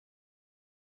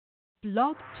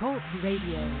Blog Talk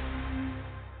Radio.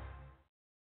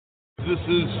 This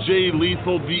is Jay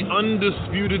Lethal, the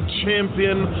undisputed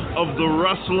champion of the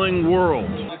wrestling world.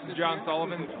 This is John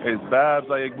Sullivan. It's Babs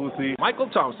Ayagbusi.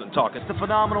 Michael Thompson talking. It's the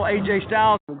phenomenal AJ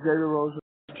Styles. Xavier Rose.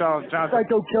 Charles Johnson.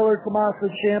 Psycho Killer, Tommaso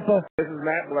Ciampa. This is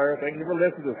Matt Blair. Thank you for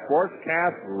listening to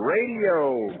Sportscast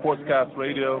Radio. Sportscast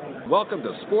Radio. Welcome to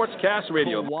Sportscast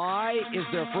Radio. Kawhi is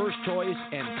their first choice,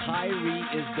 and Kyrie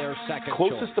is their second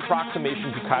Closest choice.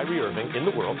 approximation to Kyrie Irving in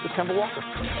the world is Kemba Walker.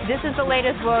 This is the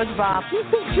latest Rose Bomb. You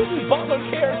think Jimmy Butler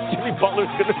cares? Jimmy Butler's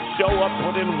going to show up,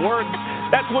 put in work.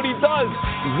 That's what he does.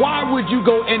 Why would you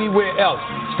go anywhere else?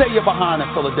 Stay your behind in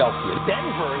Philadelphia.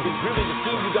 Denver is really the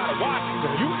team you got to watch.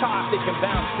 Utah, if they can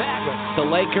bounce back. The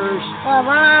Lakers.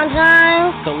 LeBron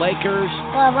James. The Lakers.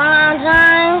 LeBron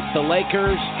James. The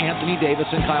Lakers. Anthony Davis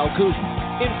and Kyle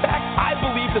Kuzma. In fact, I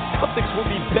believe the Celtics will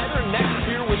be better next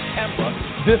year with Kemba.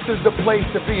 This is the place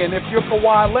to be. And if you're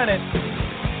Kawhi Leonard,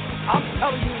 I'm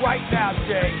telling you right now,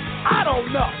 Jay, I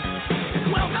don't know.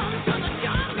 Welcome to the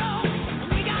jungle.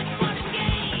 We got fun and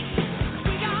games.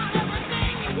 We got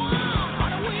everything you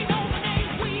want. We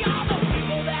dominate. We are the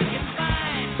people that can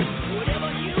find whatever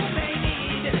you may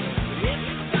need. If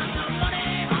you got the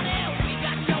money, honey, we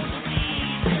got your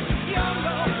need.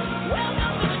 Jungle.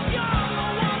 Welcome to the jungle.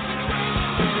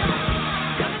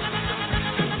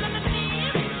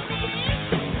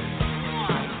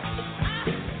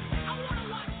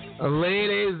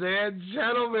 Ladies and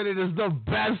gentlemen, it is the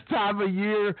best time of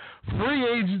year, free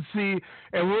agency,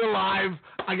 and we're live.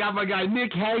 I got my guy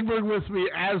Nick Hagberg with me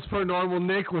as per normal.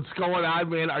 Nick, what's going on,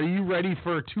 man? Are you ready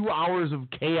for 2 hours of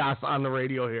chaos on the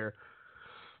radio here?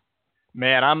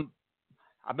 Man,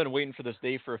 I've been waiting for this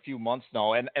day for a few months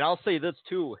now, and I'll say this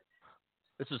too.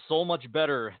 This is so much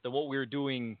better than what we were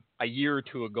doing a year or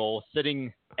two ago,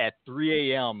 sitting at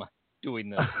 3 a.m. doing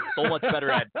this. So much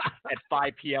better at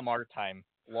 5 p.m. our time.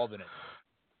 Loving it.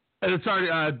 And it's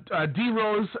already, D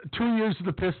Rose, 2 years to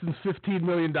the Pistons, $15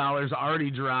 million already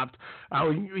dropped.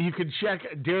 You can check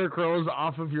Derrick Rose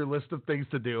off of your list of things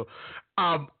to do.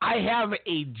 I have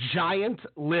a giant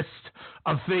list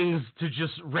of things to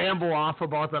just ramble off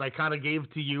about that I kind of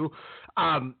gave to you.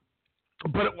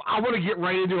 But I want to get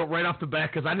right into it right off the bat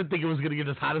because I didn't think it was going to get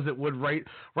as hot as it would right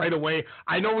away.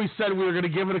 I know we said we were going to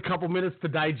give it a couple minutes to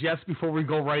digest before we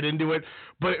go right into it,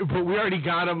 but we already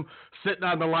got him sitting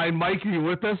on the line. Mike, are you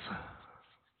with us?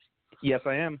 Yes,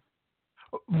 I am.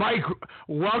 Mike,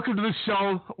 welcome to the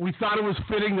show. We thought it was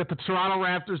fitting that the Toronto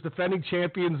Raptors, defending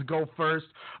champions, go first.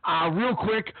 Real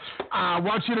quick, why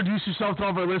don't you introduce yourself to all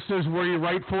of our listeners, where you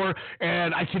write for,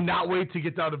 and I cannot wait to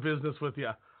get down to business with you.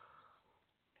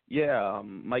 Yeah,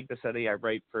 Mike Bassetti. I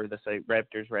write for the site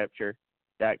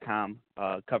RaptorsRapture.com,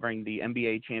 covering the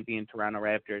NBA champion Toronto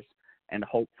Raptors and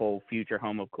hopeful future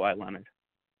home of Kawhi Leonard.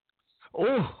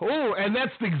 Oh, and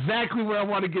that's exactly where I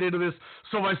want to get into this.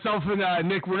 So myself and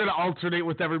Nick, we're going to alternate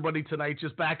with everybody tonight,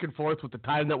 just back and forth with the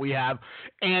time that we have.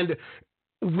 And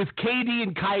with KD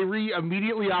and Kyrie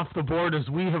immediately off the board, as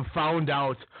we have found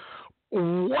out,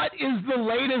 what is the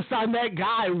latest on that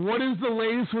guy? What is the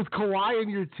latest with Kawhi and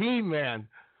your team, man?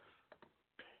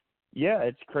 Yeah,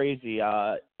 it's crazy.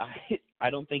 I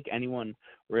don't think anyone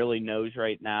really knows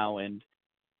right now, and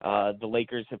the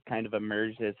Lakers have kind of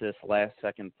emerged as this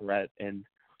last-second threat, and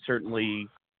certainly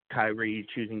Kyrie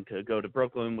choosing to go to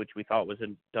Brooklyn, which we thought was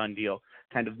a done deal,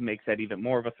 kind of makes that even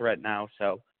more of a threat now.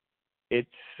 So it's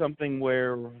something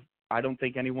where I don't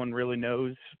think anyone really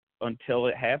knows until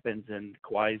it happens, and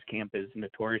Kawhi's camp is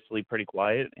notoriously pretty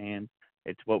quiet, and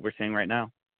it's what we're seeing right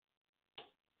now.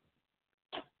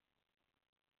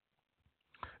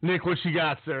 Nick, what you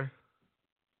got, sir?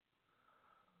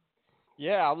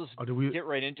 Yeah, I'll just get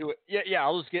right into it. Yeah,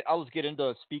 I'll just get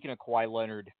into speaking of Kawhi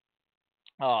Leonard.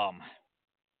 I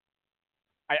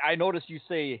noticed you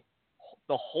say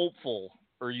the hopeful,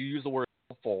 or you use the word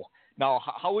hopeful. Now,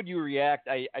 how would you react?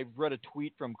 I read a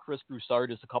tweet from Chris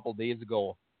Broussardis a couple of days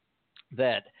ago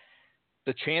that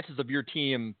the chances of your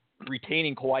team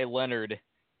retaining Kawhi Leonard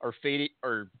are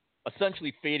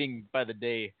essentially fading by the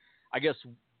day. I guess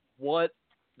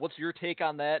what's your take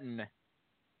on that, and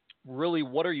really,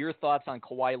 what are your thoughts on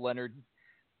Kawhi Leonard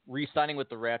re-signing with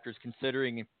the Raptors,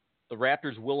 considering the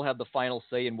Raptors will have the final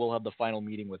say and will have the final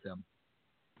meeting with him?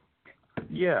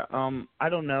 Yeah, I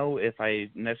don't know if I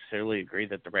necessarily agree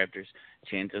that the Raptors'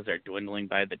 chances are dwindling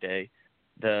by the day.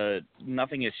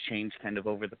 Nothing has changed kind of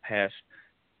over the past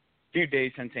few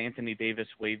days since Anthony Davis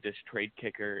waived his trade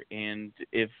kicker, and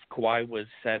if Kawhi was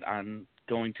set on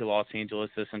going to Los Angeles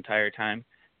this entire time,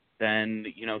 then,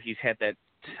 he's had that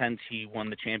since he won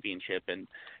the championship. And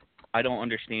I don't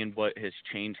understand what has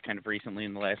changed kind of recently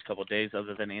in the last couple of days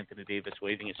other than Anthony Davis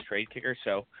waiving his trade kicker.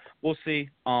 So we'll see.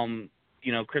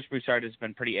 Chris Broussard has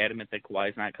been pretty adamant that Kawhi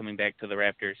is not coming back to the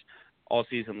Raptors all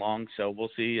season long. So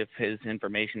we'll see if his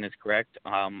information is correct.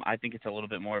 I think it's a little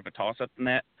bit more of a toss-up than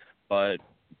that. But,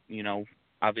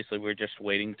 obviously we're just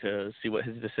waiting to see what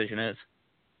his decision is.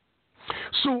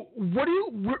 So where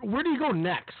do you go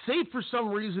next? Say for some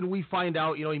reason we find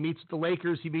out, he meets with the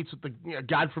Lakers, he meets with the,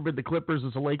 God forbid, the Clippers.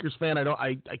 As a Lakers fan,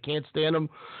 I can't stand them.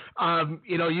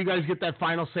 You guys get that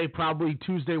final say probably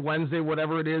Tuesday, Wednesday,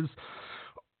 whatever it is.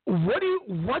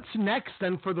 What's next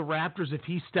then for the Raptors if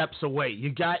he steps away?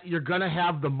 You're gonna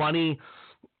have the money.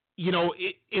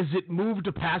 Is it moved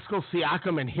to Pascal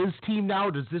Siakam and his team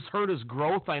now? Does this hurt his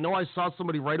growth? I know I saw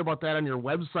somebody write about that on your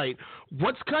website.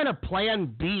 What's kind of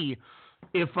plan B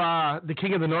if the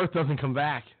King of the North doesn't come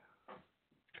back?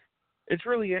 It's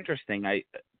really interesting.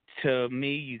 To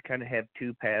me, you kind of have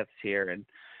two paths here, and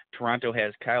Toronto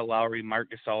has Kyle Lowry, Marc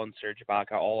Gasol, and Serge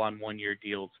Ibaka all on one-year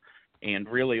deals, and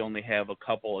really only have a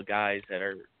couple of guys that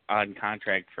are on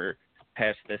contract for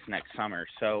past this next summer.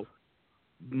 So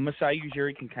Masai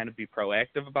Ujiri can kind of be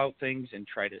proactive about things and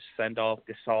try to send off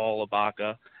Gasol,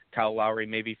 Ibaka, Kyle Lowry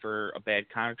maybe for a bad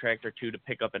contract or two to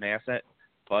pick up an asset.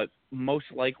 But most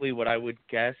likely what I would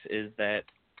guess is that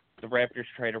the Raptors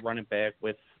try to run it back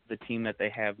with the team that they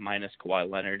have minus Kawhi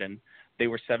Leonard. And they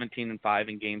were 17-5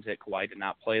 in games that Kawhi did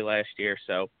not play last year.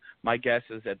 So my guess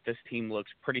is that this team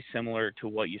looks pretty similar to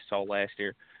what you saw last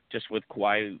year, just with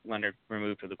Kawhi Leonard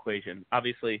removed from the equation.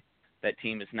 Obviously, that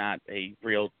team is not a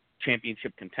real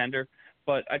championship contender,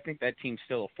 but I think that team's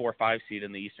still a 4-5 seed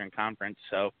in the Eastern Conference.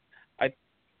 So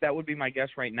that would be my guess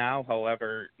right now.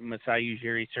 However, Masai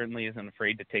Ujiri certainly isn't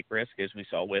afraid to take risk, as we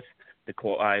saw with the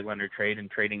Kawhi Leonard trade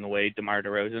and trading away DeMar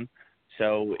DeRozan.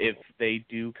 So if they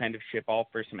do kind of ship off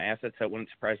for some assets, that wouldn't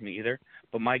surprise me either.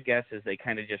 But my guess is they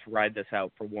kind of just ride this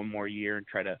out for one more year and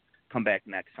try to come back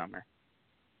next summer.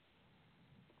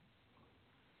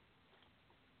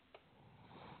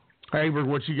 Hey,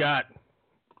 what you got?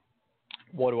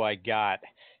 What do I got?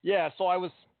 Yeah, so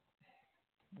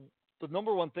the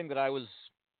number one thing that I was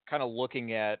kind of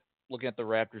looking at the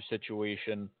Raptors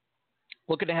situation,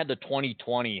 looking ahead to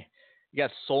 2020, you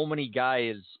got so many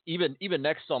guys, even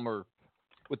next summer,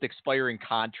 with expiring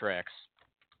contracts.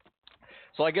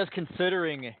 So I guess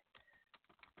considering,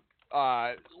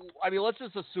 let's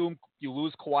just assume you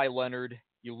lose Kawhi Leonard,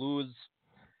 you lose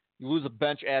a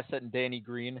bench asset in Danny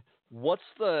Green.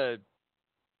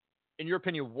 In your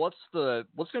opinion, what's going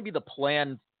to be the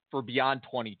plan for beyond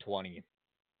 2020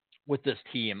 with this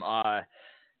team?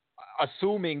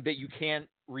 Assuming that you can't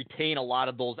retain a lot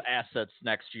of those assets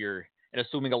next year and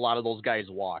assuming a lot of those guys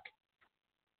walk.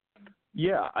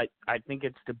 Yeah, I think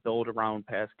it's to build around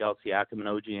Pascal Siakam and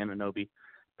OG Anunoby.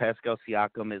 Pascal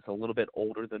Siakam is a little bit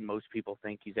older than most people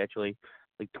think. He's actually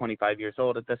like 25 years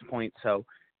old at this point, so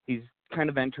he's kind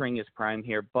of entering his prime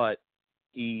here, but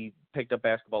he picked up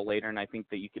basketball later, and I think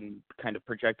that you can kind of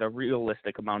project a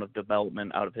realistic amount of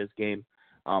development out of his game.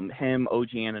 Him,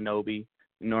 OG Anunoby,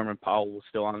 Norman Powell will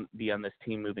still be on this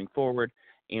team moving forward.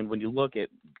 And when you look at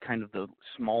kind of the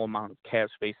small amount of cap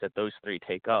space that those three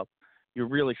take up, you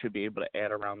really should be able to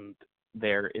add around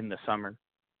there in the summer,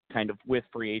 kind of with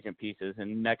free agent pieces.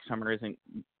 And next summer isn't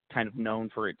kind of known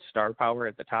for its star power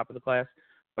at the top of the class,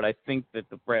 but I think that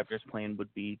the Raptors' plan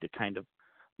would be to kind of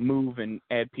move and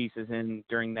add pieces in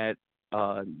during that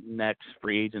next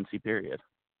free agency period.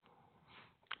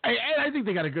 I think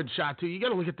they got a good shot, too. You got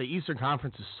to look at the Eastern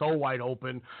Conference is so wide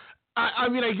open. I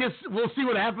guess we'll see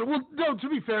what happens. Well, no, to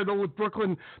be fair, though, with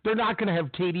Brooklyn, they're not going to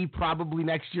have KD probably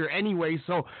next year anyway,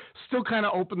 so still kind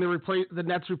of open. The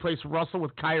Nets replace Russell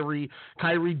with Kyrie.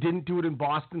 Kyrie didn't do it in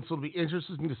Boston, so it'll be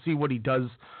interesting to see what he does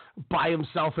by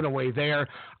himself in a way there.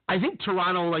 I think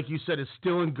Toronto, like you said, is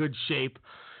still in good shape.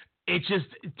 It's just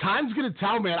time's going to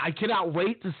tell, man. I cannot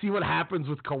wait to see what happens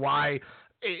with Kawhi.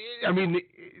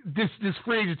 This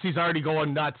free agency is already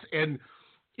going nuts, and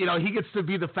he gets to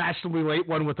be the fashionably late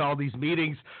one with all these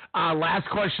meetings. Last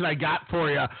question I got for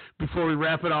you before we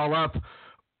wrap it all up: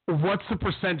 what's the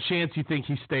 % chance you think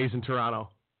he stays in Toronto?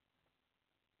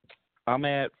 I'm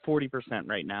at 40%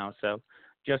 right now, so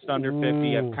just under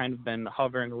 50. I've kind of been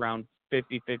hovering around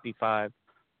 50, 55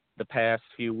 the past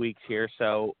few weeks here,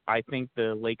 so I think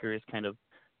the Lakers kind of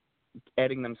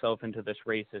adding themselves into this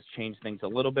race has changed things a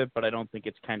little bit, but I don't think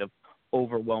it's kind of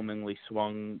overwhelmingly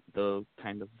swung the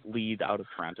kind of lead out of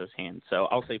Toronto's hands. So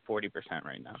I'll say 40%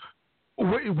 right now.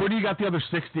 Where do you got the other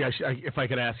 60, if I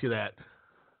could ask you that?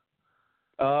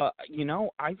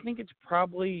 I think it's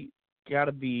probably got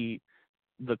to be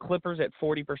the Clippers at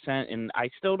 40%, and I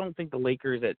still don't think the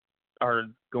Lakers at are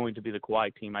going to be the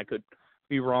Kawhi team. I could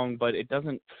be wrong, but it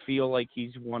doesn't feel like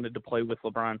he's wanted to play with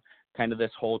LeBron kind of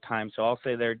this whole time. So I'll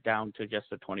say they're down to just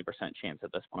a 20% chance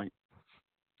at this point.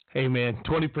 Hey, man,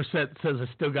 20% says I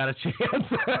still got a chance.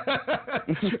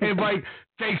 Hey, Mike,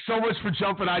 thanks so much for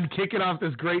jumping on, kicking off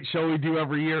this great show we do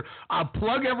every year.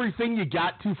 Plug everything you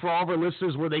got to for all of our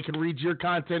listeners where they can read your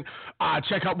content,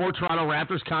 check out more Toronto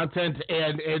Raptors content,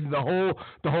 and the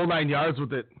whole 9 yards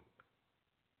with it.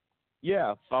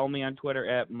 Yeah, follow me on Twitter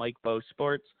at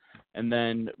MikeBoSports, and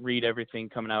then read everything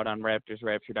coming out on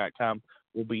RaptorsRapture.com.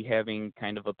 We'll be having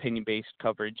kind of opinion-based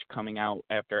coverage coming out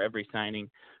after every signing,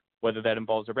 whether that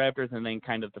involves the Raptors, and then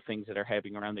kind of the things that are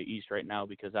happening around the East right now,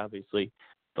 because obviously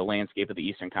the landscape of the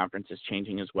Eastern Conference is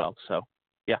changing as well. So,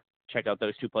 yeah, check out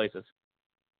those two places.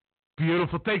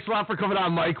 Beautiful. Thanks a lot for coming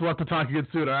on, Mike. We'll have to talk again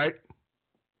soon, all right?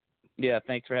 Yeah,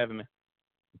 thanks for having me.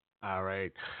 All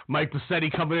right. Mike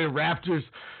Bassetti coming in, Raptors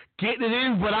getting it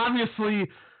in, but obviously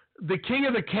the king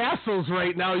of the castles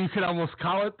right now, you could almost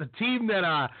call it, the team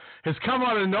that has come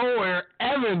out of nowhere.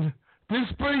 Evan,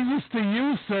 this brings us to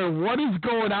you, sir. What is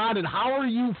going on, and how are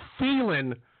you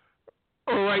feeling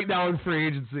right now in free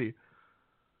agency?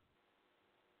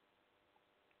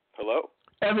 Hello?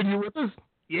 Evan, you with us?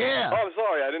 Yeah. Oh, I'm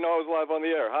sorry. I didn't know I was live on the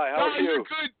air. Hi, how are you? You're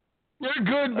good. You're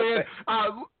good, man.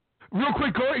 Real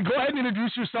quick, go ahead and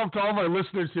introduce yourself to all of our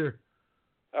listeners here.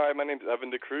 All right, my name's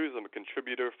Evan DeCruz. I'm a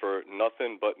contributor for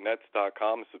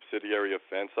NothingButNets.com, a subsidiary of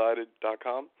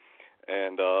Fansided.com.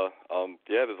 And,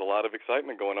 yeah, there's a lot of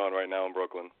excitement going on right now in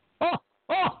Brooklyn.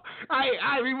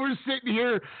 I mean, we're sitting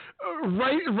here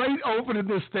right opening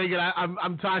this thing, and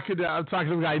I'm talking to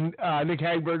the guy Nick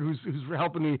Hagberg, who's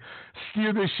helping me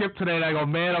steer this ship today. And I go,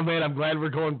 man, oh man, I'm glad we're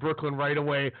going Brooklyn right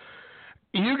away.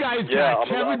 You guys, yeah,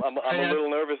 Kevin. I'm a little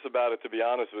nervous about it, to be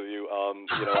honest with you.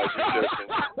 You know,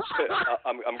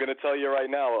 I'm going to tell you right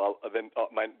now,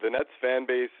 the Nets fan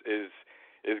base is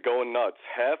going nuts.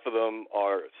 Half of them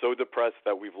are so depressed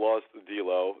that we've lost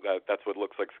D'Lo. That's what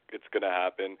looks like it's going to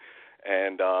happen.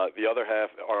 And the other half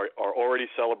are already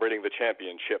celebrating the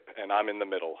championship, and I'm in the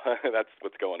middle. That's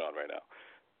what's going on right now.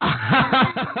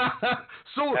 I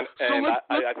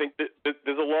think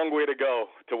there's a long way to go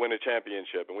to win a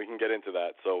championship, and we can get into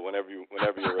that. So whenever you're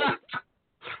ready.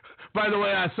 By the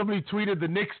way, somebody tweeted the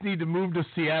Knicks need to move to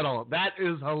Seattle. That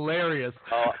is hilarious.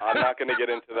 I'm not going to get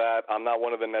into that. I'm not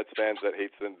one of the Nets fans that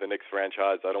hates the Knicks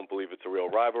franchise. I don't believe it's a real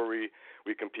rivalry.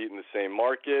 We compete in the same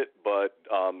market, but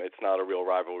it's not a real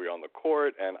rivalry on the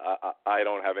court, and I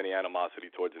don't have any animosity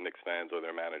towards the Knicks fans or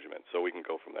their management, so we can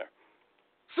go from there.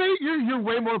 See, you're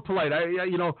way more polite.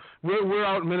 We're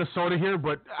out in Minnesota here,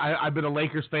 but I've been a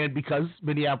Lakers fan because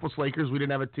Minneapolis Lakers, we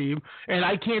didn't have a team, and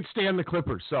I can't stand the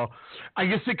Clippers. So I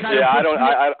guess it kind of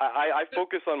I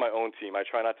focus on my own team. I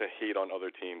try not to hate on other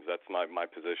teams. That's my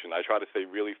position. I try to stay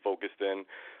really focused in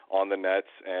on the Nets,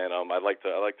 and I'd like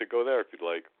to go there if you'd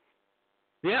like.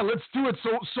 Yeah, let's do it.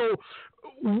 So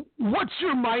what's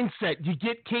your mindset? You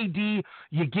get KD,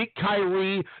 you get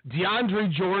Kyrie,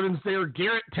 DeAndre Jordan's there,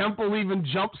 Garrett Temple even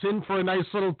jumps in for a nice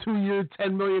little 2-year,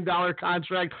 $10 million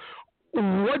contract.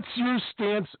 What's your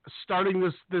stance starting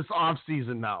this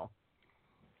offseason now?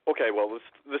 Okay, well,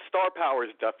 the star power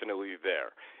is definitely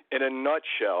there. In a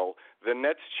nutshell, the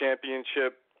Nets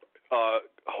championship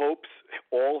hopes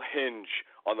all hinge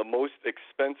on the most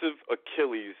expensive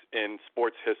Achilles in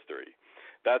sports history.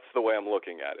 That's the way I'm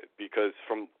looking at it, because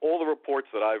from all the reports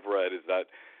that I've read is that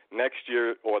next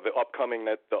year or the upcoming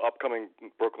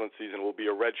Brooklyn season will be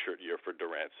a redshirt year for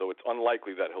Durant. So it's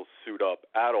unlikely that he'll suit up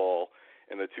at all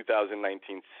in the 2019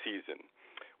 season.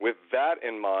 With that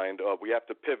in mind, we have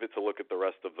to pivot to look at the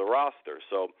rest of the roster.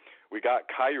 So we got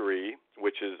Kyrie,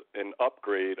 which is an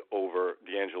upgrade over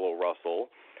D'Angelo Russell,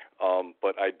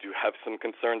 but I do have some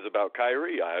concerns about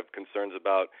Kyrie. I have concerns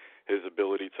about his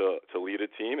ability to lead a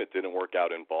team. It didn't work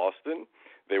out in Boston.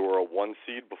 They were a 1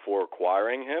 seed before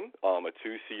acquiring him, a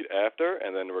 2 seed after,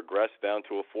 and then regressed down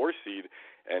to a 4 seed,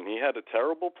 and he had a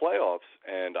terrible playoffs.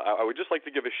 And I would just like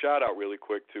to give a shout-out really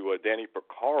quick to Danny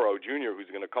Porcaro Jr.,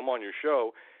 who's going to come on your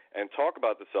show and talk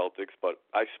about the Celtics, but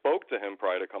I spoke to him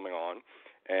prior to coming on,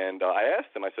 and I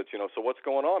asked him, I said, so what's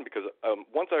going on? Because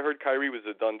once I heard Kyrie was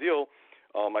a done deal,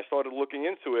 I started looking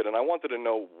into it, and I wanted to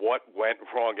know what went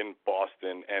wrong in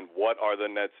Boston and what are the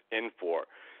Nets in for.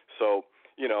 So,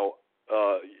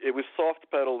 it was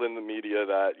soft-pedaled in the media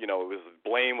that,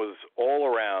 blame was all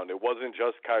around. It wasn't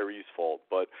just Kyrie's fault.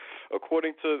 But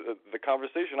according to the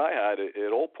conversation I had,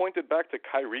 it all pointed back to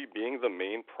Kyrie being the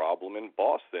main problem in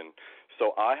Boston.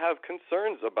 So I have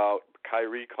concerns about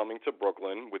Kyrie coming to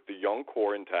Brooklyn with the young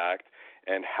core intact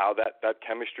and how that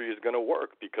chemistry is going to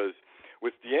work, because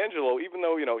with D'Angelo, even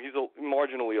though he's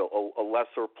marginally a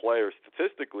lesser player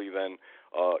statistically than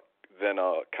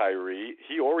Kyrie,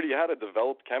 he already had a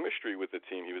developed chemistry with the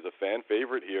team. He was a fan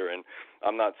favorite here, and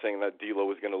I'm not saying that D'Lo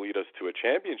was going to lead us to a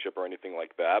championship or anything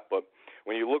like that, but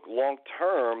when you look long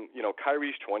term,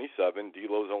 Kyrie's 27,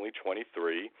 D'Lo's only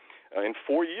 23. In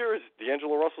 4 years,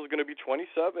 D'Angelo Russell's going to be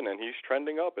 27, and he's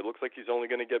trending up. It looks like he's only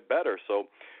going to get better. So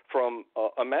from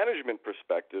a management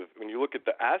perspective, when you look at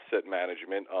the asset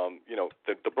management,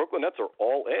 the Brooklyn Nets are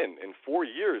all in. In 4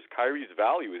 years, Kyrie's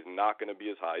value is not going to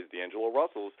be as high as D'Angelo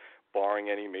Russell's,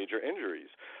 barring any major injuries.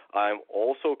 I'm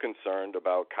also concerned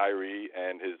about Kyrie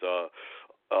and his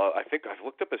I think I've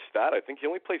looked up his stat. I think he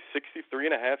only plays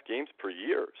 63.5 games per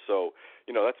year. So,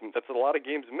 that's a lot of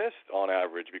games missed on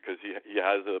average because he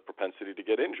has a propensity to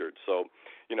get injured. So,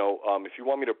 if you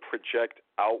want me to project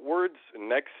outwards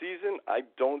next season, I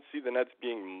don't see the Nets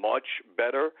being much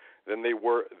better than they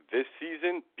were this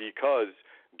season because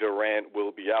Durant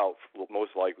will be out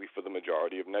most likely for the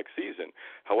majority of next season.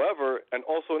 However, and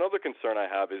also another concern I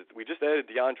have is we just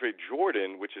added DeAndre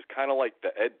Jordan, which is kind of like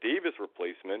the Ed Davis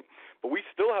replacement, but we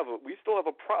still have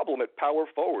a problem at power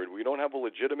forward. We don't have a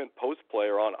legitimate post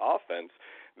player on offense.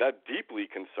 That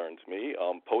deeply concerns me.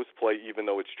 Post play, even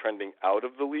though it's trending out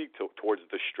of the league towards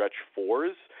the stretch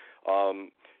fours,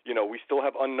 we still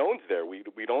have unknowns there. We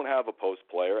don't have a post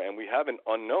player, and we have an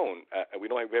unknown. We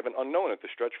have an unknown at the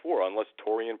stretch four, unless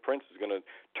Taurean Prince is going to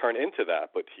turn into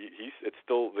that. But it's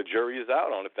still, the jury is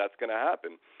out on if that's going to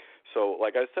happen. So,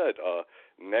 like I said,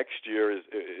 next year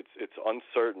it's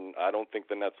uncertain. I don't think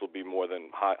the Nets will be more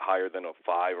than higher than a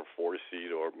 5 or 4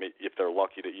 seed, or if they're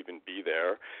lucky to even be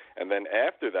there. And then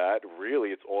after that, really,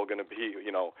 it's all going to be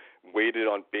waited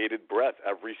on bated breath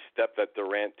every step that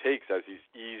Durant takes as he's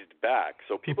eased back.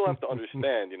 So people have to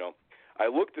understand, I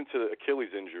looked into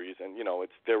Achilles injuries, and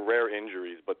they're rare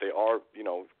injuries, but they are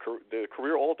they're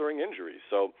career-altering injuries.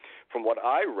 So from what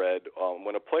I read,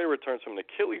 when a player returns from an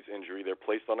Achilles injury, they're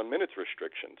placed on a minutes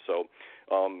restriction. So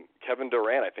Kevin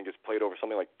Durant, I think, has played over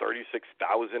something like 36,000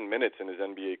 minutes in his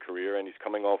NBA career, and he's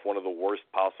coming off one of the worst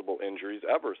possible injuries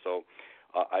ever. So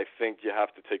I think you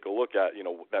have to take a look at,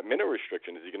 that minute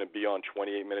restriction. Is he going to be on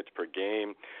 28 minutes per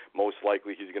game? Most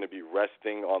likely he's going to be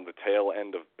resting on the tail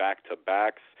end of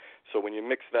back-to-backs. So when you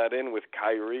mix that in with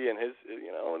Kyrie and his,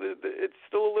 it's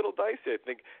still a little dicey. I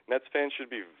think Nets fans should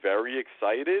be very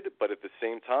excited, but at the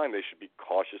same time, they should be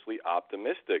cautiously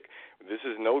optimistic. This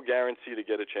is no guarantee to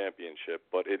get a championship,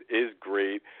 but it is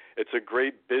great. It's a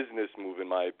great business move, in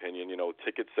my opinion.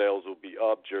 Ticket sales will be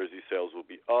up, jersey sales will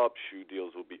be up, shoe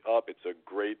deals will be up. It's a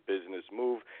great business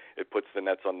move. It puts the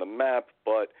Nets on the map,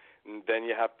 but then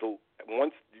you have to,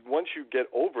 once you get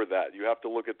over that, you have to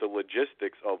look at the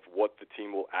logistics of what the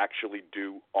team will actually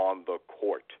do on the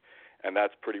court, and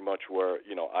that's pretty much where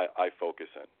I focus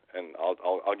in. And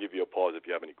I'll give you a pause if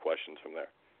you have any questions from there.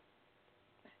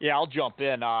 Yeah, I'll jump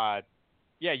in.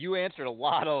 You answered a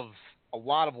lot of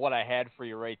what I had for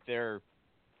you right there.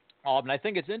 And I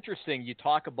think it's interesting. You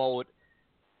talk about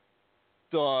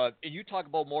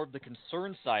more of the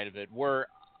concern side of it, where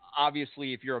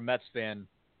obviously if you're a Mets fan,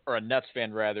 or a Nets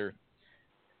fan rather,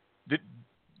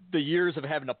 the years of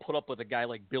having to put up with a guy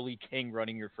like Billy King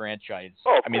running your franchise.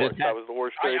 Oh, of course. That was the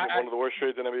worst trade, one of the worst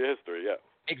trades in NBA history, yeah.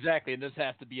 Exactly, and this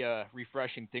has to be a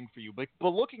refreshing thing for you. But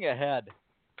looking ahead,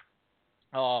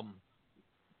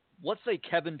 let's say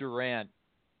Kevin Durant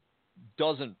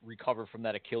doesn't recover from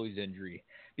that Achilles injury,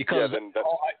 because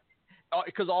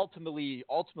ultimately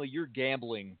you're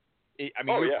gambling.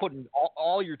 You're putting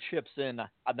all your chips in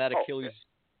on that Achilles.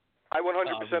 I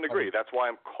 100% agree. That's why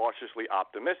I'm cautiously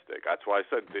optimistic. That's why I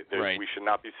said we should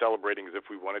not be celebrating as if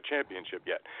we won a championship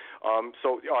yet. All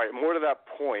right, more to that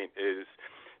point is,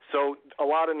 so a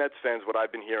lot of Nets fans, what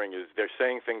I've been hearing is they're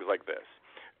saying things like this.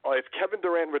 If Kevin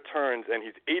Durant returns and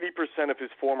he's 80% of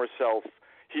his former self,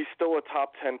 he's still a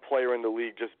top 10 player in the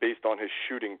league just based on his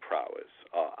shooting prowess.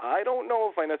 I don't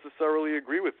know if I necessarily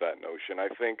agree with that notion.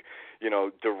 I think,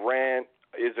 Durant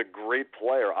is a great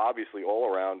player, obviously, all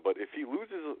around, but if he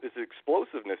loses his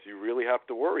explosiveness, you really have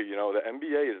to worry. The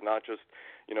NBA is not just,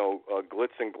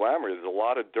 glitz and glamour. There's a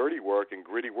lot of dirty work and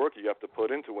gritty work you have to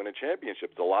put in to win a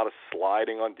championship. There's a lot of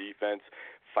sliding on defense,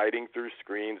 fighting through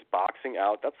screens, boxing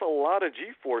out. That's a lot of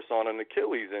G-force on an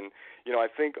Achilles, and, I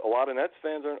think a lot of Nets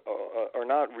fans are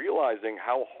not realizing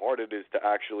how hard it is to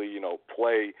actually,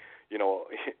 play,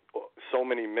 so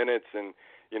many minutes. And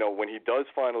when he does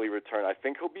finally return, I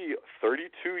think he'll be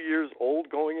 32 years old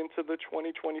going into the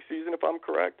 2020 season, if I'm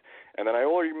correct. And then I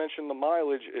already mentioned the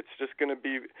mileage. It's going to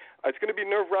be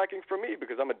nerve-wracking for me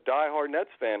because I'm a diehard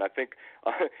Nets fan. I think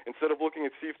instead of looking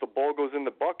to see if the ball goes in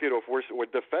the bucket or if we're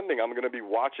defending, I'm going to be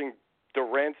watching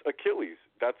Durant's Achilles.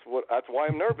 That's why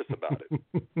I'm nervous about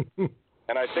it.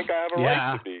 And I think I have a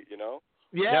right to be,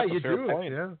 Yeah, you do.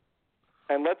 Yeah.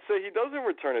 And let's say he doesn't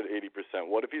return at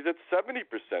 80%. What if he's at 70%?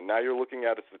 Now you're looking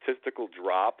at a statistical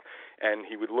drop, and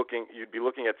you'd be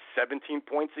looking at 17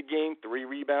 points a game, 3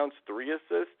 rebounds, 3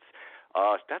 assists.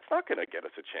 That's not going to get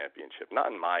us a championship, not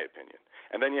in my opinion.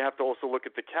 And then you have to also look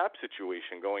at the cap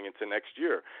situation going into next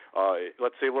year.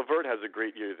 Let's say LeVert has a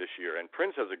great year this year and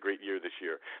Prince has a great year this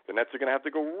year. The Nets are going to have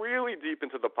to go really deep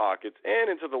into the pockets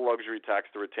and into the luxury tax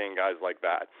to retain guys like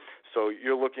that. So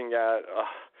you're looking at,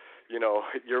 you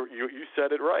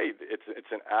said it right.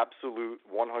 It's an absolute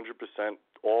 100%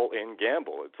 all-in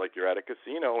gamble. It's like you're at a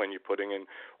casino and you're putting in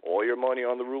all your money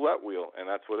on the roulette wheel, and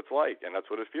that's what it's like, and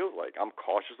that's what it feels like. I'm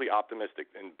cautiously optimistic.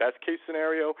 In best-case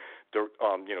scenario,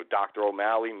 Dr.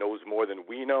 O'Malley knows more than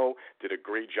we know, did a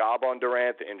great job on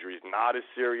Durant. The injury is not as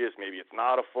serious. Maybe it's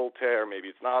not a full tear. Maybe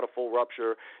it's not a full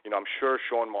rupture. I'm sure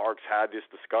Sean Marks had this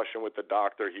discussion with the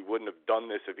doctor. He wouldn't have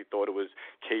done this if he thought it was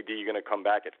KD going to come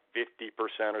back at 50%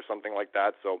 or something like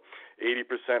that. So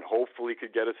 80% hopefully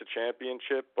could get us a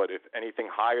championship, but if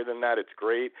anything higher than that, it's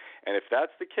great. And if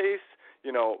that's the case,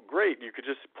 great. You could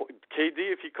just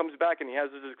KD, if he comes back and he has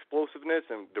his explosiveness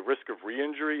and the risk of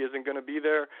re-injury isn't going to be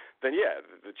there, then yeah,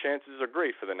 the chances are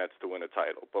great for the Nets to win a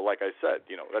title. But like I said,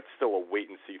 that's still a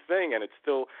wait-and-see thing, and it's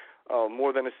still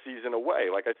more than a season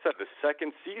away. Like I said, the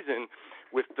second season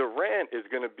with Durant is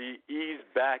going to be eased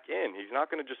back in. He's not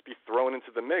going to just be thrown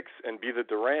into the mix and be the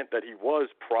Durant that he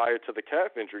was prior to the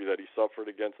calf injury that he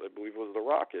suffered against, I believe it was the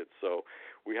Rockets. So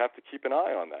we have to keep an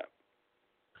eye on that.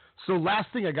 So last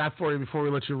thing I got for you before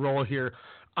we let you roll here,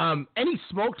 any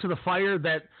smoke to the fire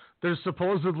that there's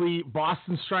supposedly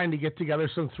Boston's trying to get together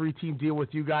some 3-team deal with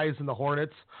you guys and the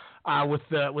Hornets with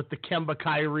the Kemba,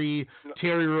 Kyrie,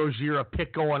 Terry Rozier, a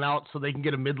pick going out so they can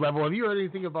get a mid-level. Have you heard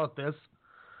anything about this?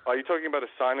 Are you talking about a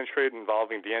sign and trade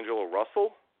involving D'Angelo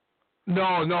Russell?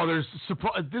 No. This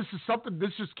is something.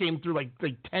 This just came through like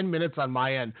 10 minutes on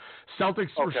my end. Celtics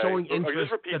were showing interest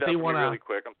just repeat that they want to. Really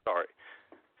quick. I'm sorry.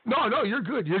 No, you're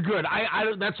good.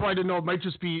 I that's why I didn't know. It might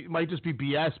just be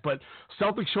BS. But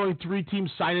Celtics showing 3-team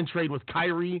sign and trade with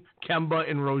Kyrie, Kemba,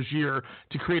 and Rozier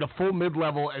to create a full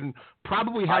mid-level, and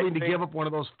probably having to give up one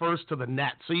of those first to the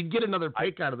Nets. So you'd get another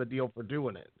pick out of the deal for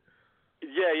doing it.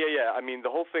 Yeah. I mean, the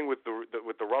whole thing with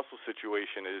the Russell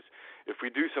situation is if we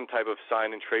do some type of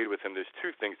sign and trade with him, there's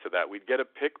 2 things to that. We'd get a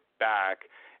pick back,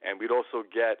 and we'd also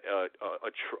get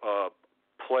a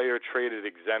player traded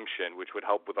exemption, which would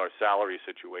help with our salary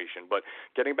situation. But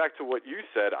getting back to what you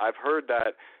said, I've heard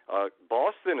that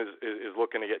Boston is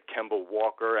looking to get Kemba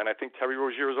Walker, and I think Terry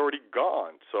Rozier is already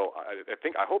gone. So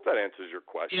I hope that answers your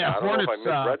question. Yeah, I don't know if I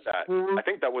misread that. I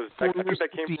think that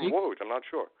came from Woj. I'm not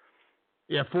sure.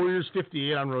 Yeah, 4 years,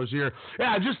 58 on Rozier.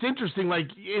 Yeah, just interesting. Like,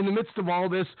 in the midst of all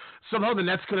this, somehow the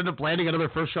Nets could end up landing another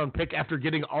first-round pick after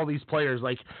getting all these players.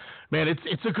 Like, man,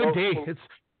 it's a good day.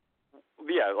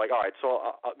 Yeah, all right,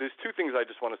 so there's 2 things I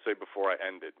just want to say before I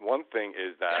end it. One thing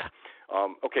is that,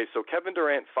 so Kevin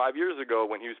Durant 5 years ago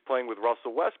when he was playing with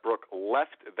Russell Westbrook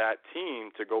left that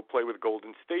team to go play with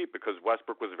Golden State because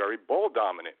Westbrook was very ball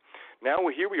dominant. Now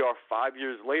here we are 5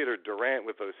 years later, Durant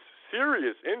with a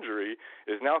serious injury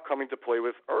is now coming to play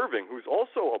with Irving, who's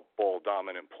also a ball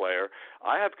dominant player.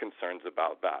 I have concerns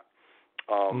about that.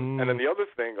 And then the other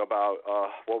thing about,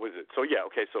 what was it? So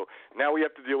now we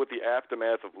have to deal with the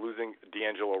aftermath of losing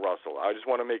D'Angelo Russell. I just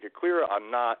want to make it clear,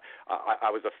 I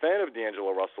was a fan of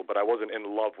D'Angelo Russell, but I wasn't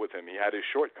in love with him. He had his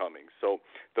shortcomings. So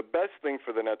the best thing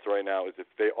for the Nets right now is if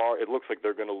it looks like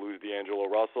they're going to lose D'Angelo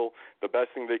Russell, the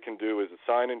best thing they can do is a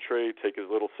sign and trade, take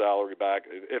his little salary back,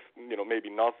 if,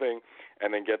 maybe nothing,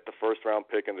 and then get the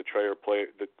first-round pick and the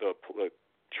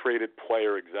traded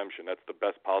player exemption. That's the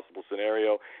best possible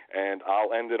scenario. And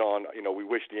I'll end it on, we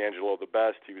wish D'Angelo the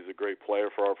best. He was a great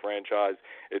player for our franchise.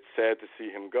 It's sad to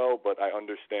see him go, but I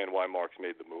understand why Marks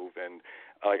made the move. And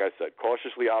like I said,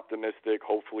 cautiously optimistic.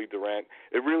 Hopefully Durant,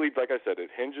 it really, like I said, it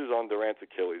hinges on Durant's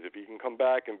Achilles. If he can come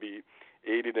back and be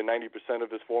 80 to 90%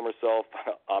 of his former self,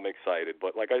 I'm excited.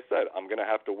 But like I said, I'm going to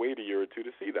have to wait a year or 2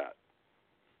 to see that.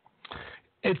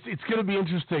 It's going to be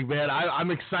interesting, man.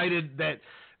 I'm excited that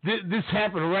this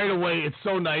happened right away. It's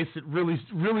so nice. It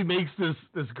really makes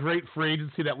this great free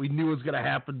agency that we knew was going to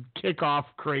happen kick off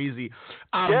crazy.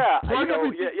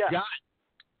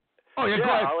 Oh, yeah,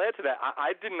 yeah, I'll add to that.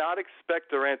 I did not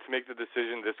expect Durant to make the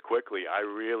decision this quickly. I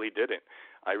really didn't.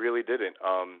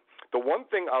 The one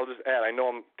thing I'll just add, I know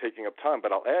I'm taking up time,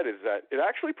 but I'll add is that it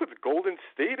actually puts Golden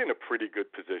State in a pretty good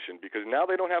position because now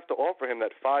they don't have to offer him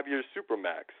that 5-year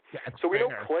supermax. So we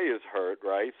know Clay is hurt,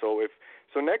 right? So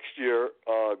next year,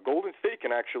 Golden State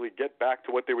can actually get back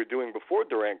to what they were doing before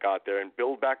Durant got there and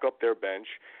build back up their bench,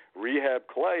 rehab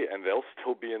Clay, and they'll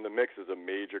still be in the mix as a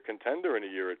major contender in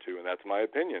a year or two, and that's my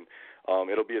opinion.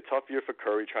 It'll be a tough year for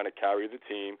Curry trying to carry the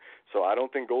team, so I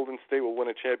don't think Golden State will win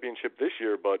a championship this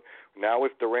year, but now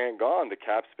with Durant gone, the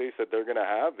cap space that they're going to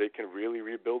have, they can really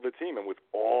rebuild the team, and with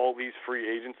all these free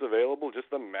agents available,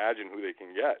 just imagine who they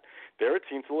can get. They're a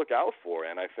team to look out for,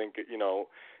 and I think, in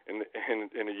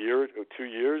a year, 2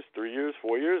 years, 3 years,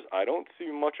 4 years, I don't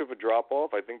see much of a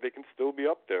drop-off. I think they can still be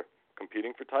up there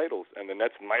competing for titles, and the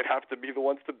Nets might have to be the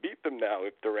ones to beat them now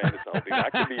if Durant is healthy.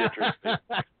 That could be interesting.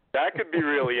 That could be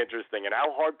really interesting. And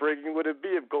how heartbreaking would it be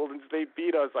if Golden State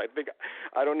beat us?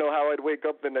 I don't know how I'd wake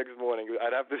up the next morning.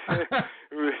 I'd have to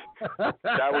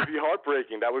that would be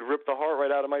heartbreaking. That would rip the heart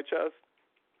right out of my chest.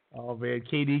 Oh man,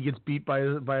 KD gets beat by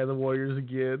the Warriors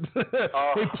again.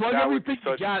 Hey, plug everything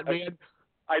you got, man.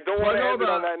 I don't want to end it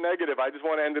on that negative. I just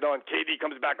want to end it on KD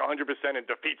comes back 100% and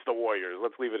defeats the Warriors.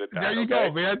 Let's leave it at that. There you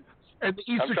go, man. And the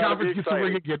Eastern Conference gets a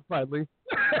ring again, finally.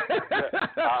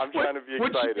 I'm trying to be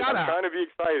excited.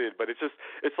 But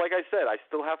it's like I said, I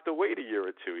still have to wait a year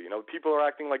or two. People are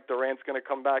acting like Durant's going to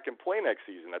come back and play next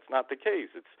season. That's not the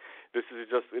case.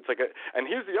 And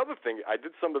here's the other thing. I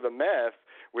did some of the math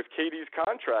with KD's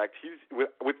contract. He's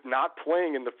with not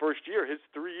playing in the first year. His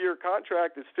 3-year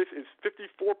contract is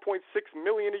 $54.6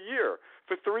 million a year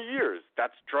for 3 years.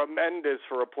 That's tremendous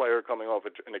for a player coming off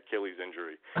an Achilles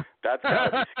injury. That's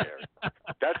gotta be scary.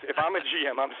 If I'm a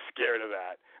GM, I'm scared of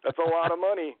that. That's a lot of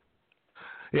money.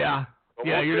 Yeah. But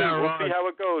you're not wrong. We'll see how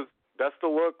it goes. Best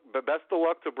of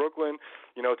luck to Brooklyn.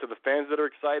 To the fans that are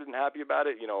excited and happy about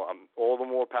it. All the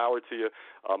more power to you.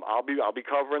 I'll be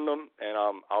covering them and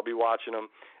I'll be watching them.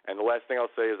 And the last thing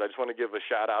I'll say is I just want to give a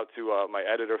shout out to my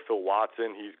editor Phil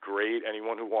Watson. He's great.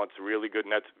 Anyone who wants really good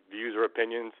Nets views or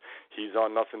opinions, he's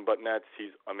on Nothing But Nets.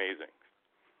 He's amazing.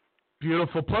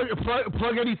 Beautiful.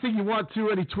 Plug anything you want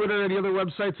to, any Twitter, any other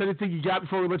websites, anything you got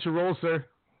before we let you roll, sir.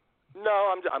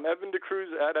 No, I'm Evan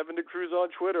DeCruz at Evan DeCruz on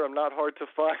Twitter. I'm not hard to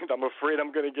find. I'm afraid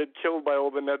I'm going to get killed by all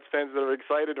the Nets fans that are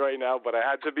excited right now, but I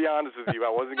had to be honest with you.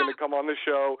 I wasn't going to come on the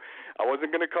show.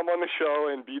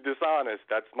 And be dishonest.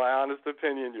 That's my honest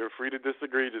opinion. You're free to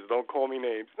disagree. Just don't call me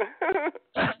names.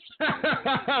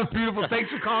 Beautiful.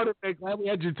 Thanks for calling in. Glad we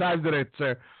had your time today,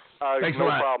 sir. Thanks a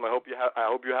lot. No problem. I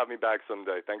hope you have me back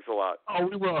someday. Thanks a lot. Oh,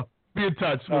 we will. Be in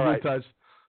touch. We'll be in touch.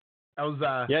 That was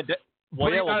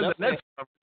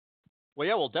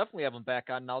we'll definitely have him back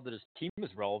on now that his team is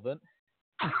relevant.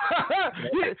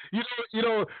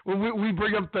 When we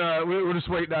bring up we're just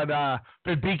waiting on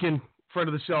Ben Beacon, friend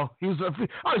of the show. He's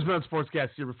always been on Sportscast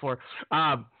here before.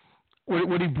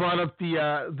 When he brought up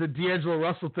the D'Angelo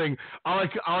Russell thing, all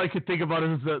I could think about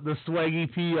is the Swag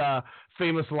EP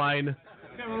famous line.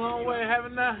 Came a long way,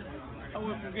 haven't I? I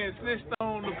went from getting snitched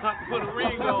on to put a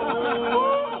ring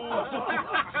on.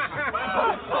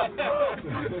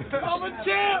 I'm a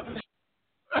champ.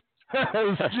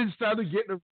 It's time to get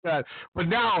in that. But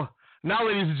now,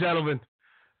 ladies and gentlemen,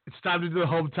 it's time to do the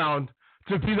hometown,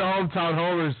 to be the hometown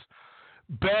homers.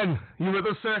 Ben, you with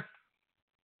us, sir?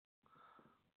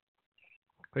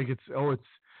 I think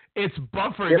it's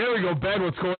buffering. Yep. There we go, Ben.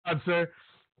 What's going on, sir?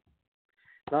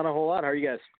 Not a whole lot. How are you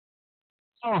guys?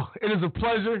 Oh, it is a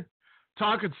pleasure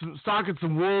talking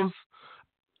some Wolves.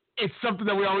 It's something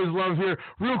that we always love here.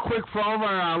 Real quick for all of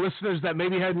our listeners that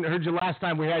maybe hadn't heard you last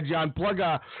time we had you on, go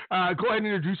ahead and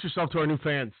introduce yourself to our new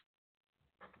fans.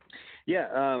 Yeah,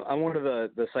 I'm one of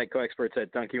the site co-experts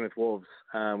at Dunking with Wolves,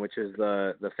 which is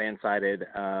the fan-sided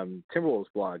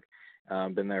Timberwolves blog.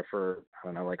 Been there for,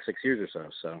 6 years or so.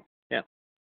 So, yeah.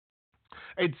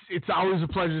 It's always a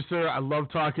pleasure, sir. I love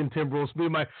talking Timberwolves. Me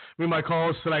and my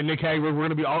co-host tonight, Nick Hagberg,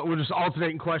 we're just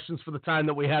alternating questions for the time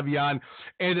that we have you on.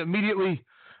 And immediately,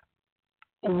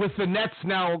 with the Nets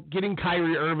now getting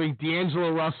Kyrie Irving, D'Angelo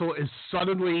Russell is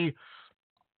suddenly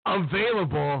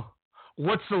available.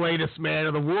 What's the latest, man?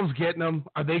 Are the Wolves getting them?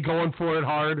 Are they going for it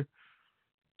hard?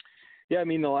 Yeah, I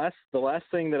mean, the last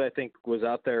thing that I think was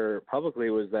out there publicly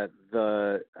was that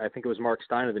I think it was Mark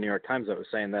Stein of the New York Times that was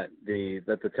saying that the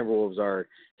Timberwolves are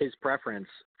his preference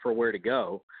for where to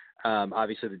go.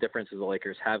 Obviously, the difference is the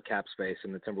Lakers have cap space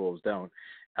and the Timberwolves don't.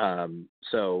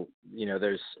 So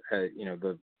there's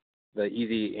the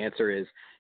easy answer is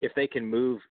if they can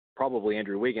move probably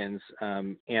Andrew Wiggins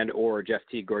and or Jeff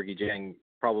Teague, Gorgie Jang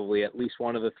probably at least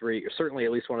one of the three, or certainly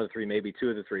at least one of the three, maybe two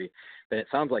of the three, then it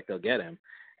sounds like they'll get him.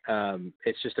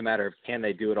 It's just a matter of can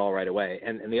they do it all right away.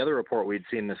 And the other report we'd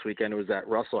seen this weekend was that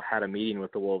Russell had a meeting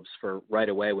with the Wolves for right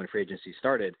away when free agency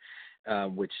started,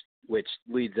 which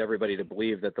leads everybody to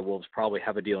believe that the Wolves probably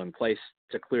have a deal in place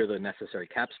to clear the necessary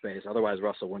cap space. Otherwise,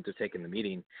 Russell wouldn't have taken the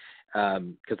meeting,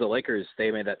 because the Lakers, they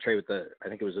made that trade with I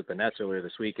think it was with the Nets earlier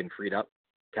this week, and freed up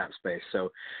cap space.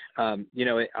 So,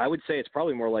 I would say it's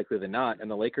probably more likely than not. And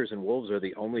the Lakers and Wolves are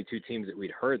the only two teams that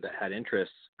we'd heard that had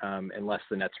interest, unless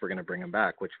the Nets were going to bring him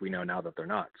back, which we know now that they're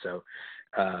not. So,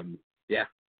 yeah.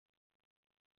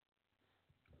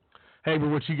 Hey, but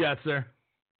what you got, sir?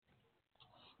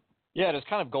 Yeah, just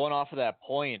kind of going off of that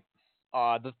point.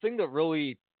 The thing that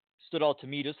really stood out to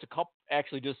me, it's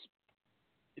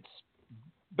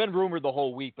been rumored the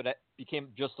whole week, but it became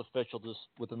just official just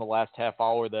within the last half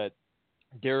hour that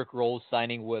Derrick Rose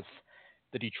signing with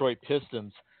the Detroit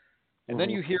Pistons. And then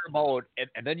you hear about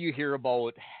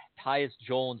Tyus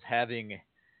Jones having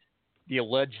the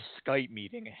alleged Skype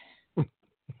meeting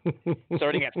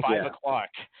starting at 5 o'clock.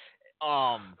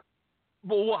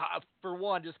 Well, for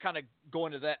one, just kind of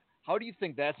going to that, how do you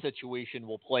think that situation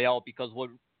will play out? Because what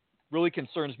really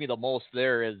concerns me the most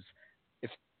there is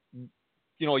if,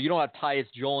 you don't have Tyus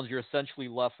Jones, you're essentially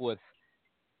left with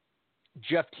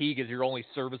Jeff Teague as your only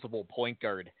serviceable point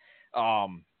guard.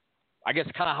 I guess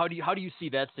kind of how do you see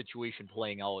that situation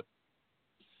playing out?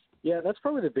 Yeah, that's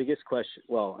probably the biggest question.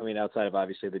 Well, I mean, outside of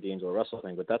obviously the D'Angelo Russell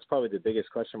thing, but that's probably the biggest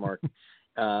question mark.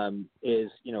 Is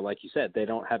like you said, they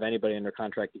don't have anybody under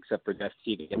contract except for Jeff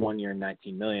Teague in 1 year and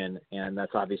 $19 million, and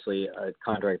that's obviously a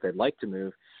contract they'd like to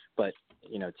move. But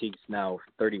Teague's now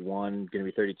 31, going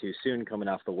to be 32 soon, coming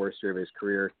off the worst year of his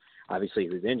career. Obviously,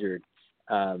 he was injured,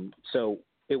 so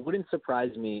it wouldn't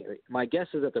surprise me. My guess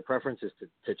is that the preference is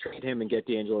to trade him and get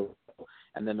D'Angelo,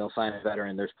 and then they'll sign a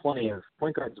veteran. There's plenty of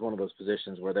point guards is one of those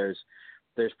positions where there's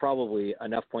probably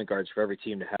enough point guards for every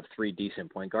team to have three decent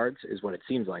point guards, is what it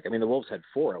seems like. I mean, the Wolves had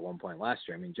four at one point last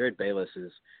year. I mean, Jared Bayless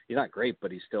he's not great,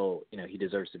 but he's still, he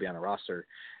deserves to be on the roster.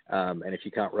 And if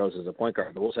you count Rose as a point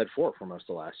guard, the Wolves had four for most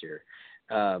of last year.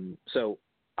 So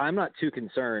I'm not too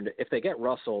concerned. If they get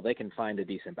Russell, they can find a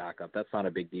decent backup. That's not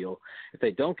a big deal. If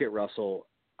they don't get Russell,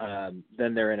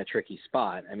 then they're in a tricky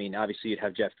spot. I mean, obviously you'd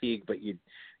have Jeff Teague, but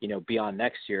beyond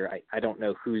next year, I don't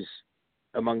know who's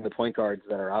among the point guards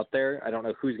that are out there. I don't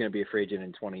know who's going to be a free agent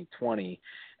in 2020,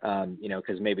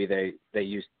 because maybe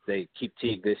they keep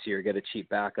Teague this year, get a cheap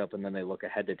backup, and then they look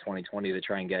ahead to 2020 to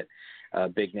try and get a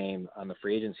big name on the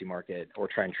free agency market or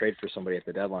try and trade for somebody at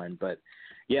the deadline. But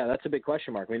yeah, that's a big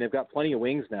question mark. I mean, they've got plenty of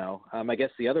wings now. I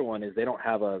guess the other one is they don't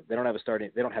have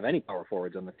any power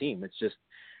forwards on the team. It's just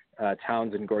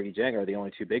Towns and Gorgui Dieng are the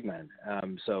only two big men.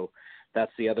 So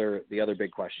that's the other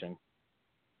big question.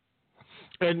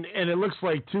 And it looks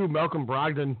like too, Malcolm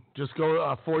Brogdon just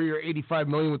go 4-year, $85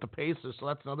 million with the Pacers. So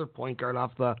that's another point guard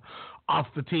off the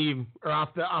team or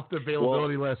off the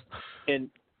availability list. And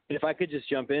if I could just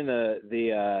jump in,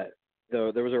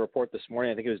 there was a report this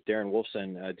morning. I think it was Darren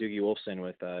Wolfson, Doogie Wolfson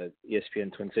with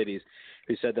ESPN Twin Cities,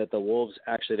 who said that the Wolves,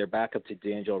 actually their backup to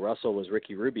D'Angelo Russell was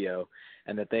Ricky Rubio,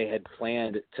 and that they had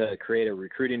planned to create a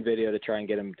recruiting video to try and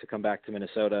get him to come back to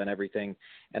Minnesota and everything.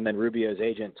 And then Rubio's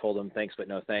agent told him, thanks but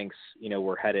no thanks,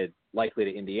 we're headed likely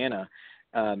to Indiana.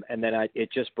 And then it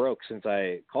just broke since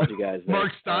I called you guys. That,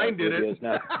 Mark Stein did Rubio's it.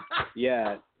 Now,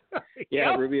 yeah.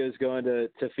 Yeah, Yep. Rubio's going to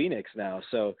Phoenix now.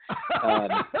 So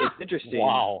it's interesting.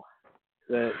 Wow.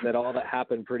 That all that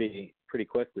happened pretty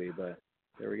quickly, but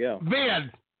there we go.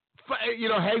 Man,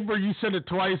 Hagberg, you said it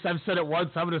twice. I've said it once.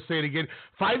 I'm going to say it again.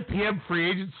 5 p.m. free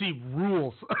agency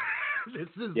rules. This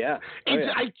is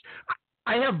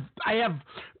I have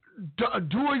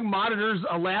dueling monitors,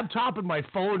 a laptop, and my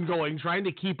phone going, trying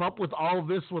to keep up with all of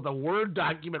this with a Word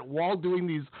document while doing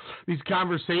these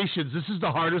conversations. This is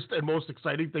the hardest and most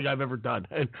exciting thing I've ever done,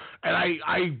 and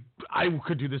I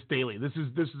could do this daily. This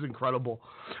is incredible.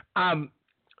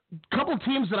 Couple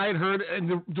teams that I had heard,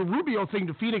 and the Rubio thing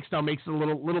to Phoenix now makes it a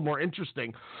little more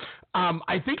interesting.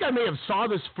 I think I may have saw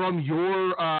this from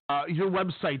your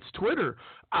website's Twitter.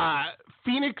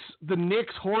 Phoenix, the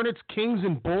Knicks, Hornets, Kings,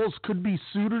 and Bulls could be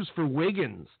suitors for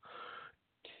Wiggins.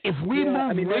 If we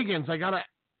move Wiggins,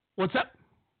 what's that?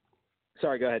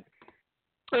 Sorry, go ahead.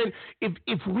 And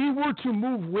if we were to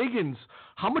move Wiggins,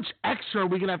 how much extra are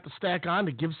we going to have to stack on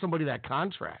to give somebody that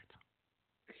contract?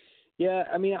 Yeah,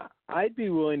 I mean, I'd be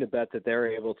willing to bet that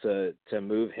they're able to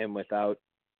move him without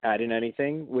adding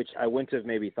anything, which I wouldn't have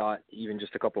maybe thought even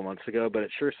just a couple months ago. But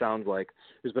it sure sounds like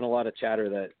there's been a lot of chatter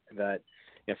that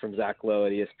from Zach Lowe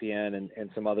at ESPN and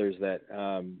some others that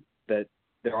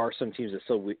there are some teams that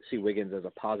still see Wiggins as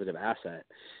a positive asset.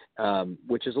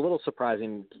 which is a little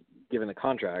surprising given the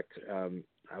contract.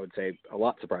 I would say a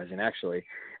lot surprising, actually.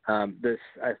 This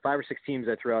 5 or 6 teams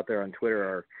I threw out there on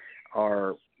Twitter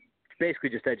are basically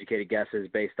just educated guesses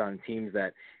based on teams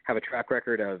that have a track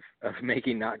record of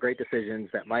making not great decisions,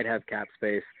 that might have cap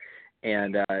space,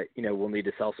 and will need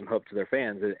to sell some hope to their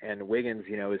fans. And Wiggins,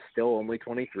 is still only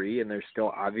 23, and there's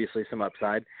still obviously some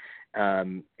upside,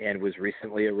 and was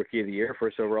recently a Rookie of the Year,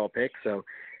 first overall pick. So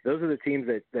those are the teams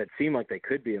that seem like they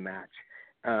could be a match.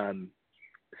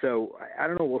 So I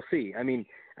don't know. We'll see. I mean,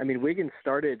 Wiggins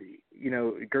started,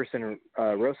 Gerson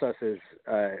Rosas'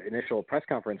 initial press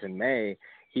conference in May.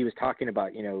 He was talking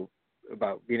about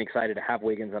being excited to have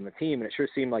Wiggins on the team, and it sure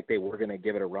seemed like they were going to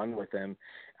give it a run with him.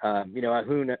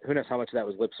 Who knows how much of that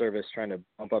was lip service, trying to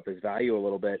bump up his value a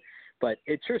little bit, but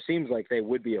it sure seems like they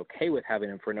would be okay with having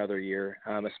him for another year,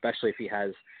 especially if he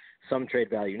has some trade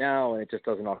value now and it just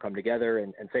doesn't all come together.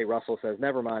 And say Russell says,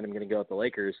 never mind, I'm going to go with the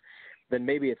Lakers, then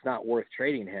maybe it's not worth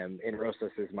trading him in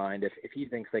Rosas' mind if he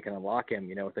thinks they can unlock him,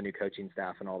 with the new coaching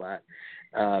staff and all that.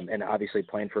 And obviously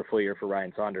playing for a full year for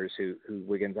Ryan Saunders, who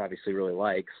Wiggins obviously really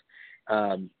likes.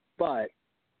 But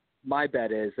my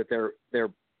bet is that they're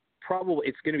probably,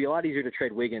 it's going to be a lot easier to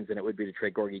trade Wiggins than it would be to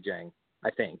trade Gorgui Dieng,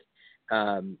 I think.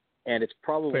 And it's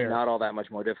probably not all that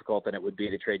much more difficult than it would be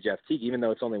to trade Jeff Teague, even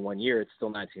though it's only 1 year, it's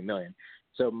still $19 million.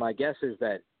 So my guess is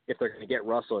that if they're going to get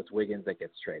Russell, it's Wiggins that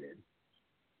gets traded.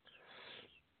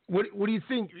 What do you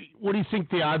think? What do you think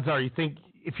the odds are? You think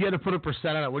if you had to put a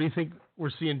percent on it, what do you think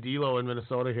we're seeing D'Lo in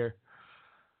Minnesota here?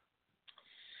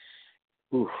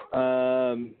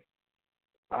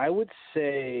 I would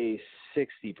say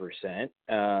 60%,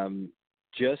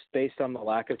 just based on the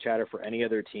lack of chatter for any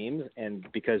other teams, and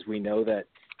because we know that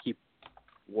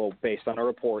based on a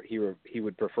report, he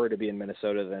would prefer to be in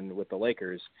Minnesota than with the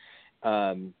Lakers.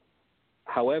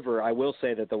 However, I will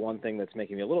say that the one thing that's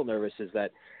making me a little nervous is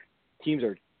that teams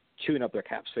are chewing up their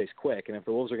cap space quick, and if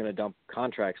the Wolves are going to dump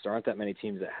contracts, there aren't that many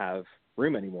teams that have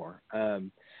room anymore.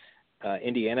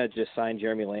 Indiana just signed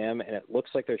Jeremy Lamb, and it looks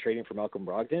like they're trading for Malcolm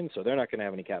Brogdon, so they're not going to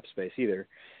have any cap space either.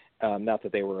 Not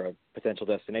that they were a potential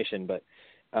destination, but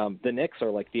the Knicks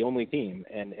are like the only team,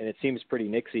 and it seems pretty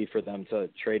Knicksy for them to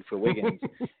trade for Wiggins,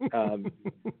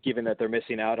 given that they're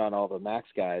missing out on all the max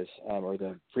guys, or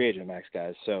the free agent max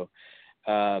guys. So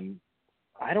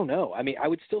I don't know. I mean, I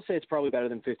would still say it's probably better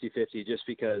than 50-50 just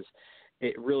because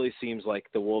it really seems like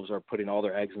the Wolves are putting all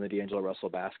their eggs in the D'Angelo Russell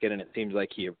basket, and it seems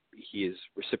like he is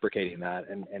reciprocating that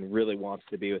and really wants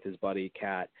to be with his buddy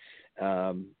Cat,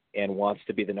 and wants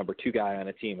to be the number 2 guy on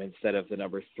a team instead of the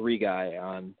number 3 guy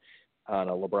on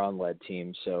a LeBron-led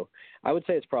team. So I would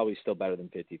say it's probably still better than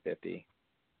 50-50.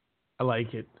 I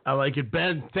like it.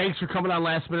 Ben, thanks for coming on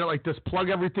last minute like this. Plug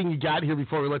everything you got here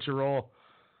before we let you roll.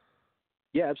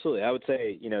 Yeah, absolutely. I would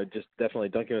say, just definitely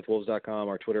dunkinwithwolves.com,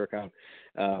 our Twitter account.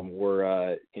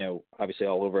 We're, obviously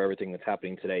all over everything that's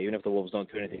happening today. Even if the Wolves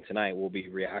don't do anything tonight, we'll be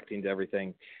reacting to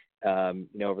everything,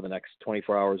 over the next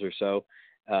 24 hours or so.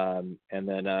 And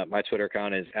then my Twitter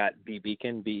account is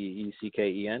 @bbeacon,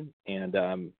 BEECKEN.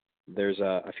 And there's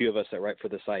a few of us that write for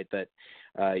the site that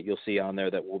you'll see on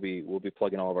there that we'll be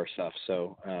plugging all of our stuff.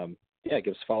 So, give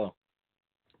us a follow.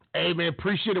 Hey, man,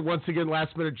 appreciate it once again.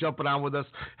 Last minute jumping on with us.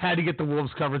 Had to get the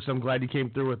Wolves coverage, so I'm glad you came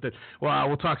through with it. Well,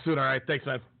 we'll talk soon. All right. Thanks,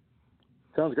 man.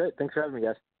 Sounds great. Thanks for having me,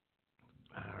 guys.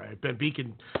 All right. Ben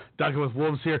Beacon, Duncan with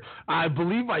Wolves here. I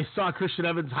believe I saw Christian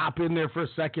Evans hop in there for a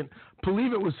second.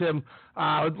 Believe it was him.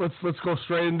 Let's go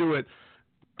straight into it.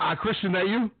 Christian, that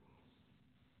you?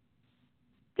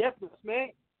 Yep, that's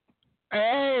me.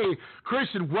 Hey,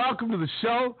 Christian, welcome to the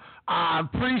show.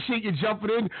 Appreciate you jumping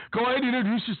in. Go ahead and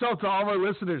introduce yourself to all of our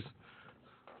listeners.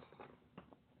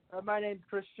 My name's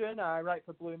Christian. I write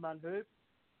for Blue Man Hoop.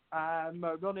 I'm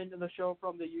running the show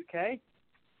from the UK,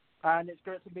 and it's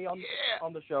great to be on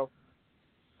the show.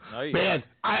 Nice. Man,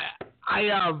 I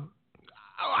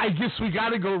guess we got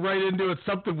to go right into it.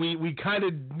 Something we kind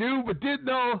of knew but didn't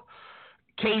know.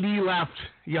 KD left.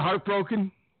 You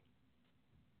heartbroken?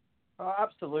 Oh,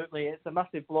 absolutely. It's a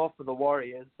massive blow for the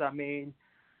Warriors. I mean,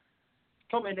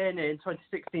 coming in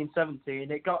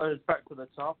 2016-17, it got us back to the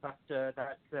top after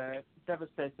that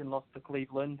devastating loss to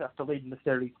Cleveland after leading the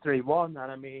series 3-1.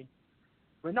 And, I mean,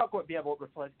 we're not going to be able to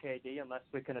replace KD unless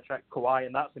we can attract Kawhi,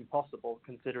 and that's impossible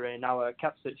considering our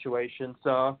cap situation.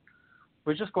 So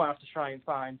we're just going to have to try and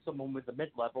find someone with the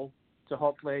mid-level to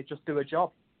hopefully just do a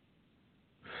job.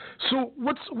 So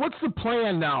what's the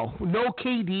plan now? No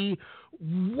KD.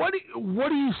 What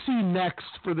do you see next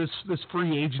for this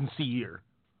free agency year?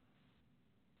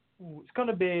 It's going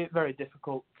to be very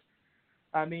difficult.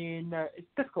 I mean,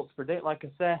 it's difficult to predict. Like I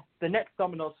say, the next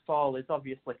dominoes fall is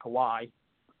obviously Kawhi,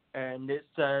 and it's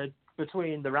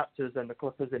between the Raptors and the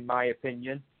Clippers, in my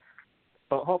opinion.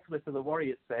 But hopefully, for the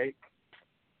Warriors' sake,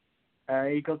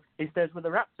 he stays with the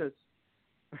Raptors.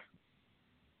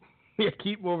 Yeah,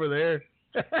 keep him over there.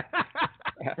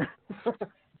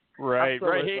 Right.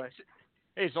 Absolutely.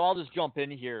 Hey, so I'll just jump in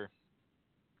here.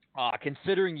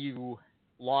 Considering you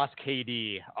lost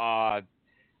KD,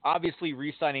 obviously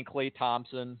re-signing Klay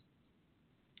Thompson,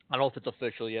 I don't know if it's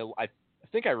official yet. I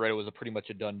think I read it was pretty much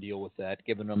a done deal with that,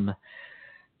 giving him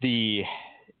the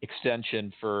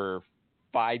extension for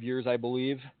 5 years, I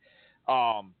believe.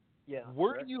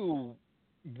 Where do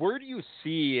you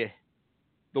see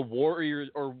the Warriors,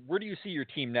 or where do you see your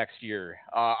team next year?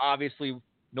 Obviously,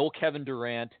 no Kevin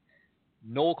Durant,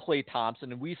 no Klay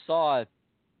Thompson, and we saw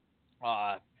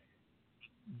how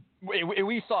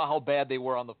bad they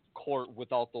were on the court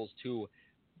without those two.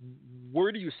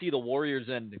 Where do you see the Warriors,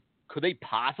 and could they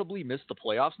possibly miss the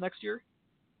playoffs next year?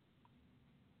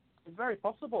 It's very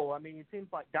possible. I mean, it seems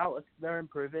like Dallas, they're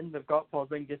improving. They've got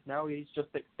Porzingis now. He's just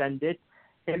extended.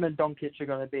 Him and Doncic are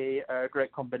going to be a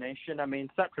great combination. I mean,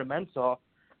 Sacramento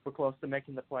were close to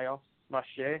making the playoffs last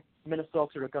year.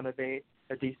 Minnesota are going to be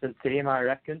a decent team, I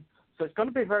reckon. So it's going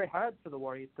to be very hard for the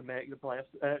Warriors to make the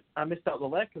playoffs. I missed out the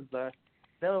Lakers there.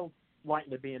 They'll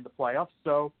likely be in the playoffs.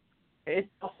 So it is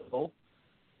possible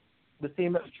the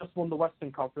team that's just won the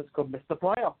Western Conference could miss the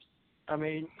playoffs. I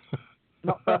mean,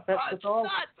 not perfect at all.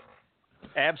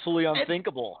 Absolutely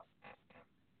unthinkable.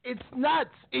 It's nuts.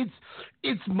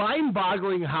 It's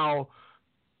mind-boggling how,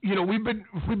 we've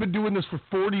been doing this for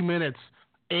 40 minutes,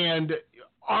 and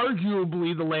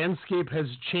arguably the landscape has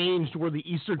changed where the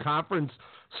Eastern Conference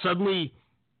suddenly,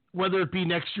 whether it be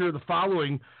next year or the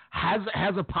following, has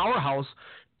a powerhouse.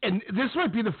 And this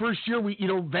might be the first year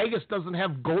Vegas doesn't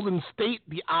have Golden State,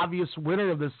 the obvious winner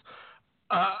of this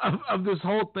of this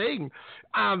whole thing.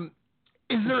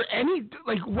 Is there any,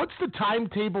 what's the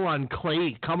timetable on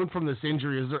Klay coming from this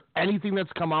injury? Is there anything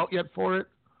that's come out yet for it?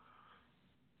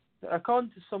 According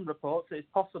to some reports, it's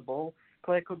possible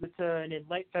Klay could return in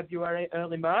late February,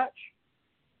 early March.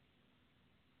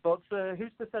 But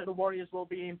who's to say the Warriors will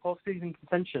be in postseason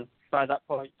contention by that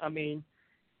point? I mean,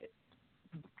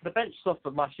 the bench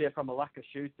suffered last year from a lack of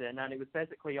shooting, and it was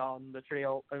basically on the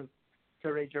trio of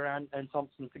Curry, Durant, and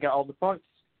Thompson to get all the points.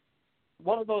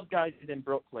 One of those guys is in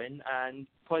Brooklyn, and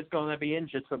Klay's going to be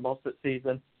injured for most of the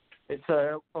season. It's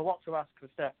a lot to ask for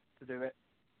Steph to do it.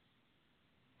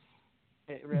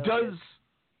 It really is.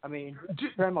 I mean,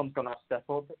 Draymond's going to have to step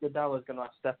up, Iguodala's going to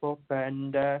have to step up,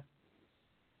 and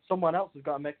someone else has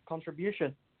got to make a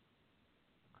contribution.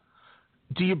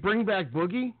 Do you bring back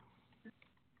Boogie?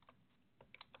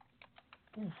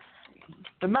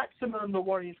 The maximum the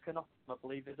Warriors can offer, I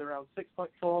believe, is around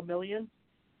 $6.4 million.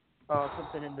 Or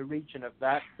something in the region of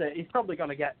that. So he's probably going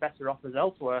to get better offers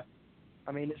elsewhere.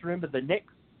 I mean, it's rumored the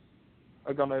Knicks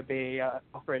are going to be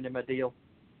offering him a deal.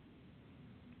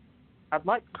 I'd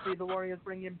like to see the Warriors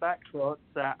bring him back, but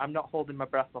I'm not holding my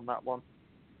breath on that one.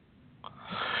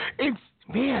 It's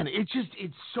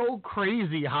so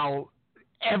crazy how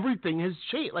everything has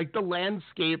changed. Like, the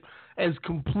landscape has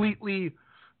completely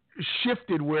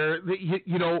shifted where,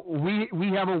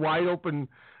 we have a wide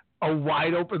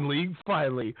open league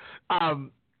finally.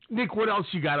 Nick, what else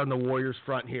you got on the Warriors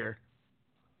front here?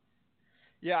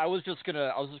 Yeah, I was just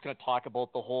gonna talk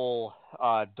about the whole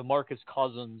DeMarcus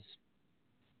Cousins,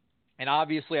 and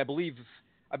obviously I believe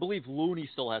Looney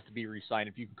still has to be re-signed.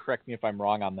 If you can correct me if I'm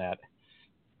wrong on that.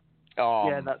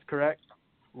 Yeah, that's correct.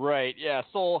 Right. Yeah.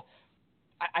 So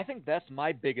I think that's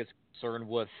my biggest concern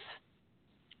with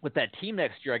that team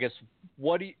next year. I guess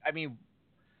what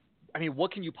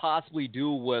can you possibly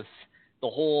do with the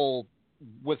whole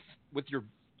with your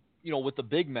with the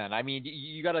big men? I mean,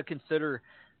 you got to consider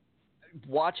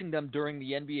watching them during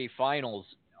the NBA Finals.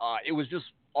 It was just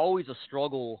always a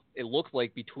struggle. It looked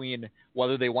like between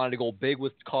whether they wanted to go big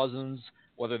with Cousins,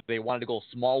 whether they wanted to go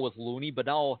small with Looney. But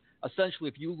now, essentially,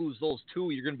 if you lose those two,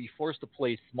 you're going to be forced to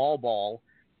play small ball,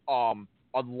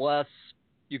 unless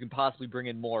you can possibly bring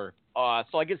in more.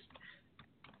 So I guess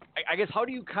how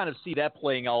do you kind of see that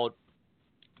playing out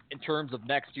in terms of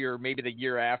next year, maybe the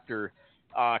year after?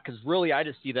 Because really, I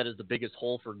just see that as the biggest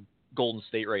hole for Golden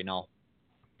State right now.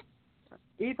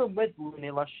 Even with Looney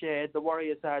last year, the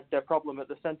Warriors had a problem at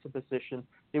the center position.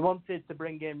 They wanted to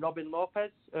bring in Robin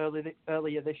Lopez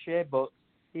earlier this year, but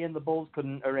he and the Bulls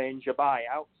couldn't arrange a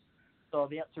buyout, so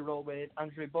they had to roll with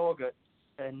Andrew Bogut,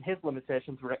 and his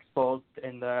limitations were exposed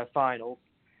in the finals.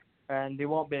 And they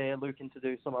won't be looking to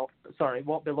do something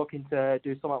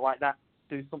like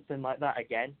that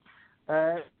again.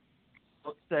 But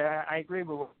I agree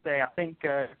with what you say. I think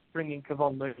bringing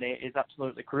Kevon Looney is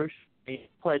absolutely crucial. He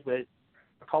played with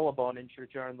a collarbone injury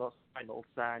during those finals,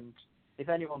 and if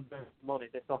anyone earns money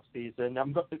this off-season,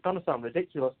 it's going to sound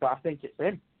ridiculous, but I think it's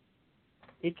him.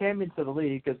 He came into the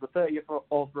league as the 30th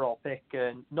overall pick,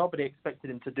 and nobody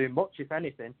expected him to do much, if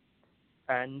anything.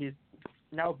 And he's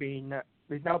now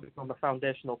become a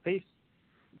foundational piece,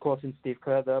 quoting Steve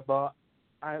Kerr there. But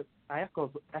I echo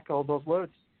those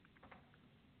words.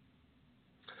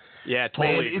 Yeah,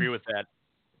 totally agree with that.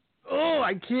 Oh,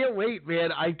 I can't wait,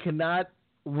 man. I cannot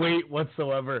wait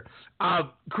whatsoever.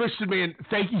 Christian, man,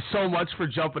 thank you so much for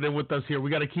jumping in with us here. We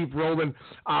got to keep rolling.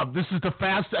 This is the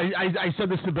fastest. I said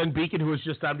this to Ben Beacon, who was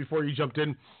just on before you jumped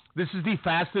in. This is the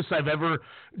fastest I've ever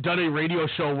done a radio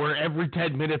show where every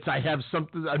 10 minutes I have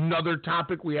another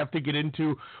topic we have to get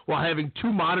into while having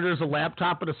two monitors, a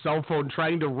laptop, and a cell phone,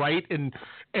 trying to write and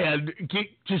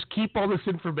just keep all this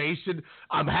information.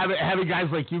 Having guys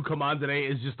like you come on today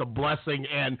is just a blessing,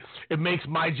 and it makes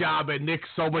my job and Nick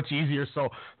so much easier. So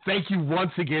thank you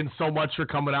once again so much for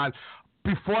coming on.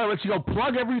 Before I let you go,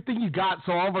 plug everything you got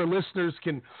so all of our listeners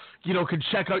can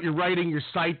check out your writing, your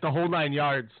site, the whole 9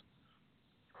 yards.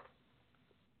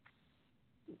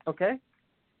 Okay.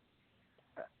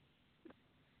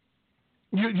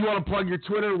 You want to plug your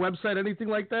Twitter, website, anything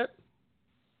like that?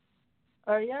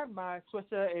 Yeah, my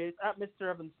Twitter is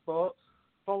 @MrEvansSports.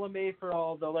 Follow me for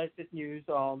all the latest news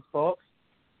on sports,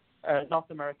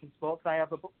 North American sports. I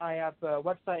have a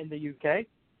website in the UK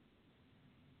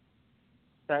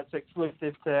that's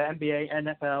exclusive to NBA,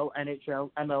 NFL,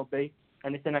 NHL, MLB,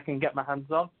 anything I can get my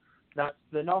hands on. That's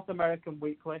the North American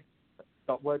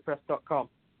Weekly.wordpress.com.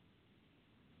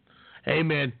 Hey,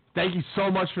 man, thank you so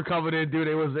much for coming in, dude.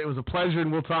 It was a pleasure,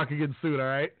 and we'll talk again soon, all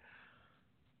right?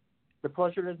 The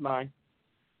pleasure is mine.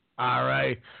 All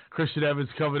right. Christian Evans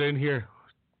coming in here,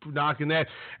 knocking that.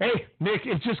 Hey, Nick,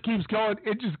 it just keeps going.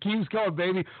 It just keeps going,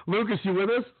 baby. Lucas, you with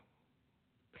us?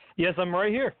 Yes, I'm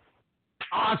right here.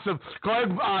 Awesome. Go ahead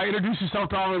and introduce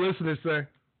yourself to all our listeners, sir.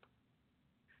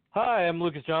 Hi, I'm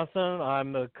Lucas Johnson.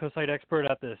 I'm a co-site expert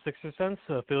at the Sixer Sense,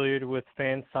 affiliated with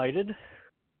FanSighted.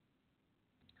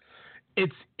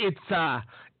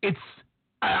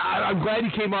 I'm glad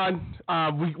you came on.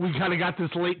 We kind of got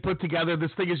this late put together.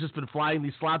 This thing has just been flying.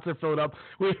 These slots are filled up.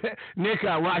 Nick,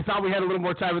 I thought we had a little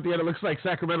more time at the end. It looks like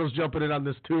Sacramento's jumping in on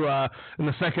this too in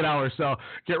the second hour. So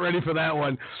get ready for that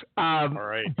one. All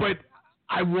right. But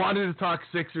I wanted to talk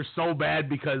Sixers so bad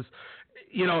because,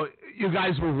 you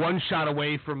guys were one shot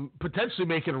away from potentially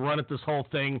making a run at this whole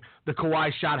thing. The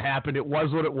Kawhi shot happened. It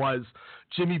was what it was.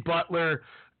 Jimmy Butler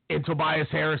and Tobias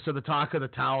Harris are the talk of the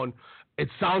town. It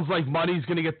sounds like money's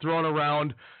going to get thrown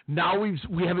around. Now we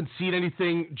haven't seen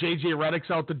anything. J.J.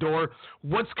 Redick's out the door.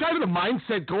 What's kind of the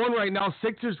mindset going right now,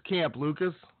 Sixers camp,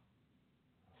 Lucas?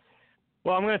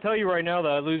 Well, I'm going to tell you right now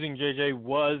that losing J.J.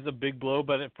 was a big blow,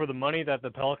 but for the money that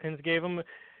the Pelicans gave him,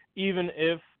 even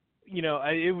if,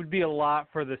 it would be a lot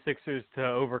for the Sixers to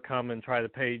overcome and try to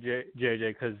pay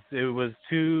J.J. because it was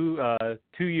 2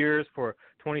 years for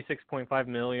 $26.5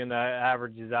 million. That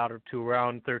averages out to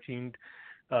around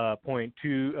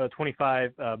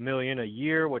 $13.25 million a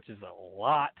year, which is a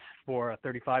lot for a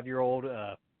 35-year-old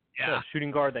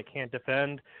shooting guard that can't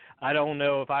defend. I don't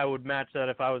know if I would match that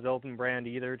if I was Elton Brand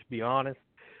either, to be honest.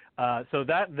 But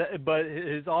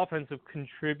his offensive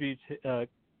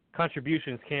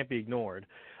contributions can't be ignored.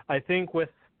 I think with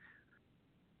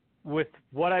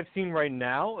what I've seen right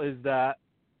now is that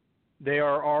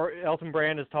Elton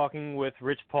Brand is talking with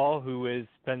Rich Paul, who is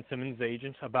Ben Simmons'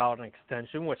 agent, about an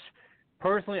extension, which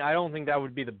personally I don't think that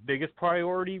would be the biggest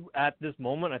priority at this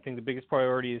moment. I think the biggest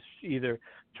priority is either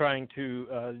trying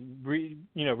to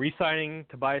re-signing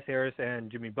Tobias Harris and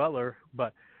Jimmy Butler.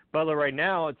 But Butler right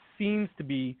now, it seems to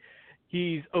be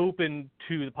he's open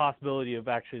to the possibility of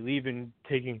actually leaving,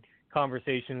 taking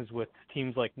conversations with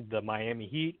teams like the Miami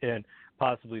Heat and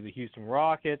possibly the Houston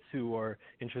Rockets, who are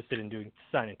interested in doing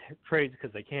sign and trades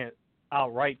because they can't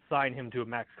outright sign him to a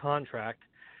max contract.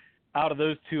 Out of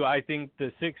those two, I think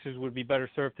the Sixers would be better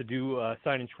served to do a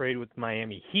sign and trade with the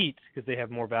Miami Heat because they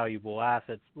have more valuable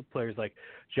assets, players like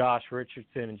Josh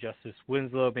Richardson and Justice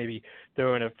Winslow. Maybe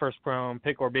throw in a first-round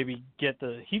pick, or maybe get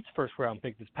the Heat's first-round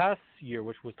pick this past year,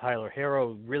 which was Tyler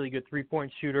Herro, a really good three-point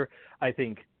shooter. I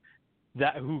think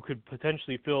that who could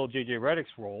potentially fill J.J.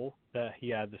 Redick's role that he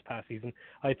had this past season.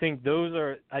 I think if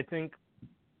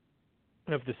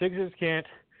the Sixers can't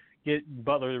get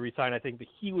Butler to resign, I think that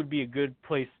he would be a good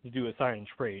place to do a sign and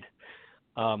trade.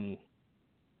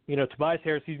 Tobias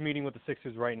Harris, he's meeting with the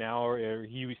Sixers right now, or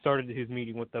he started his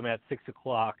meeting with them at 6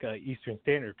 o'clock Eastern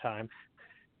Standard Time.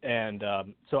 And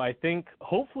so I think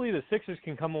hopefully the Sixers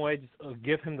can come away, just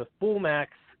give him the full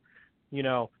max.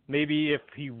 Maybe if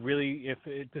he really,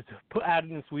 add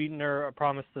in sweetener, a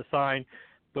promise to sign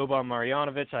Boban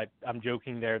Marjanovic, I'm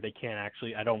joking there. They can't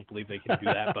actually. I don't believe they can do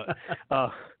that, but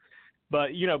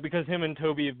because him and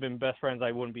Toby have been best friends,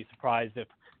 I wouldn't be surprised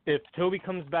if Toby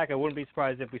comes back. I wouldn't be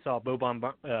surprised if we saw Boban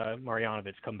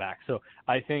Marjanovic come back. So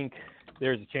I think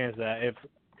there's a chance I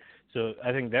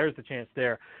think there's the chance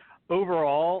there.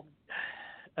 Overall,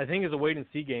 I think it's a wait and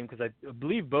see game because I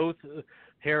believe both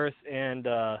Harris and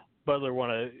Butler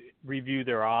want to review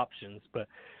their options, but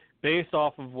based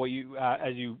off of what you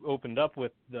as you opened up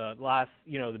with the last,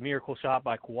 the miracle shot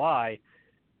by Kawhi,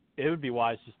 it would be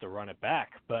wise just to run it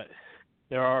back. But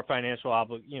there are financial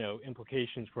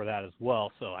implications for that as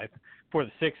well. So for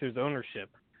the Sixers ownership,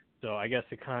 so I guess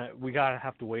we gotta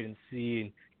have to wait and see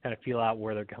and kind of feel out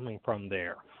where they're coming from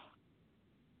there.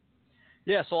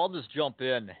 Yeah, so I'll just jump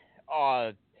in.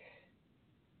 I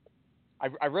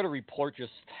read a report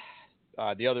just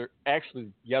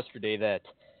yesterday that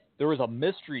there was a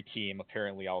mystery team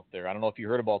apparently out there. I don't know if you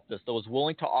heard about this. That was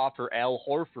willing to offer Al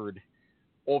Horford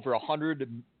over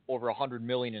 $100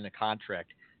 million in a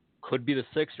contract. Could be the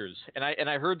Sixers. And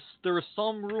I heard there were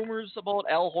some rumors about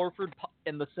Al Horford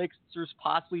and the Sixers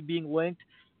possibly being linked.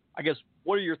 I guess,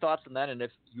 what are your thoughts on that, and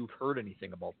if you've heard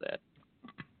anything about that?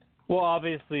 Well,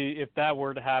 obviously, if that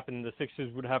were to happen, the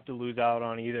Sixers would have to lose out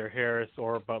on either Harris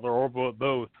or Butler or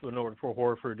both in order for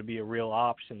Horford to be a real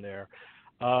option there.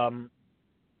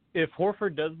 If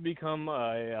Horford does become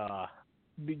a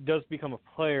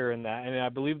player in that, and I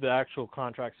believe the actual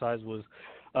contract size was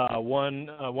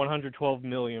 $112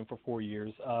 million for 4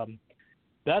 years.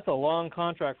 That's a long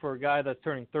contract for a guy that's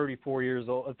turning 34 years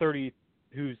old.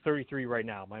 Who's 33 right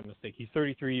now? My mistake. He's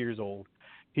 33 years old.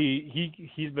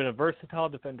 He's been a versatile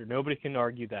defender. Nobody can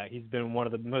argue that. He's been one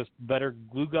of the most better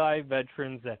glue guy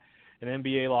veterans that an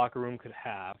NBA locker room could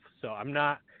have. So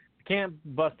I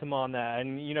can't bust him on that.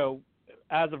 And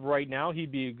as of right now,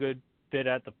 he'd be a good fit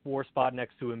at the 4 spot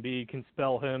next to Embiid. Can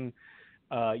spell him,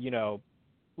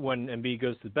 when Embiid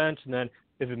goes to the bench, and then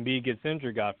if Embiid gets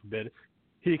injured, God forbid,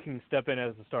 he can step in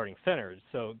as the starting center.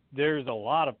 So there's a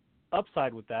lot of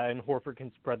upside with that, and Horford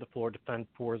can spread the floor, defend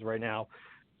 4s right now.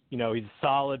 He's a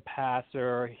solid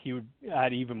passer. He would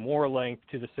add even more length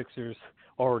to the Sixers'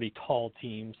 already tall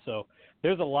team. So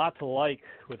there's a lot to like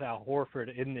with Al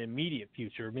Horford in the immediate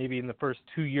future, maybe in the first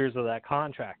 2 years of that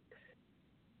contract.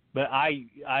 But I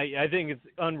think it's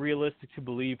unrealistic to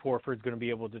believe Horford's going to be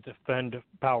able to defend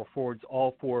power forwards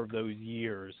all 4 of those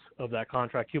years of that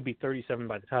contract. He'll be 37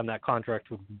 by the time that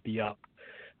contract would be up.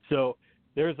 So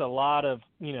there's a lot of,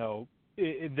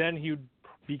 then he would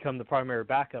become the primary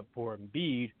backup for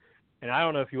Embiid. And I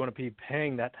don't know if you want to be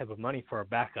paying that type of money for a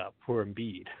backup for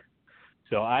Embiid.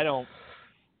 So I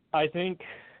think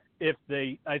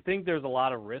there's a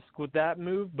lot of risk with that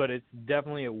move, but it's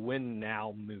definitely a win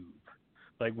now move.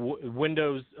 Like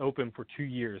windows open for 2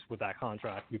 years with that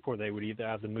contract before they would either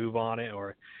have to move on it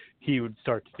or he would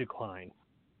start to decline.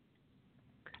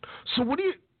 So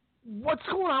what's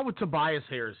going on with Tobias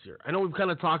Harris here? I know we've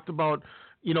kind of talked about,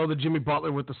 the Jimmy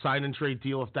Butler with the sign and trade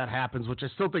deal, if that happens, which I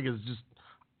still think is just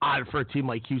odd for a team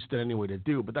like Houston anyway to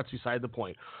do, but that's beside the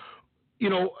point.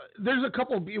 There's a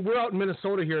couple, we're out in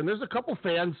Minnesota here, and there's a couple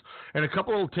fans and a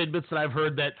couple little tidbits that I've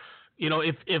heard that,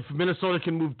 if Minnesota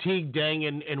can move Teague, Deng,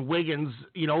 and Wiggins,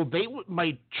 they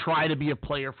might try to be a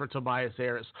player for Tobias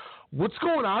Harris. What's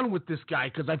going on with this guy?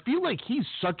 Because I feel like he's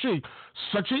such a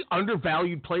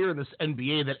undervalued player in this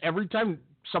NBA that every time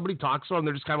somebody talks to him,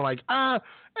 they're just kind of like,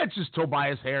 it's just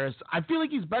Tobias Harris. I feel like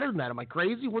he's better than that. Am I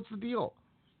crazy? What's the deal?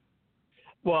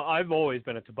 Well, I've always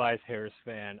been a Tobias Harris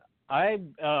fan.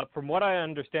 From what I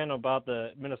understand about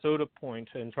the Minnesota point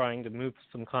and trying to move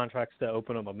some contracts to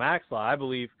open up a max law, I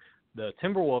believe the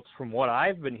Timberwolves, from what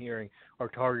I've been hearing, are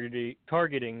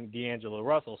targeting D'Angelo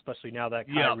Russell, especially now that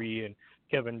Kyrie and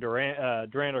Kevin Durant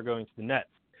are going to the Nets.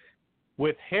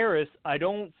 With Harris, I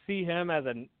don't see him as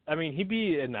he'd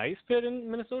be a nice fit in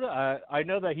Minnesota. I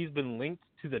know that he's been linked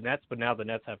to the Nets, but now the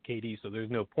Nets have KD, so there's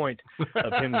no point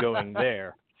of him going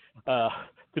there,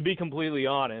 to be completely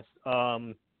honest.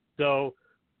 So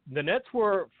the Nets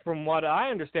were, from what I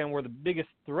understand, were the biggest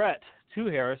threat to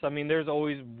Harris. There's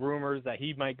always rumors that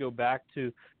he might go back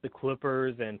to the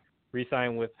Clippers and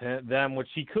re-sign with them, which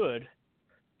he could.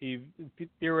 He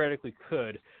theoretically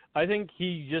could. I think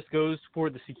he just goes for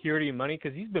the security and money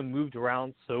because he's been moved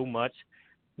around so much.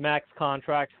 Max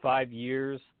contract, 5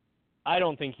 years. I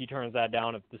don't think he turns that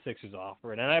down if the Sixers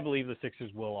offer it, and I believe the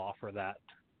Sixers will offer that.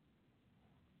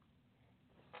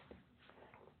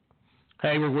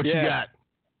 Hey, what you got?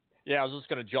 Yeah, I was just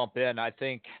going to jump in. I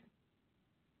think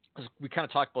we kind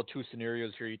of talked about 2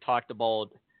 scenarios here. You talked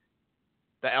about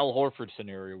the Al Horford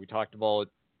scenario. We talked about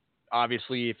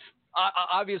obviously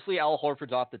Al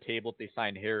Horford's off the table if they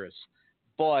sign Harris.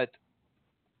 But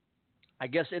I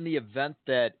guess in the event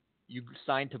that you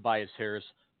sign Tobias Harris,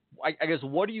 I guess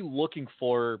what are you looking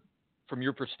for from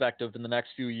your perspective in the next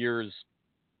few years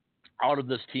out of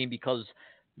this team? Because,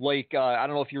 I don't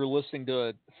know if you were listening to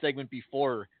a segment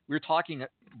before, we were talking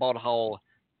about how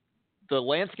the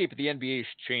landscape of the NBA has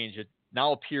changed. It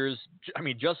now appears,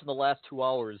 just in the last 2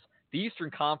 hours, the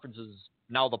Eastern Conference is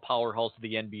now the powerhouse of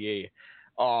the NBA.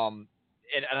 And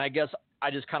I guess I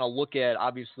just kind of look at,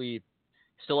 obviously,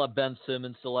 still have Ben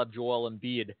Simmons, still have Joel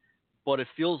Embiid, but it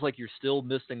feels like you're still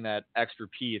missing that extra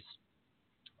piece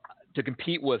to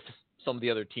compete with some of the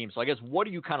other teams. So I guess what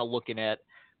are you kind of looking at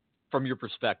from your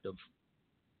perspective?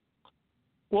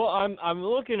 Well, I'm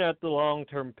looking at the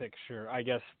long-term picture, I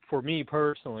guess, for me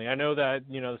personally. I know that,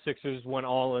 the Sixers went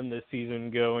all in this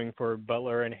season going for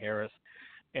Butler and Harris,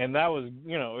 and that was,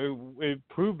 it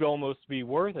proved almost to be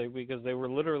worth it because they were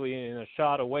literally in a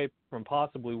shot away from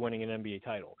possibly winning an NBA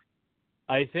title.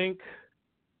 I think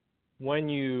when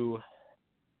you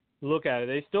look at it,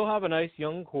 they still have a nice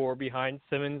young core behind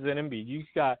Simmons and Embiid. You've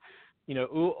got,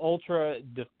 ultra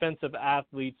defensive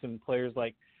athletes and players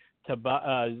like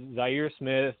Zaire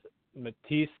Smith,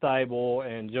 Matisse Thybulle,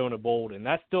 and Jonah Bolden.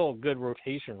 That's still a good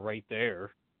rotation right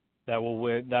there that will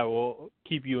win, that will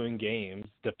keep you in games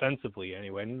defensively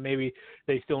anyway. And maybe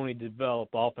they still need to develop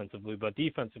offensively, but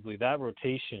defensively, that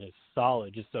rotation is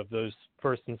solid just of those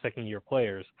first and second year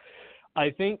players. I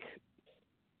think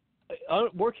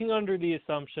working under the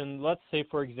assumption, let's say,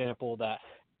 for example, that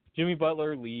Jimmy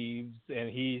Butler leaves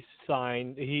and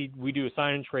we do a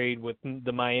sign and trade with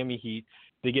the Miami Heat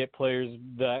to get players,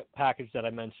 that package that I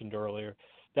mentioned earlier.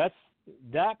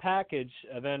 That package,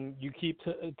 and then you keep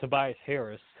Tobias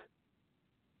Harris.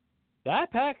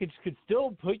 That package could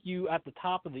still put you at the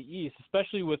top of the East,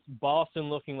 especially with Boston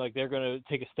looking like they're going to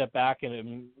take a step back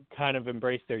and kind of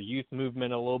embrace their youth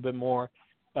movement a little bit more.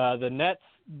 The Nets,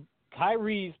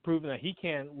 Kyrie's proven that he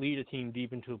can't lead a team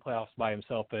deep into the playoffs by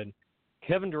himself, and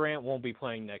Kevin Durant won't be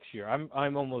playing next year.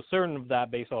 I'm almost certain of that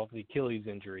based off the Achilles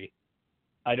injury.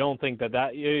 I don't think that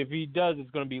if he does,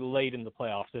 it's going to be late in the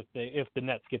playoffs if the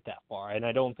Nets get that far, and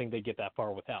I don't think they get that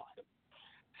far without him.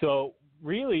 So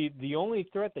really, the only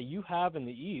threat that you have in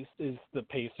the East is the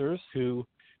Pacers, who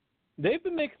they've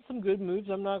been making some good moves.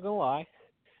 I'm not going to lie.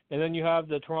 And then you have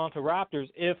the Toronto Raptors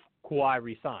if Kawhi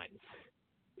resigns.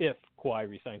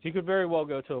 He could very well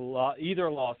go to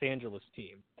either Los Angeles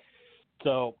team.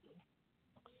 So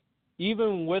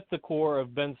even with the core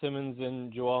of Ben Simmons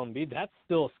and Joel Embiid, that's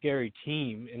still a scary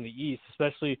team in the East,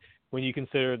 especially when you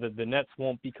consider that the Nets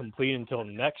won't be complete until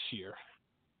next year.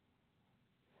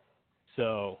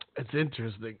 So it's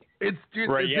interesting. It's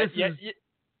right. It's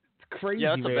crazy,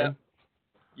 man.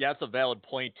 That's a valid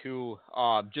point too.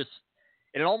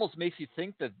 It almost makes you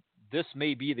think that this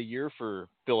may be the year for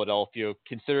Philadelphia,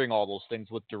 considering all those things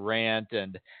with Durant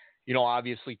and,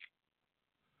 obviously,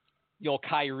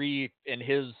 Kyrie and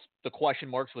the question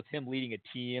marks with him leading a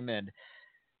team. And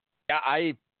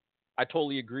I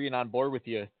totally agree and on board with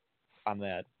you on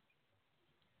that.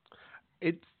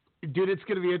 It's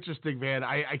going to be interesting, man.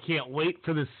 I can't wait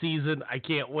for this season. I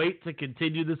can't wait to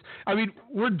continue this.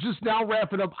 We're just now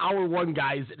wrapping up hour one,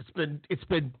 guys. It's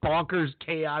been bonkers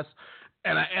chaos.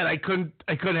 And I couldn't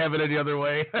have it any other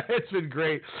way. It's been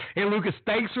great. Hey, Lucas,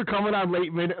 thanks for coming on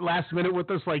last minute with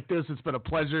us like this. It's been a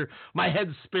pleasure. My head's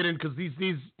spinning because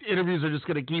these interviews are just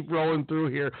going to keep rolling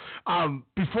through here.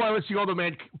 Before I let you go, though,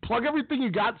 man, plug everything you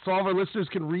got so all of our listeners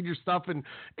can read your stuff and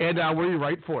where you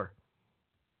write for.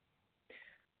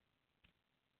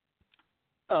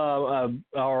 All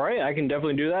right, I can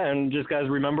definitely do that. And just, guys,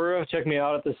 remember, check me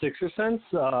out at the Sixer Sense,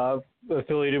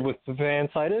 affiliated with the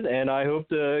Fansided, and I hope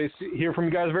to hear from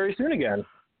you guys very soon again.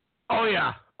 Oh,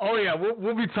 yeah.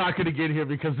 We'll be talking again here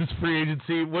because it's free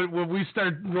agency. When we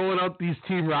start rolling out these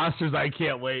team rosters, I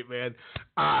can't wait, man.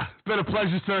 It's been a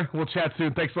pleasure, sir. We'll chat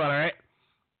soon. Thanks a lot, all right?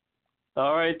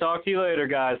 All right, talk to you later,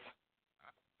 guys.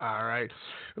 All right.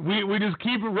 We just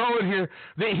keep it rolling here.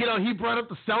 He brought up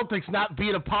the Celtics not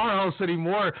being a powerhouse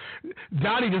anymore.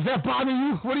 Donnie, does that bother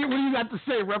you? What do you got to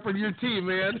say, repping your team,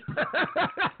 man?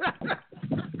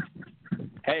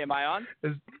 Hey, am I on?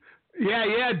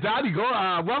 Yeah, Donnie, go.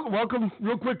 Welcome,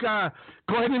 real quick. Go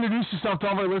ahead and introduce yourself to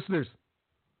all of our listeners.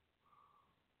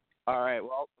 All right.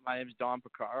 Well, my name is Don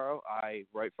Picaro. I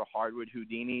write for Hardwood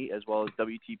Houdini as well as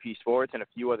WTP Sports and a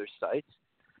few other sites.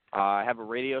 I have a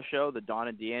radio show, the Don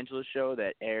and D'Angelo Show,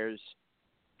 that airs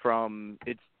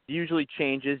it usually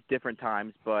changes different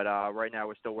times, but right now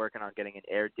we're still working on getting an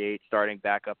air date starting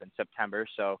back up in September,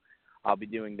 so I'll be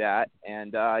doing that.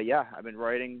 And, I've been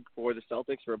writing for the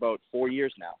Celtics for about 4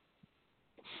 years now.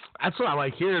 That's what I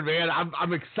like hearing, man.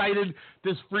 I'm excited.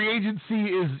 This free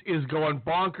agency is going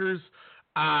bonkers.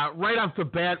 Right off the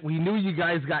bat, we knew you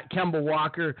guys got Kemba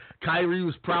Walker. Kyrie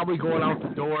was probably going out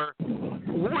the door.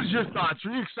 What was your thoughts?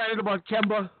 Were you excited about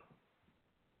Kemba?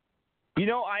 You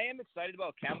know, I am excited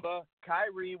about Kemba.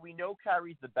 Kyrie, we know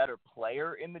Kyrie's the better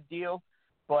player in the deal,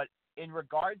 but in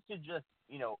regards to just,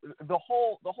 you know, the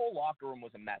whole locker room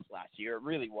was a mess last year. It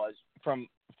really was from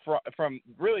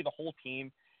really the whole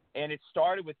team. And it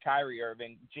started with Kyrie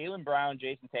Irving, Jaylen Brown,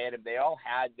 Jason Tatum. They all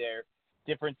had their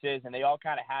differences, and they all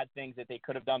kind of had things that they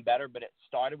could have done better, but it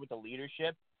started with the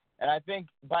leadership. And I think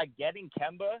by getting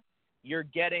Kemba, you're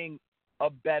getting a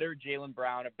better Jaylen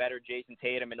Brown, a better Jason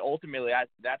Tatum, and ultimately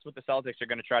that's what the Celtics are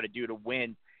going to try to do to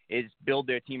win, is build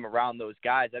their team around those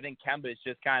guys. I think Kemba is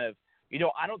just kind of, you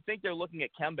know, I don't think they're looking at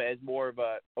Kemba as more of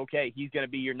a, okay, he's going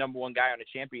to be your number one guy on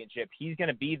a championship. He's going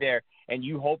to be there, and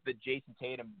you hope that Jason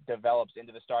Tatum develops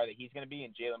into the star that he's going to be,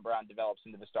 and Jaylen Brown develops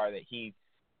into the star that he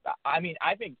 – I mean,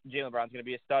 I think Jaylen Brown's going to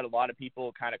be a stud. A lot of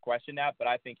people kind of question that, but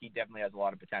I think he definitely has a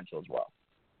lot of potential as well.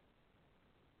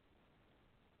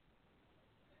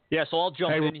 Yeah, so I'll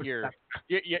jump in here.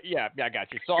 Yeah, I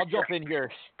got you. So I'll jump in here.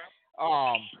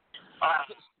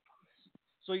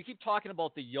 So you keep talking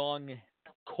about the young –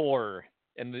 core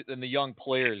and the young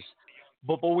players,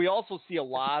 but we also see a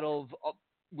lot of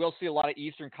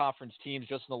Eastern Conference teams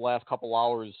just in the last couple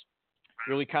hours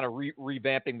really kind of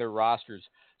revamping their rosters.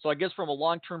 So I guess from a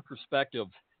long-term perspective,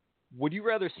 would you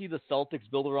rather see the Celtics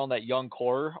build around that young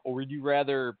core, or would you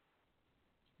rather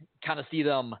kind of see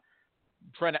them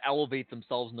trying to elevate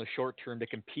themselves in the short term to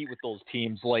compete with those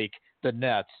teams like the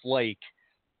Nets, like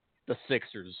the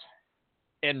Sixers?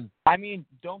 And I mean,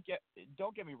 don't get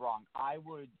me wrong. I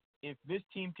would, if this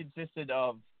team consisted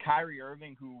of Kyrie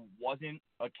Irving, who wasn't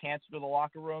a cancer to the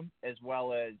locker room, as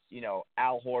well as, you know,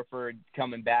 Al Horford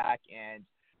coming back and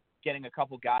getting a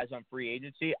couple guys on free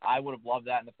agency, I would have loved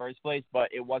that in the first place, but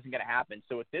it wasn't going to happen.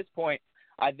 So at this point,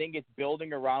 I think it's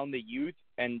building around the youth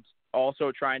and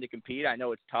also trying to compete. I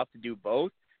know it's tough to do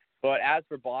both, but as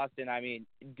for Boston, I mean,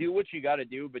 do what you got to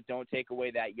do, but don't take away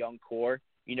that young core.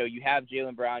 You know, you have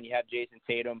Jaylen Brown, you have Jason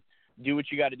Tatum. Do what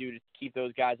you got to do to keep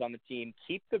those guys on the team.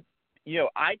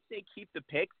 I'd say keep the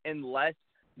picks unless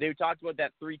they talked about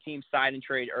that 3-team sign and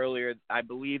trade earlier. I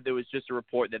believe there was just a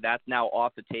report that that's now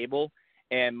off the table.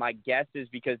 And my guess is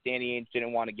because Danny Ainge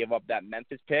didn't want to give up that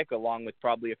Memphis pick, along with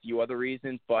probably a few other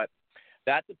reasons. But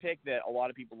that's a pick that a lot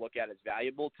of people look at as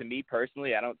valuable. To me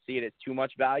personally, I don't see it as too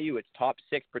much value. It's top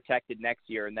 6 protected next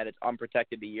year, and then it's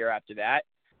unprotected the year after that.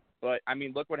 But I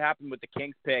mean, look what happened with the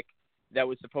Kings pick that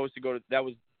was supposed to go to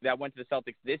that went to the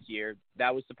Celtics this year.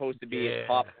 That was supposed to be a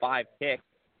top 5 pick,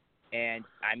 and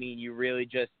I mean, you really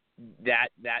just that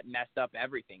messed up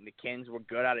everything. The Kings were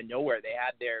good out of nowhere. They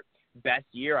had their best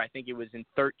year. I think it was in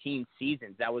 13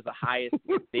 seasons. That was the highest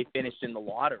they finished in the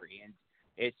lottery, and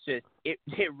it's just it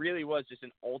really was just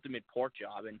an ultimate pork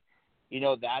job. And you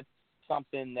know, that's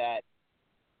something that,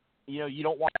 you know, you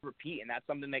don't want to repeat, and that's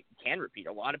something that can repeat.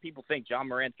 A lot of people think John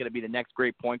Morant's going to be the next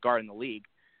great point guard in the league.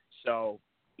 So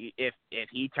if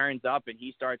he turns up and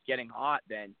he starts getting hot,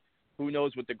 then who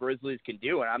knows what the Grizzlies can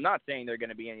do. And I'm not saying they're going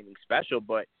to be anything special,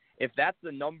 but if that's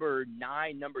the number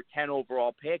 9, number 10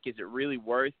 overall pick, is it really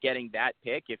worth getting that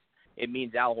pick if it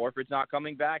means Al Horford's not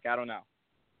coming back? I don't know.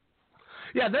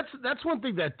 Yeah, that's one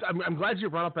thing that I'm glad you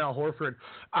brought up Al Horford.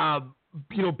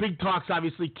 You know, big talks,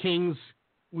 obviously, Kings.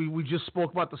 We just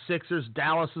spoke about the Sixers.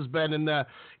 Dallas has been in the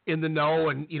know,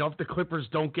 and you know, if the Clippers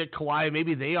don't get Kawhi,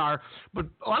 maybe they are. But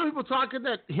a lot of people talking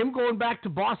that him going back to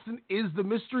Boston is the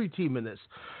mystery team in this.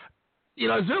 You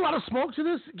know, is there a lot of smoke to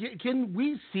this? Can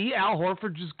we see Al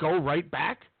Horford just go right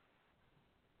back?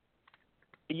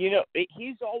 You know, the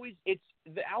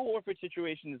Al Horford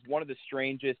situation is one of the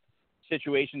strangest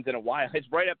situations in a while. It's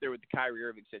right up there with the Kyrie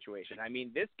Irving situation. I mean,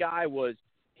 this guy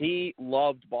he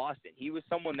loved Boston. He was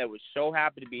someone that was so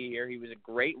happy to be here. He was a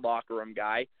great locker room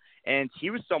guy, and he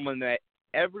was someone that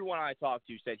everyone I talked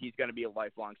to said he's going to be a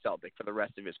lifelong Celtic for the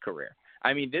rest of his career.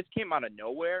 I mean, this came out of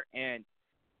nowhere, and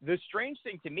the strange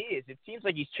thing to me is it seems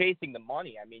like he's chasing the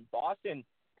money. I mean, Boston,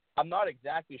 I'm not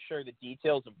exactly sure the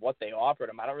details of what they offered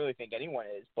him. I don't really think anyone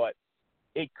is, but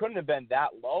it couldn't have been that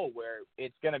low where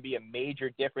it's going to be a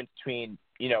major difference between,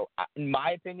 you know, in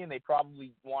my opinion, they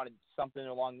probably wanted something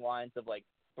along the lines of like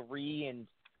 3 and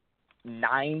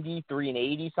 90, 3 and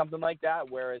 80, something like that,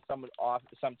 whereas some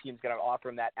team's going to offer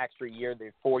him that extra year,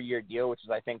 the 4-year deal, which is,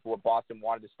 I think, what Boston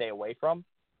wanted to stay away from.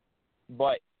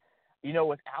 But, you know,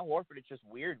 with Al Horford, it's just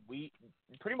weird.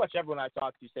 Pretty much everyone I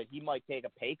talked to said he might take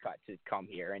a pay cut to come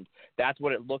here, and that's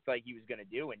what it looked like he was going to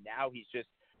do, and now he's just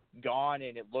gone,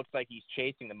 and it looks like he's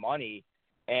chasing the money.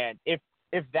 And if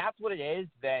if that's what it is,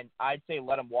 then I'd say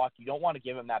let him walk. You don't want to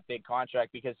give him that big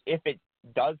contract because if it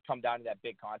does come down to that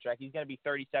big contract, he's going to be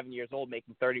 37 years old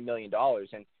making $30 million.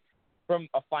 And from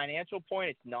a financial point,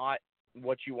 it's not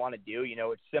what you want to do. You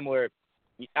know, it's similar.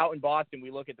 Out in Boston, we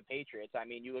look at the Patriots. I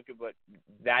mean, you look at what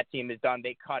that team has done.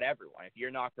 They cut everyone. If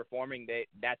you're not performing,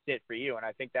 that's it for you. And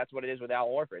I think that's what it is with Al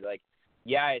Horford. Like,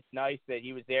 yeah, it's nice that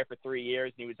he was there for 3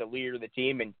 years and he was the leader of the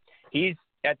team. And he's,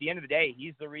 at the end of the day,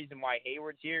 he's the reason why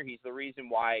Hayward's here. He's the reason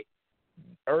why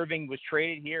Irving was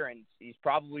traded here, and he's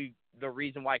probably the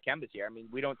reason why Kemba's here. I mean,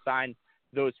 we don't sign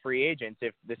those free agents.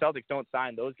 If the Celtics don't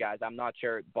sign those guys, I'm not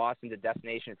sure Boston's a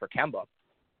destination for Kemba.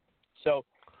 So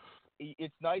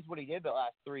it's nice what he did the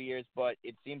last 3 years, but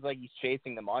it seems like he's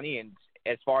chasing the money, and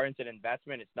as far as an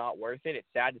investment, it's not worth it. It's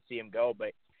sad to see him go, but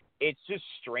it's just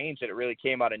strange that it really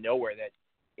came out of nowhere that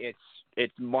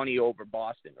it's money over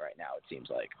Boston right now, it seems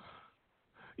like.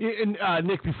 And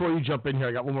Nick, before you jump in here,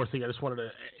 I got one more thing I just wanted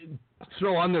to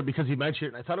throw on there because you mentioned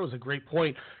it, and I thought it was a great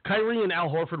point. Kyrie and Al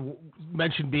Horford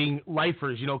mentioned being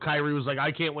lifers. You know, Kyrie was like,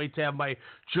 I can't wait to have my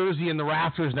jersey in the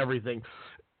rafters and everything.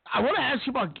 I want to ask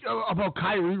you about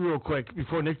Kyrie real quick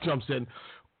before Nick jumps in.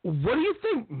 What do you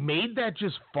think made that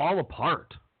just fall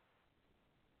apart?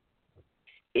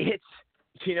 It's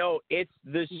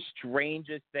the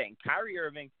strangest thing. Kyrie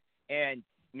Irving, and,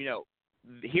 you know,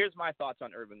 here's my thoughts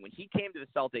on Irving. When he came to the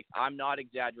Celtics, I'm not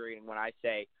exaggerating when I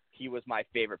say he was my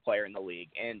favorite player in the league.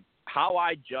 And how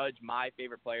I judge my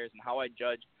favorite players and how I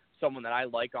judge someone that I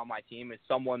like on my team is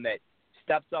someone that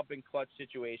steps up in clutch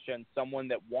situations, someone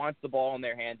that wants the ball in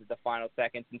their hands at the final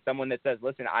seconds, and someone that says,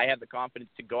 listen, I have the confidence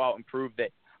to go out and prove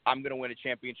that I'm going to win a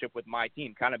championship with my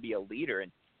team, kind of be a leader.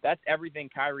 And that's everything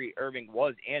Kyrie Irving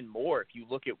was and more if you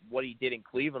look at what he did in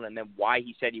Cleveland and then why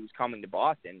he said he was coming to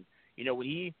Boston. You know, when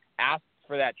he asked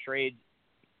for that trade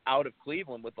out of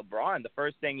Cleveland with LeBron, the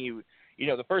first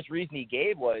reason he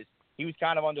gave was he was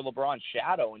kind of under LeBron's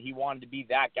shadow and he wanted to be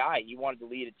that guy. He wanted to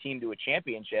lead a team to a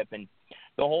championship, and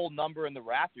the whole number in the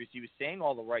rafters, he was saying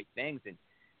all the right things. And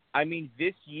I mean,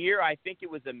 this year, I think it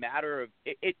was a matter of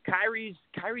Kyrie's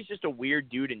just a weird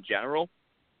dude in general.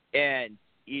 And,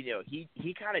 you know,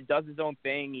 he kind of does his own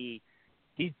thing.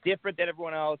 He's different than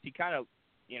everyone else. He kind of,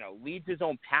 you know, leads his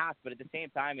own path, but at the same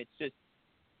time, it's just,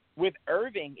 with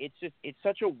Irving, it's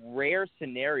such a rare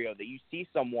scenario that you see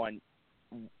someone,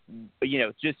 you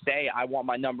know, just say, I want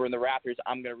my number in the rafters,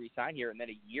 I'm going to re-sign here, and then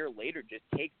a year later just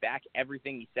takes back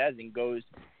everything he says and goes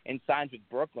and signs with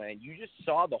Brooklyn. And you just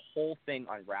saw the whole thing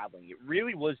unraveling. It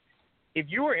really was, if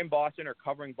you were in Boston or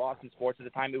covering Boston sports at the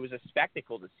time, it was a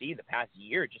spectacle to see the past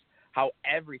year, just how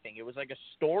everything, it was like a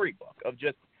storybook of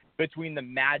just between the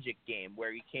Magic game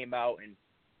where he came out and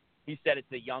he said it's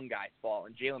the young guy's fault,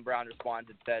 and Jaylen Brown responds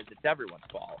and says it's everyone's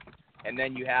fault. And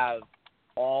then you have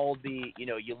all the, you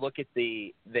know, you look at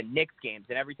the Knicks games,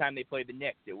 and every time they played the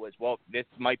Knicks, it was, well, this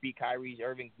might be Kyrie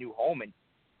Irving's new home. And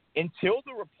until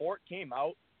the report came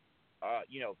out,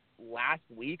 you know, last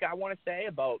week, I want to say,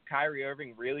 about Kyrie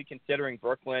Irving really considering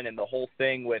Brooklyn and the whole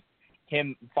thing with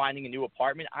him finding a new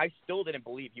apartment, I still didn't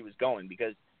believe he was going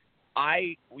because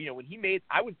I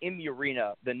was in the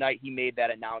arena the night he made that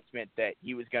announcement that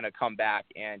he was going to come back,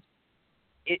 and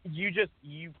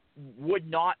you would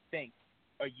not think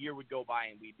a year would go by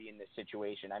and we'd be in this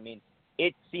situation. I mean,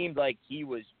 it seemed like he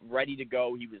was ready to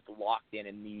go. He was locked in,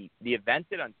 and the events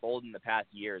that unfolded in the past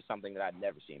year is something that I've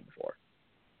never seen before.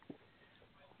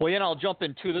 Well, yeah, and I'll jump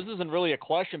in too. This isn't really a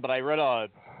question, but I read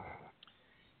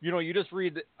you just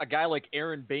read a guy like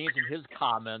Aaron Baines and his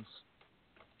comments.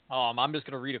 I'm just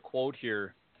going to read a quote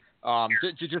here.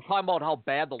 Just talking about how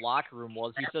bad the locker room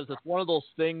was. He says, it's one of those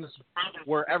things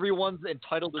where everyone's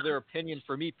entitled to their opinion.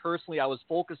 For me personally, I was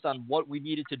focused on what we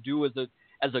needed to do as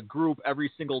a group every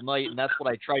single night, and that's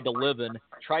what I tried to live in.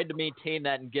 Tried to maintain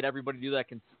that and get everybody to do that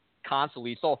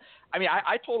constantly. So, I mean,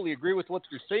 I totally agree with what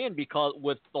you're saying because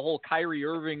with the whole Kyrie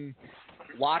Irving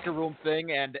locker room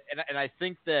thing, and I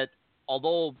think that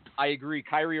although I agree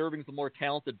Kyrie Irving's the more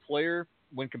talented player,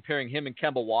 when comparing him and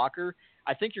Kemba Walker,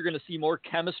 I think you're going to see more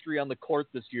chemistry on the court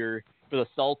this year for the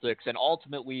Celtics. And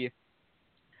ultimately,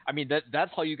 I mean,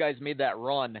 that's how you guys made that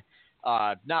run,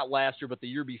 not last year, but the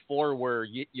year before, where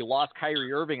you lost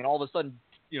Kyrie Irving, and all of a sudden,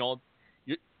 you know,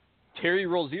 Terry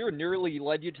Rozier nearly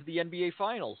led you to the NBA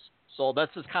Finals. So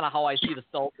that's just kind of how I see the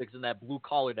Celtics in that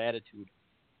blue-collared attitude.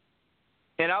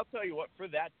 And I'll tell you what, for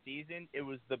that season, it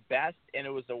was the best and it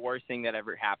was the worst thing that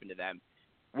ever happened to them.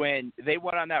 When they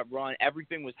went on that run,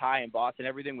 everything was high in Boston.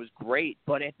 Everything was great.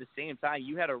 But at the same time,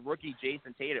 you had a rookie,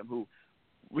 Jason Tatum, who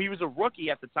he was a rookie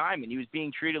at the time, and he was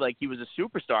being treated like he was a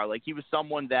superstar, like he was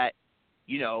someone that,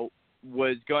 you know,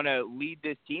 was going to lead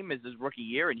this team as his rookie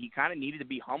year, and he kind of needed to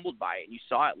be humbled by it. And you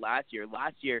saw it last year.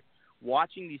 Last year,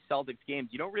 watching these Celtics games,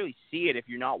 you don't really see it if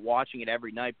you're not watching it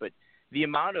every night, but the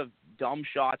amount of dumb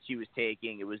shots he was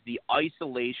taking, it was the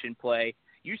isolation play.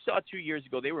 You saw 2 years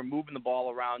ago, they were moving the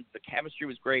ball around. The chemistry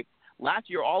was great. Last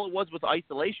year, all it was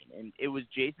isolation, and it was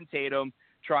Jason Tatum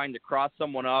trying to cross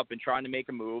someone up and trying to make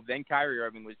a move. Then Kyrie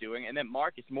Irving was doing, and then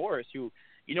Marcus Morris, who,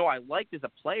 you know, I liked as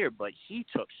a player, but he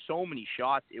took so many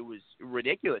shots. It was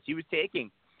ridiculous. He was taking,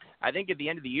 I think at the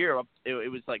end of the year,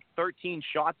 it was like 13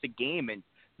 shots a game, and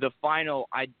the final,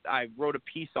 I wrote a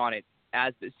piece on it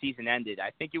as the season ended. I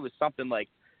think it was something like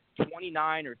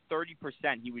 29 or 30%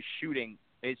 he was shooting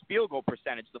his field goal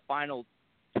percentage the final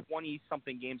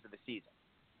 20-something games of the season.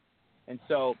 And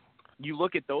so you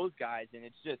look at those guys, and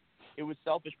it's just, it was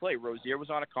selfish play. Rozier was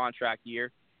on a contract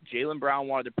year. Jaylen Brown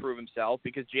wanted to prove himself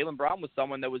because Jaylen Brown was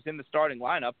someone that was in the starting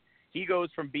lineup. He goes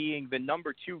from being the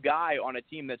number 2 guy on a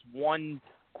team that's 1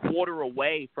 quarter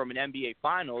away from an NBA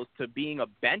Finals to being a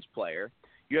bench player.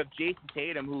 You have Jason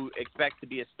Tatum, who expects to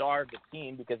be a star of the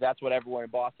team because that's what everyone in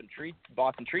Boston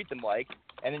treats him like,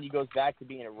 and then he goes back to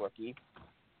being a rookie.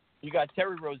 You got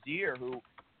Terry Rozier, who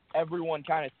everyone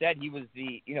kind of said he was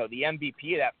the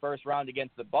MVP of that first round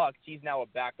against the Bucks. He's now a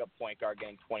backup point guard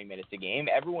getting 20 minutes a game.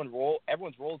 Everyone's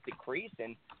roles decreased,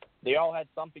 and they all had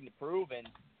something to prove. And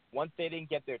once they didn't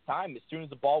get their time, as soon as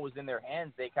the ball was in their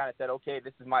hands, they kind of said, "Okay,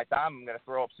 this is my time. I'm going to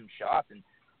throw up some shots." And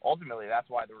ultimately, that's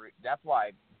why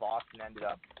Boston ended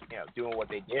up, doing what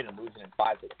they did and losing in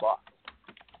 5 to the Bucks.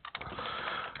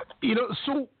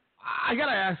 So I got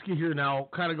to ask you here now,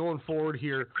 kind of going forward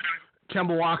here.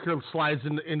 Kemba Walker slides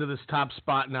into this top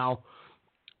spot now.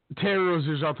 Terry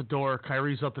Rozier's out the door.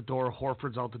 Kyrie's out the door.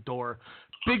 Horford's out the door.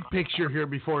 Big picture here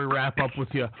before we wrap up with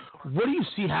you. What do you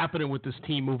see happening with this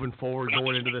team moving forward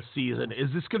going into this season?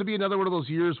 Is this going to be another one of those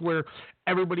years where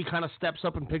everybody kind of steps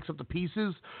up and picks up the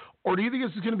pieces? Or do you think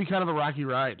this is going to be kind of a rocky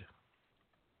ride?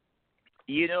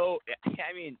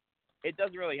 It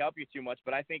doesn't really help you too much,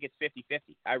 but I think it's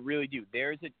 50-50. I really do.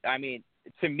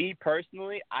 To me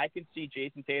personally, I can see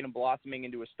Jason Tatum blossoming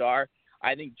into a star.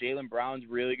 I think Jaylen Brown's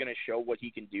really going to show what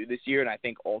he can do this year, and I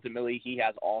think ultimately he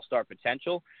has all-star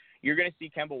potential. You're going to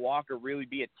see Kemba Walker really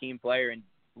be a team player and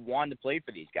want to play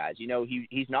for these guys.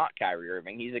 He's not Kyrie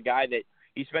Irving. He's a guy that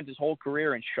he spent his whole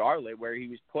career in Charlotte where he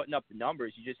was putting up the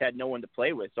numbers. He just had no one to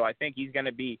play with. So I think he's going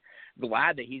to be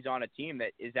glad that he's on a team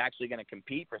that is actually going to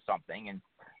compete for something. And,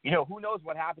 who knows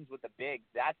what happens with the bigs?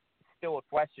 That's still a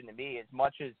question to me. As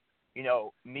much as,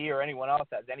 me or anyone else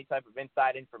has any type of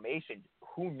inside information,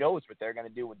 who knows what they're going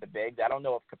to do with the bigs? I don't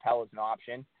know if Capella's an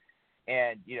option.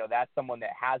 And, that's someone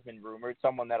that has been rumored,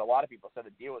 someone that a lot of people said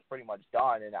the deal was pretty much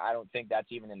done, and I don't think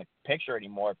that's even in the picture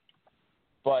anymore.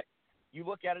 But you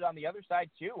look at it on the other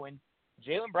side, too, and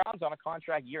Jaylen Brown's on a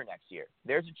contract year next year.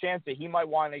 There's a chance that he might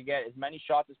want to get as many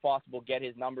shots as possible, get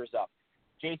his numbers up.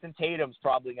 Jason Tatum's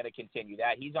probably going to continue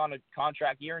that. He's on a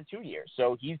contract year in 2 years,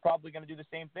 so he's probably going to do the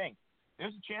same thing.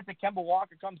 There's a chance that Kemba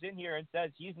Walker comes in here and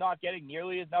says he's not getting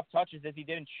nearly enough touches as he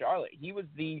did in Charlotte. He was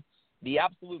the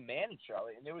absolute man in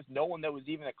Charlotte, and there was no one that was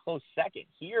even a close second.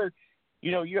 Here,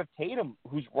 you have Tatum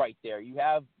who's right there. You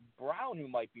have Brown who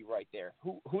might be right there.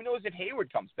 Who knows if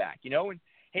Hayward comes back, and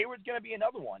Hayward's going to be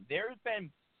another one. There's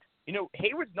been,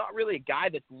 Hayward's not really a guy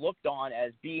that's looked on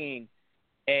as being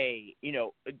a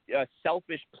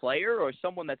selfish player or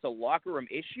someone that's a locker room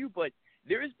issue, but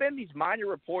there has been these minor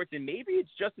reports, and maybe it's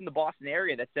just in the Boston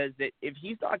area, that says that if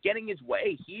he's not getting his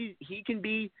way, he can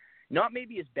be not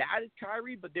maybe as bad as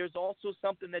Kyrie, but there's also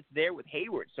something that's there with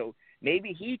Hayward. So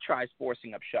maybe he tries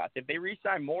forcing up shots. If they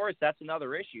re-sign Morris, that's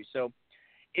another issue. So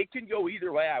it can go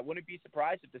either way. I wouldn't be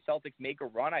surprised if the Celtics make a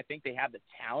run. I think they have the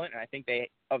talent, and I think they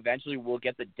eventually will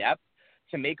get the depth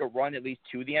to make a run at least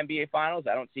to the NBA Finals.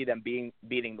 I don't see them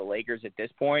beating the Lakers at this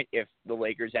point if the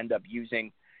Lakers end up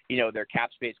using their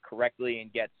cap space correctly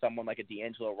and get someone like a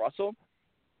D'Angelo Russell.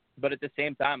 But at the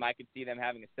same time, I could see them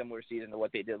having a similar season to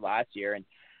what they did last year, and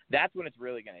that's when it's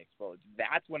really going to explode.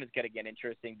 That's when it's going to get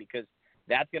interesting, because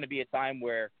that's going to be a time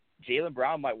where Jaylen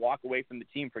Brown might walk away from the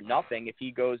team for nothing. If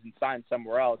he goes and signs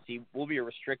somewhere else, he will be a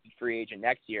restricted free agent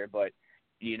next year. But,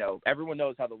 everyone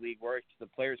knows how the league works. The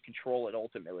players control it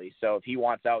ultimately. So if he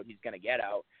wants out, he's going to get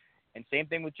out. And same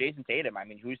thing with Jason Tatum. I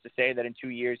mean, who's to say that in 2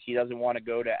 years he doesn't want to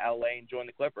go to L.A. and join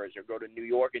the Clippers, or go to New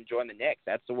York and join the Knicks?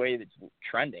 That's the way it's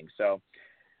trending. So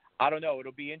I don't know.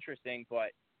 It'll be interesting. But,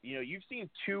 you've seen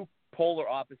two polar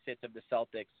opposites of the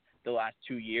Celtics the last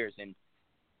 2 years, and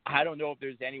I don't know if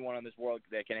there's anyone in this world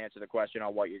that can answer the question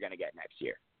on what you're going to get next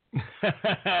year.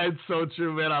 It's so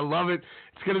true, man. I love it.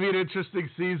 It's going to be an interesting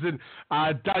season.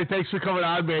 Donnie, thanks for coming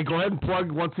on, man. Go ahead and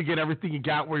plug once again everything you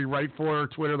got, where you write for,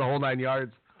 Twitter, the whole 9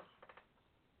 yards.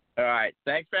 All right.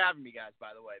 Thanks for having me, guys, by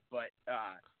the way. But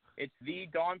it's the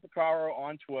Don Picaro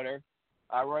on Twitter.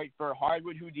 I write for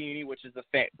Hardwood Houdini, which is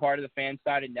part of the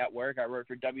Fan-Sided Network. I work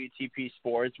for WTP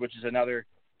Sports, which is another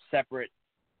separate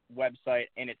website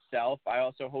in itself. I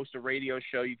also host a radio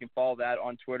show. You can follow that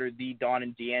on Twitter, The Don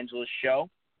and D'Angelo Show.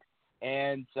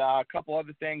 And a couple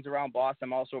other things around Boston.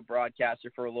 I'm also a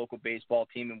broadcaster for a local baseball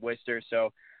team in Worcester,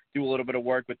 so do a little bit of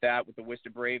work with that with the Worcester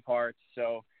Bravehearts.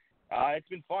 So it's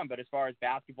been fun. But as far as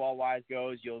basketball-wise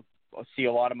goes, you'll see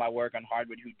a lot of my work on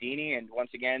Hardwood Houdini. And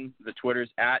once again, the Twitter's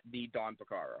at The Don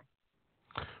Picaro.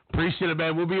 Appreciate it,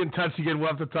 man. We'll be in touch again. We'll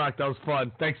have to talk. That was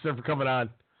fun. Thanks, sir, for coming on.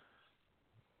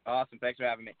 Awesome. Thanks for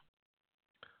having me.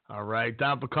 All right,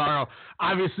 Don Picaro.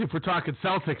 Obviously, if we're talking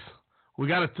Celtics, we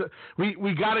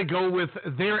gotta go with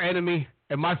their enemy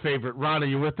and my favorite. Ron, are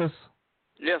you with us?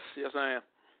 Yes, I am.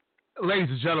 Ladies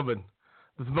and gentlemen,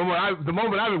 the moment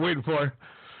I've been waiting for.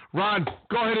 Ron,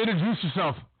 go ahead and introduce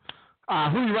yourself.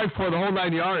 Who do you write for, the whole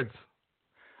 9 yards?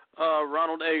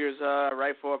 Ronald Eggers,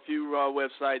 write for a few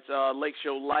websites. Lake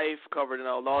Show Life, covering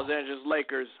Los Angeles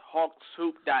Lakers,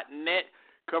 HawksHoop.net,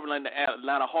 covering the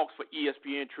Atlanta Hawks for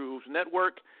ESPN True Hoops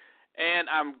Network. And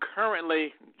I'm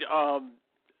currently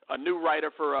a new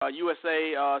writer for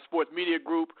USA Sports Media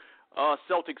Group,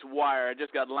 Celtics Wire. I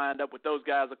just got lined up with those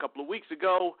guys a couple of weeks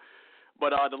ago.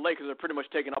 But the Lakers are pretty much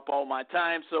taking up all my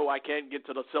time, so I can't get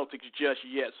to the Celtics just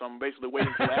yet. So I'm basically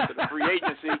waiting until after the free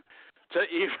agency to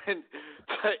even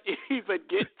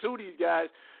get to these guys,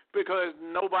 because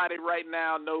nobody right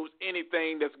now knows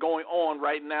anything that's going on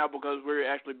right now, because we're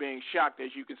actually being shocked, as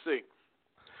you can see.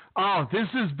 Oh, this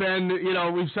has been,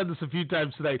 we've said this a few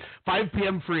times today. 5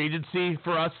 p.m. free agency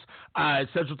for us,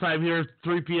 Central Time here,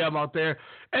 3 p.m. out there.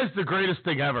 It's the greatest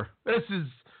thing ever. This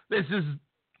is.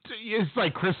 It's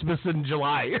like Christmas in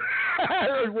July.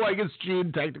 Well, I guess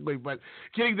June technically, but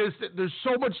getting this, there's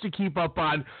so much to keep up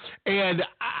on. And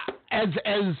as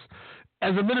a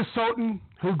Minnesotan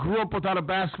who grew up without a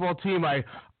basketball team, I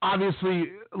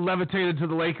obviously levitated to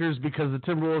the Lakers because the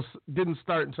Timberwolves didn't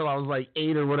start until I was like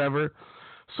 8 or whatever.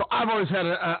 So I've always had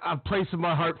a place in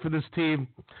my heart for this team.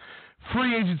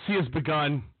 Free agency has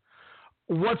begun.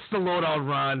 What's the lowdown,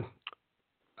 Ron?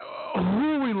 Who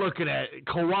are we looking at?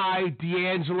 Kawhi,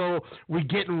 D'Angelo, we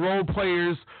getting role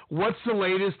players. What's the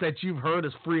latest that you've heard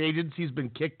as free agency's been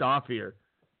kicked off here?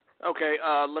 Okay,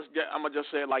 I'm going to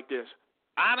just say it like this.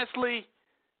 Honestly,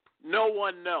 no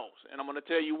one knows, and I'm going to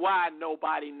tell you why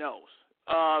nobody knows.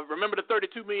 Remember the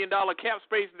 $32 million cap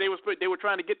space they were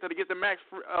trying to get the max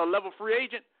level free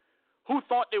agent? Who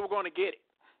thought they were going to get it?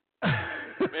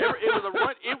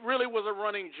 It really was a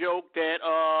running joke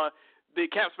that the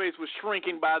cap space was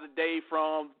shrinking by the day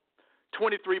from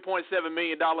 $23.7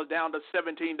 million down to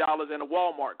 $17 in a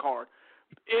Walmart card.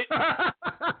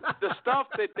 The stuff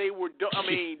that they were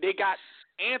doing, they got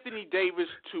Anthony Davis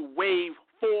to waive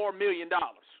 $4 million.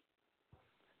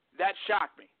 That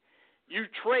shocked me. You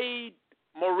trade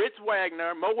Mo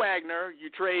Wagner, you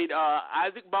trade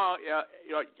Isaac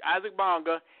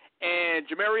Bonga and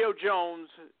Jamario Jones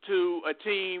to a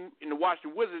team in the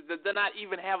Washington Wizards that does not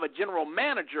even have a general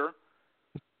manager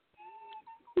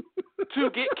to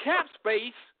get cap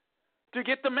space to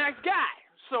get the max guy.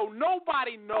 So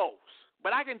nobody knows.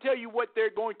 But I can tell you what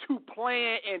they're going to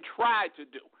plan and try to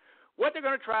do. What they're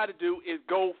going to try to do is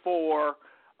go for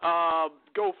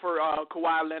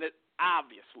Kawhi Leonard,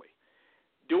 obviously.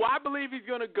 Do I believe he's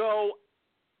going to go?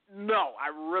 No,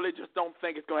 I really just don't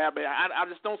think it's going to happen. I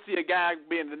just don't see a guy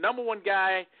being the number one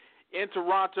guy in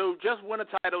Toronto, just win a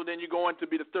title, then you're going to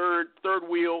be the third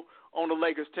wheel on the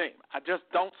Lakers team. I just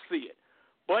don't see it.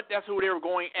 But that's who they were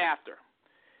going after.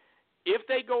 If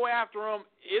they go after him,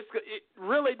 it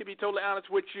really, to be totally honest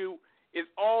with you, is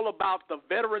all about the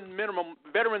veterans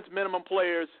minimum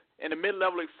players and the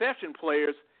mid-level exception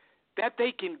players that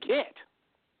they can get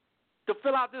to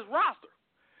fill out this roster,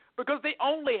 because they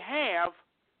only have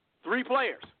 3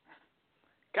 players: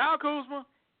 Kyle Kuzma,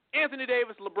 Anthony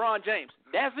Davis, LeBron James.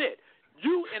 That's it.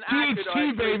 You and I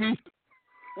could baby.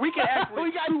 We can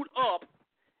actually suit up.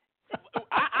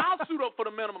 I'll suit up for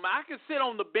the minimum. I can sit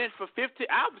on the bench for 15.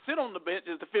 I'll sit on the bench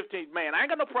as the 15th man. I ain't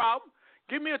got no problem.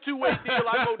 Give me a 2-way deal.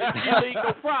 I go to the G-League,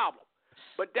 no problem.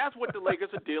 But that's what the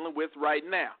Lakers are dealing with right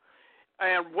now.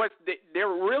 And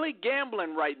they're really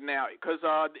gambling right now, because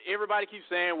everybody keeps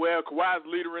saying, well, Kawhi's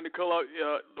leader in the color.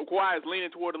 Kawhi is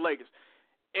leaning toward the Lakers.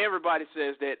 Everybody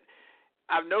says that.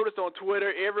 I've noticed on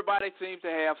Twitter, everybody seems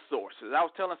to have sources. I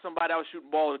was telling somebody I was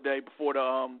shooting ball today before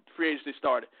the free agency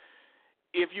started.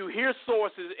 if you hear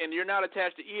sources and you're not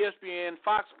attached to ESPN,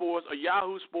 Fox Sports, or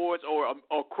Yahoo Sports, or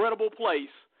a credible place,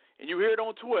 and you hear it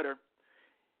on Twitter,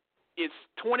 it's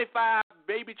 25,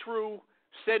 maybe true,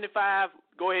 75,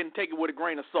 go ahead and take it with a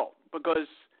grain of salt, because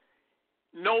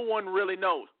no one really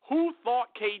knows. Who thought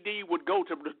KD would go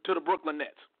to the Brooklyn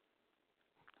Nets?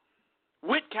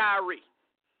 With Kyrie,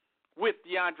 with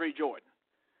DeAndre Jordan.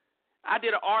 I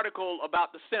did an article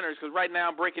about the centers, because right now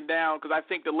I'm breaking down, because I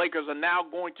think the Lakers are now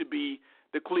going to be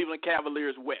the Cleveland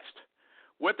Cavaliers West.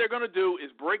 What they're going to do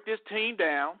is break this team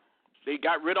down. They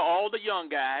got rid of all the young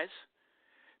guys.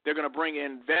 They're going to bring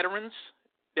in veterans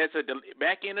that's at the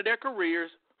back end of their careers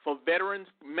for veterans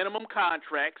minimum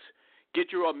contracts,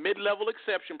 get you a mid-level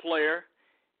exception player,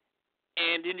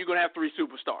 and then you're going to have 3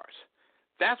 superstars.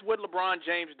 That's what LeBron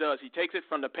James does. He takes it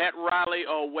from the Pat Riley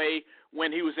way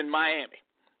when he was in Miami.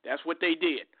 That's what they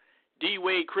did.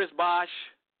 D-Wade, Chris Bosh,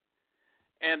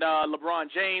 and LeBron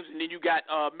James, and then you got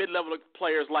mid-level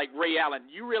players like Ray Allen.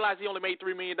 You realize he only made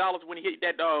 $3 million when he hit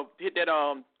that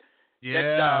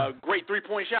great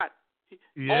three-point shot.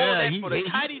 Yeah, all of that for the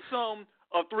tidy sum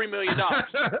of $3 million.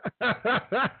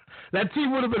 That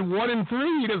team would have been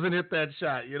 1-3. He doesn't hit that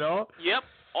shot, you know. Yep,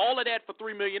 all of that for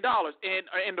 $3 million,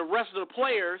 and the rest of the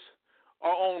players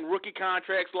are on rookie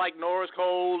contracts like Norris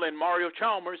Cole and Mario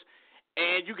Chalmers,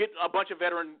 and you get a bunch of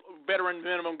veteran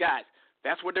minimum guys.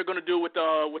 That's what they're going to do with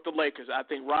the Lakers. I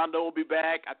think Rondo will be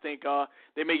back. I think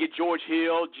they may get George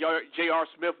Hill. J.R.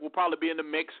 Smith will probably be in the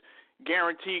mix.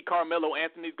 Guaranteed Carmelo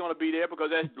Anthony's going to be there because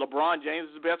that's LeBron James'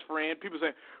 best friend. People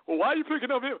say, well, why are you picking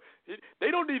up him?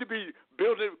 They don't need to be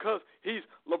building it because he's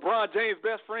LeBron James'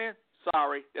 best friend.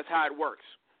 Sorry, that's how it works.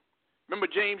 Remember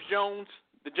James Jones,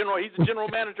 he's the general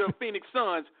manager of Phoenix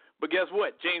Suns, but guess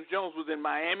what? James Jones was in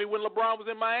Miami when LeBron was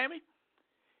in Miami.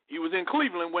 He was in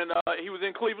Cleveland when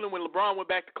LeBron went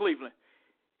back to Cleveland.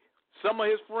 Some of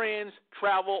his friends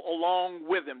travel along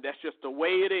with him. That's just the way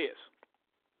it is.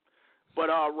 But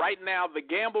right now, the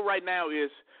gamble right now is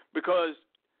because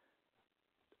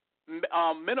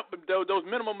those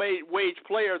minimum wage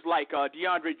players like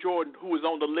DeAndre Jordan, who is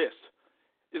on the list,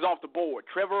 is off the board.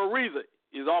 Trevor Ariza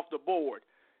is off the board.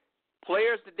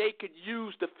 Players that they could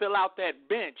use to fill out that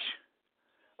bench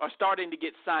are starting to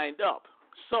get signed up.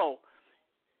 So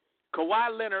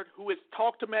Kawhi Leonard, who has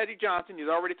talked to Magic Johnson, he's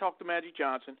already talked to Magic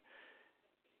Johnson,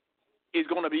 is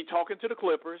going to be talking to the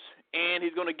Clippers, and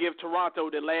he's going to give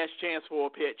Toronto the last chance for a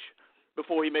pitch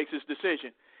before he makes his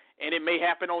decision. And it may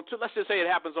happen let's just say it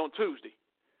happens on Tuesday.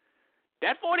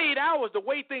 That 48 hours, the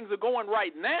way things are going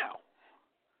right now,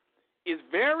 is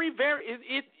very, very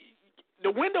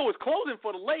the window is closing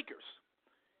for the Lakers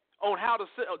on how to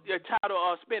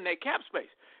spend that cap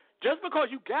space. Just because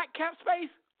you got cap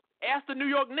space, ask the New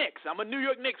York Knicks. I'm a New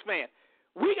York Knicks fan.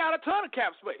 We got a ton of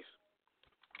cap space.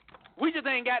 We just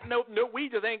ain't got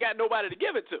nobody to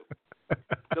give it to.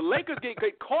 The Lakers get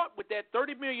caught with that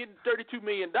 $32 million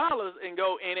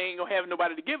and ain't gonna have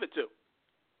nobody to give it to,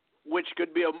 which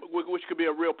could be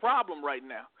a real problem right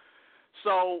now.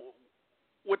 So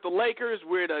with the Lakers,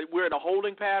 we're in a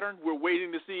holding pattern. We're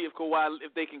waiting to see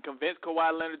if they can convince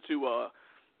Kawhi Leonard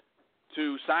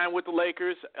to sign with the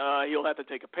Lakers. He'll have to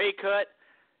take a pay cut.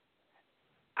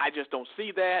 I just don't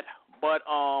see that, but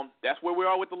that's where we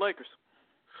are with the Lakers.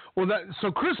 Well,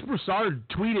 so Chris Broussard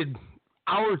tweeted an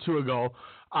hour or two ago,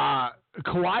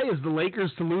 Kawhi is the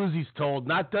Lakers to lose, he's told.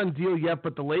 Not done deal yet,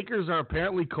 but the Lakers are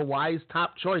apparently Kawhi's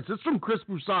top choice. This is from Chris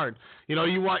Broussard. You know,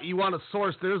 you want a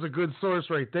source. There's a good source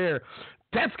right there.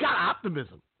 That's got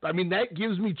optimism. I mean, that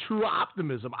gives me true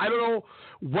optimism. I don't know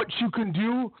what you can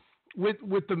do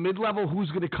with the mid-level, who's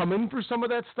going to come in for some of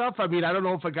that stuff. I mean, I don't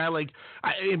know if a guy like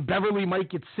Beverly might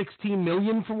get $16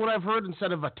 million from what I've heard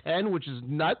instead of a 10, which is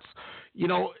nuts. You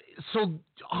know, so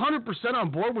 100% on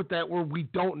board with that where we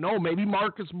don't know. Maybe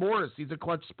Marcus Morris, he's a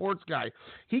Clutch Sports guy.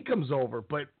 He comes over,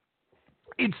 but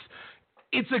it's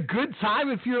a good time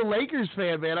if you're a Lakers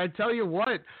fan, man. I tell you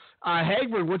what,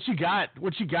 Hagman, what you got?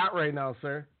 What you got right now,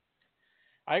 sir?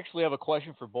 I actually have a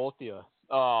question for both of you.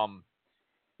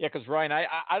 Yeah, because Ryan,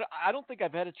 I don't think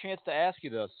I've had a chance to ask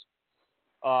you this.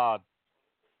 Do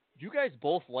you guys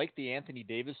both like the Anthony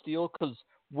Davis deal? Because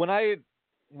when I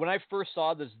first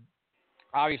saw this,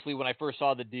 obviously when I first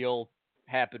saw the deal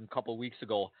happen a couple of weeks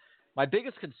ago, my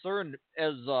biggest concern,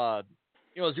 as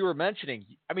you were mentioning,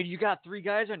 I mean, you got 3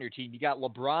 guys on your team. You got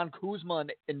LeBron, Kuzma,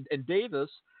 and Davis.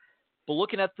 But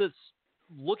looking at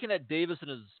Davis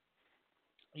and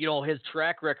his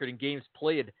track record in games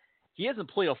played, he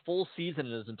hasn't played a full season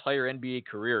in his entire NBA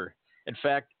career. In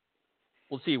fact,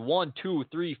 let's see, 1, 2,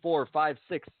 3, 4, 5,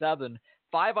 6, 7.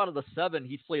 5 out of the 7,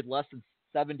 he's played less than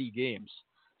 70 games.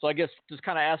 So I guess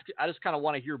I just kind of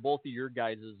want to hear both of your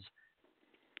guys'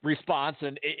 response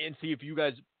and see if you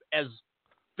guys, as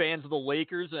fans of the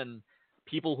Lakers and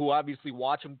people who obviously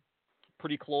watch them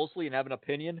pretty closely and have an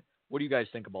opinion, what do you guys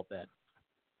think about that?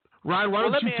 Ryan, why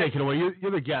don't you take it away?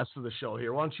 You're the guest of the show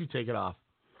here. Why don't you take it off?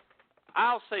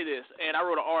 I'll say this, and I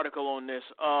wrote an article on this.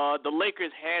 The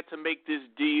Lakers had to make this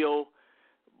deal,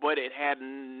 but it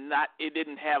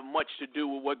didn't have much to do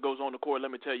with what goes on the court.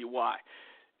 Let me tell you why.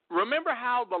 Remember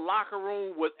how the locker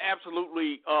room was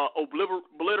absolutely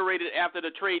obliterated after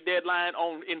the trade deadline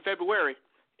in February?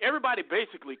 Everybody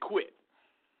basically quit.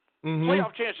 Mm-hmm.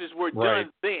 Playoff chances were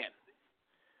done then.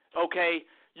 Okay?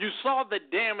 You saw the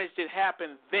damage that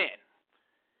happened then.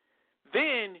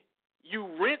 Then you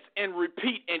rinse and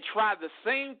repeat and try the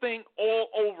same thing all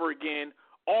over again,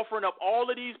 offering up all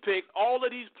of these picks, all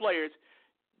of these players.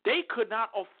 They could not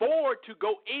afford to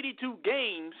go 82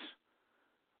 games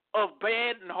of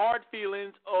bad and hard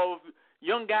feelings of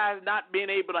young guys not being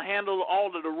able to handle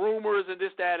all of the rumors and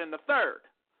this, that, and the third.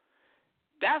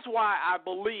 That's why I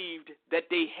believed that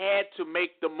they had to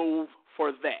make the move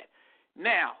for that.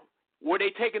 Now, were they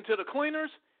taken to the cleaners?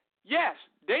 Yes.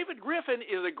 David Griffin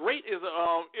is a great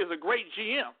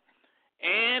GM,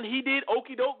 and he did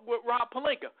okie doke with Rob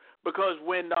Pelinka, because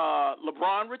when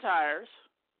LeBron retires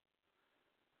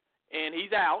and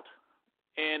he's out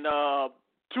in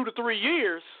 2 to 3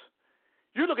 years,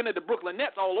 you're looking at the Brooklyn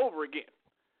Nets all over again.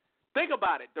 Think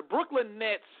about it. The Brooklyn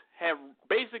Nets have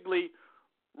basically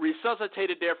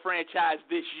resuscitated their franchise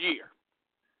this year,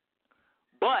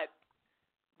 but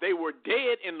they were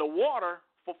dead in the water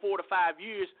for 4 to 5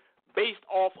 years based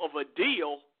off of a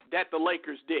deal that the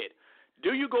Lakers did.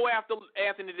 Do you go after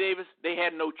Anthony Davis? They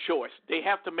had no choice. They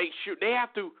have to make sure – they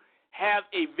have to have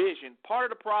a vision. Part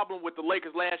of the problem with the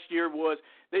Lakers last year was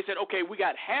they said, okay, we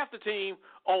got half the team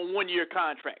on one-year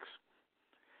contracts.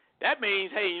 That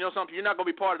means, hey, you know something, you're not going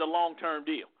to be part of the long-term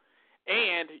deal.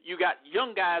 And you got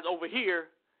young guys over here,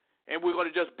 and we're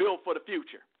going to just build for the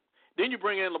future. Then you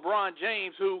bring in LeBron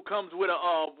James, who comes with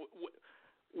a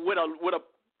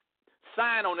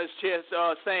sign on his chest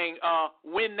saying,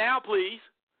 "Win now, please."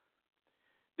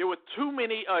 There were too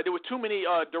many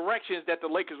directions that the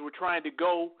Lakers were trying to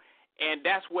go, and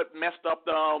that's what messed up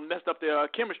the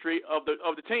chemistry of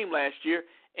the team last year,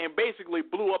 and basically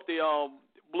blew up the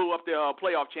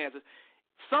playoff chances.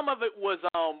 Some of it was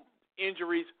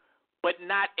injuries, but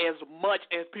not as much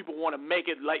as people want to make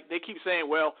it. Like they keep saying,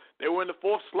 well, they were in the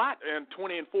 4th slot in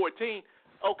 20 and 14.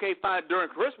 Okay, fine, during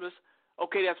Christmas.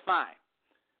 Okay, that's fine.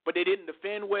 But they didn't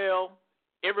defend well.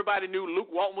 Everybody knew Luke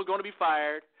Walton was going to be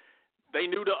fired. They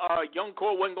knew the young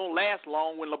core wasn't going to last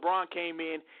long. When LeBron came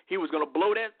in, he was going to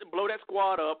blow that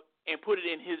squad up and put it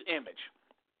in his image.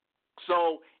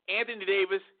 So Anthony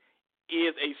Davis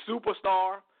is a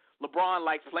superstar. LeBron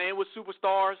likes playing with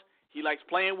superstars. He likes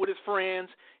playing with his friends.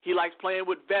 He likes playing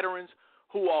with veterans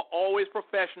who are always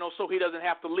professional, so he doesn't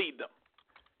have to lead them.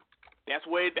 That's the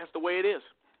way it is.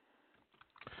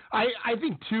 I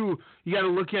think, too, you got to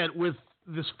look at with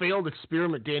this failed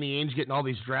experiment, Danny Ainge getting all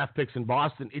these draft picks in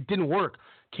Boston, it didn't work.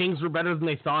 Kings were better than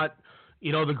they thought.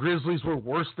 You know, the Grizzlies were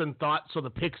worse than thought, so the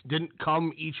picks didn't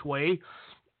come each way.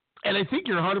 And I think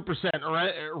you're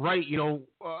 100% right. You know,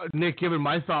 Nick, given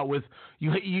my thought with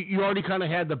you already kind of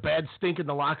had the bad stink in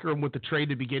the locker room with the trade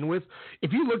to begin with.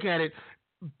 If you look at it,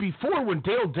 before when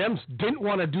Dale Demps didn't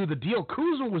want to do the deal,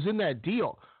 Kuzma was in that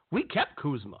deal. We kept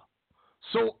Kuzma.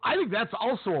 So I think that's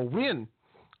also a win.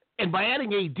 And by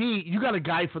adding AD, you got a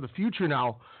guy for the future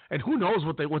now, and who knows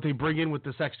what they bring in with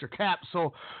this extra cap.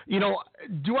 So, you know,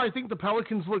 do I think the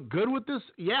Pelicans look good with this?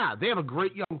 Yeah, they have a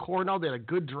great young core now. They had a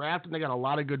good draft, and they got a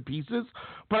lot of good pieces.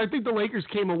 But I think the Lakers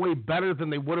came away better than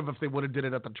they would have if they would have did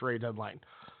it at the trade deadline.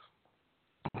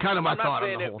 Kind of my thought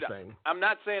on the whole thing. I'm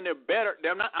not saying they're better.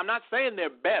 I'm not saying they're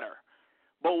better.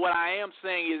 But what I am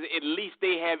saying is at least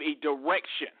they have a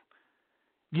direction.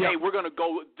 Yep. Hey, we're going to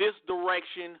go this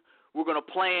direction. We're going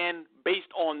to plan based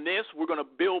on this. We're going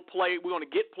to We're going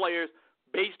to get players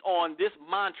based on this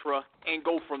mantra and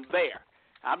go from there.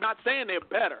 I'm not saying they're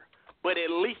better, but at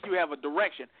least you have a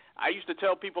direction. I used to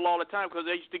tell people all the time because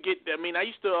I used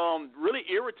to really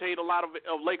irritate a lot of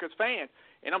Lakers fans,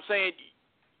 and I'm saying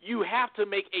you have to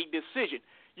make a decision.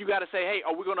 You got to say, hey,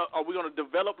 are we going to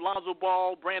develop Lonzo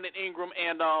Ball, Brandon Ingram,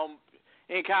 and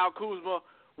Kyle Kuzma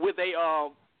with a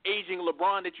aging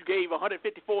LeBron that you gave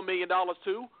 $154 million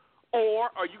to? Or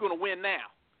are you going to win now?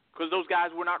 Because those guys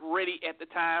were not ready at the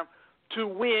time to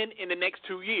win in the next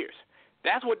 2 years.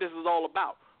 That's what this is all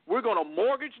about. We're going to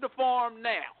mortgage the farm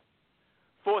now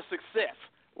for success,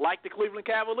 like the Cleveland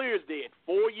Cavaliers did.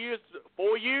 4 years,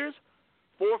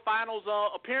 4 finals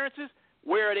appearances.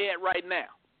 Where are they at right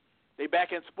now? They're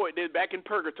back in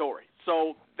purgatory.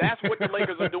 So that's what the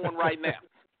Lakers are doing right now.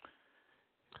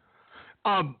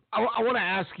 I want to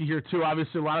ask you here, too.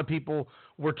 Obviously, a lot of people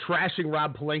were trashing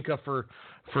Rob Pelinka for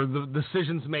the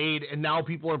decisions made, and now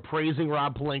people are praising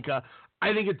Rob Pelinka.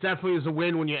 I think it definitely is a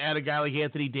win when you add a guy like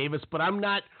Anthony Davis, but I'm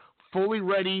not fully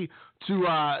ready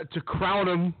to crown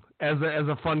him as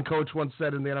a fun coach once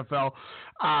said in the NFL.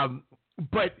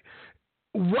 But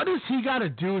what does he got to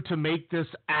do to make this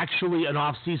actually an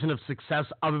offseason of success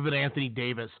other than Anthony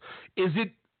Davis? Is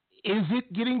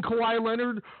it getting Kawhi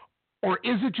Leonard, or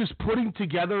is it just putting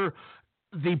together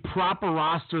the proper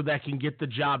roster that can get the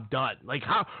job done? Like,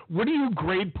 what do you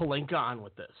grade Pelinka on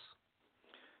with this?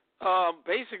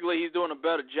 Basically, he's doing a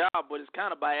better job, but it's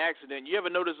kind of by accident. You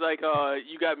ever notice, like,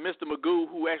 you got Mr. Magoo,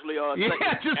 who actually falls into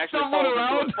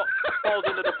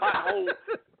the pothole,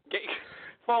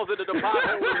 falls into the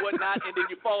pothole and whatnot, and then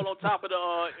you fall on top of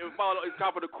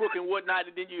the crook and whatnot,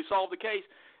 and then you solve the case.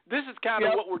 This is kind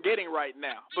of what we're getting right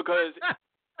now, because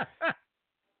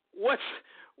what's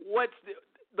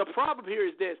the problem here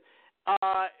is this.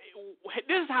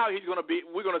 This is how he's going to be.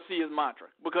 We're going to see his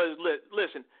mantra, because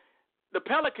listen. The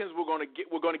Pelicans were going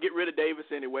to get rid of Davis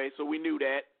anyway, so we knew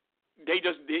that. They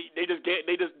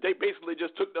basically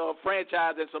just took the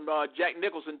franchise and some Jack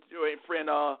Nicholson's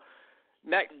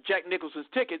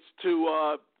tickets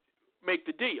to make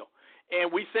the deal.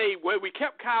 And we say, well, we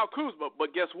kept Kyle Kuzma,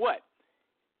 but guess what?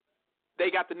 They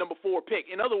got the number 4 pick.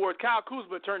 In other words, Kyle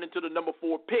Kuzma turned into the number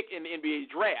 4 pick in the NBA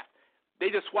draft. They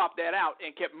just swapped that out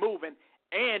and kept moving,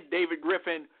 and David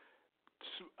Griffin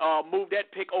moved that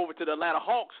pick over to the Atlanta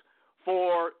Hawks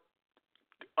for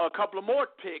a couple of more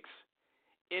picks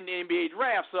in the NBA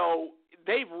draft. So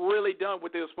they've really done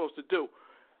what they were supposed to do.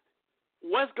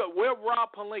 Where Rob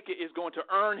Pelinka is going to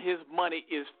earn his money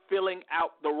is filling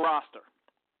out the roster.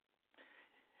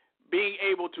 Being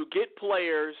able to get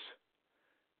players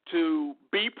to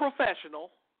be professional,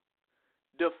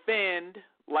 defend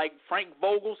like Frank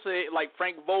Vogel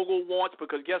wants,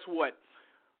 because guess what?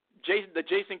 The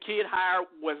Jason Kidd hire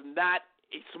was not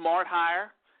a smart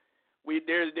hire.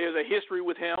 There's a history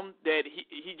with him that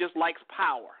he just likes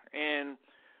power, and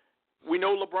we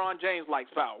know LeBron James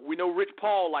likes power. We know Rich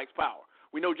Paul likes power.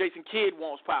 We know Jason Kidd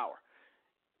wants power.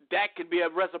 That could be a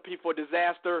recipe for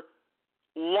disaster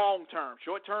long term.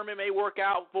 Short term, it may work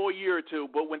out for a year or two,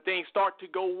 but when things start to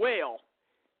go well,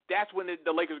 that's when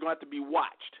the Lakers are going to have to be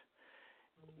watched.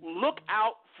 Look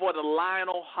out for the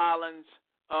Lionel Hollins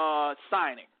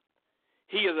signing.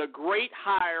 He is a great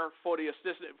hire for the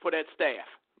assistant for that staff.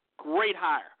 Great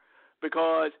hire,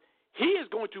 because he is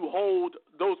going to hold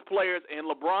those players, and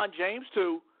LeBron James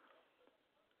too,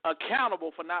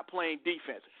 accountable for not playing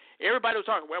defense. Everybody was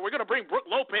talking, well, we're going to bring Brook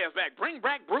Lopez back. Bring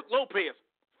back Brook Lopez.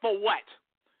 For what?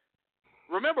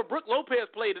 Remember, Brook Lopez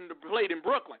played in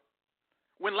Brooklyn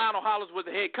when Lionel Hollins was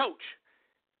the head coach.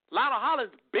 Lionel Hollins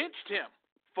benched him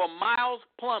for Miles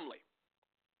Plumlee.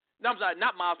 No, I'm sorry,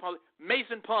 not Miles Plumlee,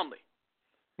 Mason Plumlee.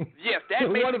 Yes,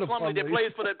 that Mason Plumlee that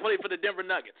played for the Denver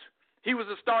Nuggets. He was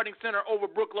a starting center over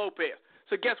Brook Lopez.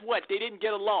 So guess what? They didn't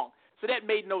get along. So that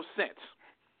made no sense.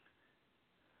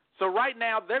 So right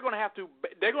now they're going to have to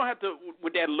if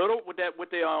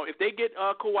they get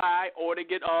Kawhi or they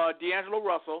get D'Angelo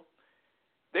Russell,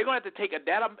 they're going to have to take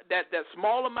that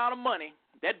small amount of money,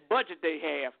 that budget they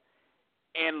have,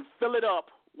 and fill it up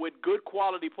with good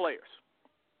quality players.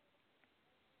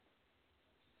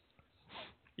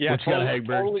 Yeah,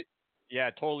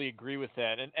 totally agree with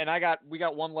that. And we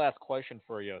got one last question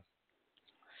for you.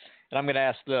 And I'm going to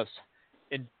ask this.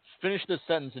 And finish this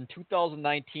sentence. In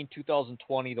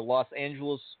 2019-2020, the Los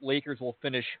Angeles Lakers will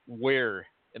finish where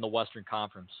in the Western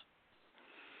Conference?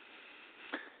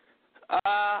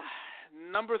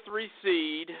 Number 3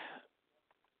 seed,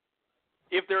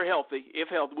 if they're healthy.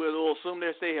 We'll assume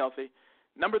they stay healthy.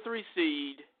 Number 3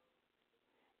 seed.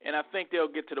 And I think they'll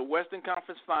get to the Western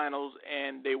Conference Finals,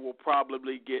 and they will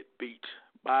probably get beat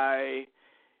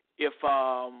if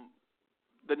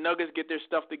the Nuggets get their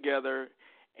stuff together.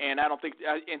 And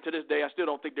and to this day, I still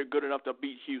don't think they're good enough to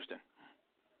beat Houston.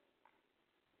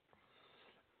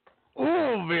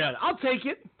 Oh man, I'll take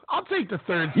it. I'll take the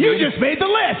 3rd seed. You just made the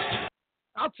list.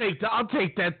 I'll take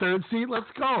that 3rd seed. Let's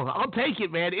go. I'll take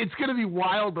it, man. It's going to be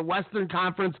wild. The Western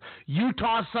Conference.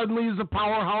 Utah suddenly is a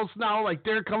powerhouse now. Like,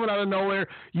 they're coming out of nowhere.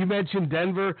 You mentioned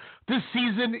Denver. This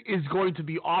season is going to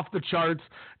be off the charts,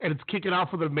 and it's kicking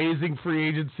off with an amazing free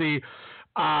agency.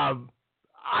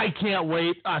 I can't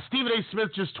wait. Stephen A.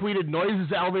 Smith just tweeted,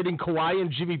 noises elevating Kawhi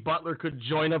and Jimmy Butler could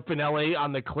join up in L.A.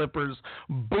 on the Clippers.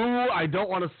 Boo, I don't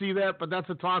want to see that, but that's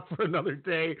a talk for another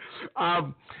day.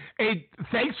 Hey,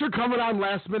 thanks for coming on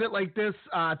last minute like this,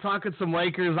 talking some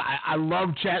Lakers. I love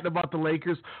chatting about the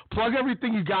Lakers. Plug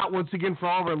everything you got once again for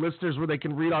all of our listeners where they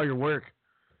can read all your work.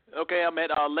 Okay, I'm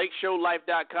at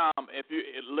lakeshowlife.com. If you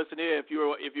listen here,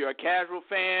 if you're a casual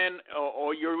fan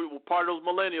or you're part of those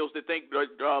millennials that think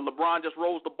LeBron just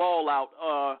rolls the ball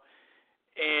out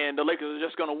and the Lakers are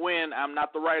just going to win, I'm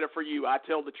not the writer for you. I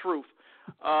tell the truth.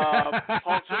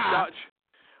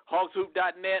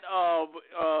 Hawkshoop.net,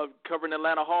 covering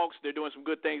Atlanta Hawks. They're doing some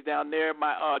good things down there.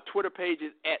 My Twitter page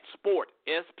is @sport,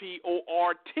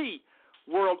 SPORT,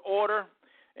 World Order.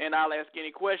 And I'll ask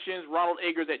any questions.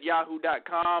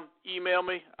 RonaldAgers@yahoo.com. Email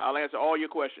me. I'll answer all your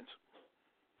questions.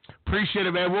 Appreciate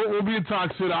it, man. We'll be in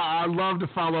talk soon. I'd love to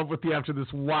follow up with you after this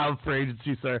wild free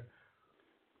agency, sir.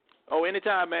 Oh,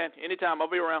 anytime, man. Anytime. I'll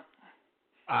be around.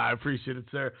 I appreciate it,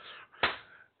 sir.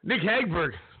 Nick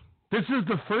Hagberg, this is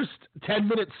the first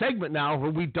 10-minute segment now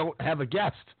where we don't have a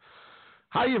guest.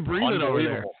 How you breathing over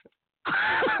there?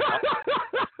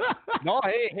 No,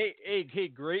 hey,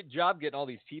 great job getting all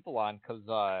these people on because,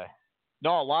 a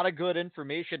lot of good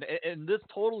information. And this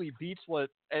totally beats what,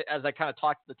 as I kind of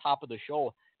talked at the top of the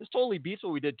show, this totally beats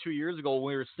what we did 2 years ago when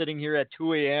we were sitting here at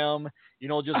 2 a.m.,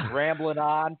 just rambling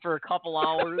on for a couple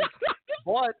hours.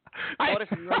 But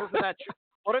if you remember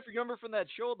from that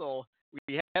show, though,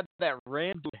 we had that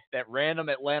random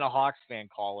Atlanta Hawks fan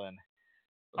call in.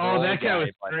 Oh, that guy was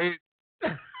great.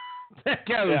 That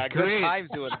guy was great. Good times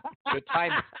doing good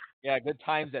times. Yeah, good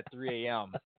times at 3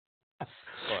 a.m. But,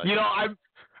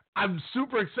 I'm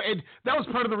super excited. That was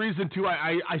part of the reason too.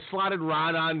 I slotted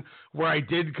Ron on where I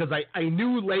did because I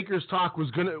knew Lakers talk was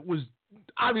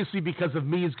obviously because of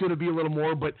me is going to be a little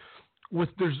more, but with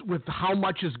how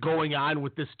much is going on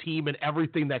with this team and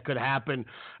everything that could happen,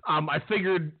 I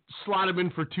figured slot him in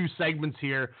for 2 segments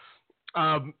here.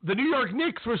 The New York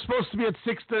Knicks were supposed to be at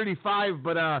 6:35,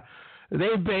 but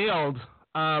they bailed.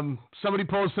 Somebody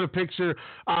posted a picture.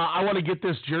 I want to get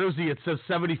this jersey. It says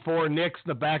 74 Knicks.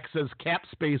 The back says Cap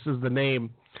Space is the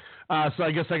name. So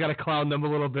I guess I got to clown them a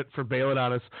little bit for bailing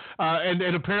on us.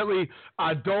 And apparently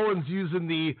Dolan's using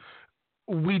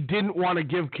we didn't want to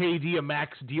give KD a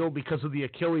max deal because of the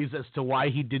Achilles as to why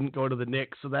he didn't go to the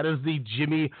Knicks. So that is the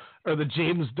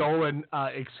James Dolan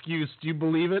excuse. Do you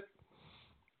believe it?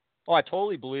 Oh, I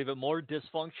totally believe it. More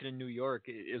dysfunction in New York.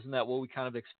 Isn't that what we kind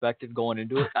of expected going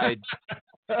into it? I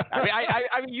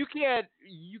mean, you can't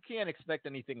expect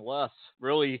anything less,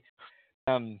 really.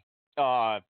 And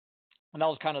that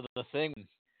was kind of the thing.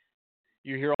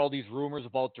 You hear all these rumors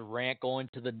about Durant going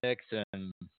to the Knicks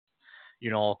and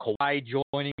Kawhi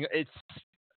joining. It's,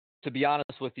 to be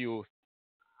honest with you,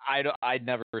 I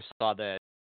never saw that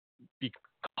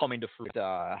coming to fruit.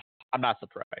 I'm not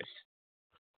surprised.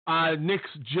 Knicks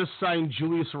just signed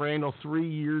Julius Randle, 3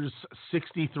 years,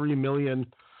 $63 million.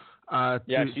 To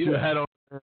head over.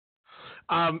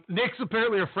 Knicks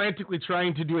apparently are frantically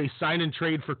trying to do a sign and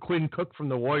trade for Quinn Cook from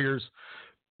the Warriors,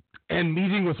 and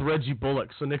meeting with Reggie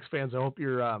Bullock. So Knicks fans, I hope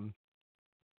you're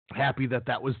happy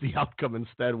that was the outcome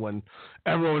instead. When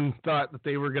everyone thought that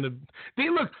they were going to,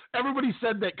 everybody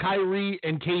said that Kyrie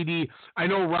and KD. I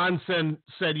know Ron said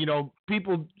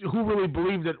people who really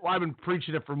believed it. Well, I've been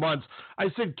preaching it for months. I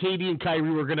said KD and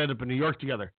Kyrie were going to end up in New York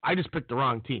together. I just picked the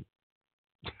wrong team.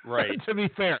 Right. To be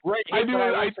fair, right. I knew.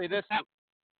 I will say this.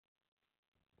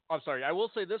 I'm sorry. I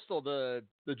will say this though. The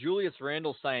Julius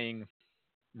Randle signing,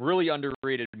 really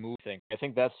underrated move thing. I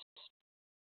think that's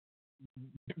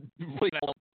really.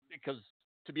 Because,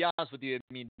 to be honest with you,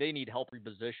 I mean, they need help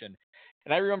reposition.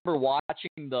 And I remember watching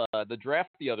the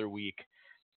draft the other week,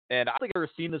 and I don't think I've ever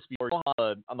seen this before.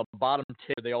 On the bottom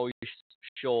tip, they always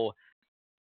show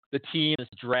the team's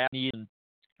draft needs, and,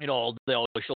 they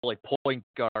always show, like, point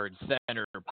guard, center,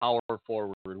 power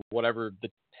forward, whatever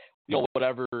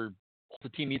whatever the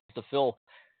team needs to fill.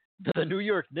 The New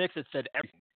York Knicks, it said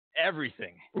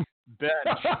everything. Bench,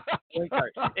 point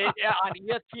guard. On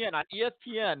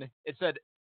ESPN,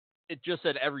 it just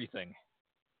said everything.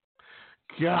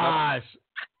 Gosh.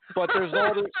 But there's no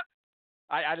other.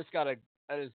 I just had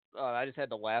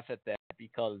to laugh at that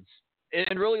because,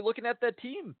 and really looking at that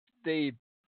team, I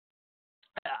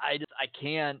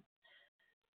can't.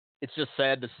 It's just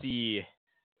sad to see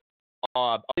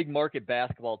a big market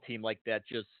basketball team like that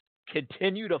just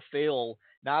continue to fail,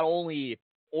 not only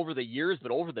over the years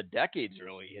but over the decades.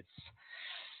 Really,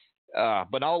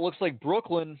 but now it looks like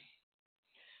Brooklyn's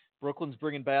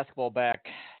bringing basketball back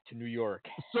to New York.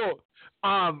 So,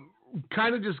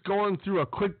 kind of just going through a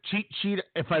quick cheat sheet.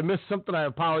 If I missed something, I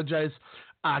apologize.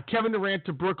 Kevin Durant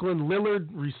to Brooklyn. Lillard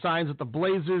resigns with the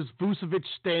Blazers. Vucevic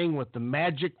staying with the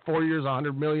Magic, 4 years,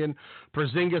 $100 million.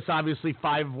 Porzingis, obviously,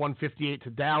 $5 $158 to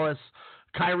Dallas.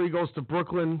 Kyrie goes to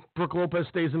Brooklyn. Brook Lopez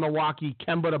stays in Milwaukee.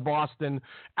 Kemba to Boston.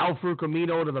 Al-Farouq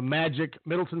Amino to the Magic.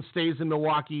 Middleton stays in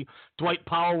Milwaukee. Dwight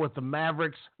Powell with the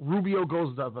Mavericks. Rubio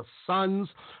goes to the Suns.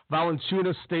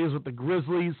 Valanciunas stays with the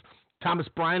Grizzlies. Thomas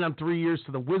Bryant on 3 years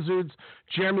to the Wizards.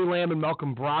 Jeremy Lamb and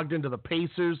Malcolm Brogdon to the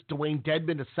Pacers. Dwayne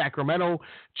Dedmon to Sacramento.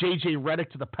 J.J. Redick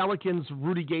to the Pelicans.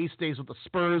 Rudy Gay stays with the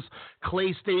Spurs.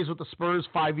 Clay stays with the Spurs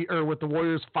with the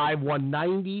Warriors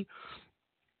 5/190.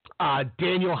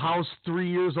 Daniel House 3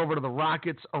 years over to the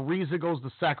Rockets. Ariza goes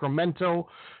to Sacramento.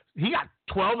 He got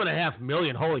 $12.5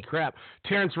 million. Holy crap.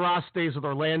 Terrence Ross stays with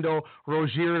Orlando.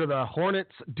 Rozier to the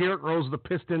Hornets. Derrick Rose to the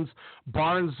Pistons.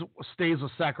 Barnes stays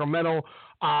with Sacramento.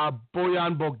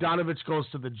 Bojan Bogdanovic goes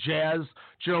to the Jazz.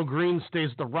 Gerald Green stays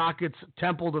with the Rockets.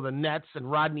 Temple to the Nets.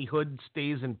 And Rodney Hood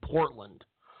stays in Portland.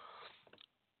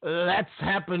 That's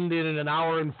happened in an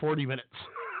hour and 40 minutes.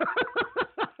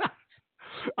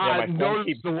 My phone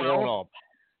keeps blowing up.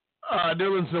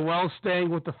 Nerlens Noel staying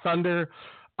with the Thunder.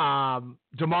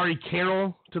 Damari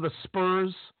Carroll to the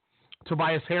Spurs.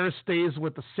 Tobias Harris stays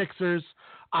with the Sixers.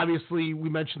 Obviously, we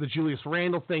mentioned the Julius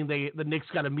Randle thing. The Knicks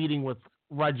got a meeting with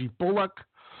Reggie Bullock.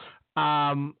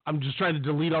 I'm just trying to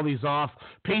delete all these off.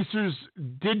 Pacers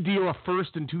did deal a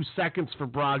first and 2 seconds for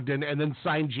Brogdon and then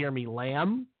signed Jeremy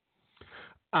Lamb.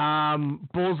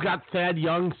 Bulls got Thad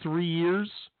Young 3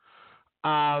 years.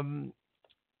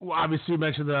 Obviously, you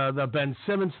mentioned the Ben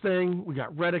Simmons thing. We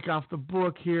got Redick off the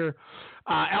book here.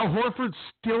 Al Horford's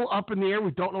still up in the air.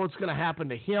 We don't know what's going to happen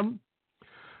to him.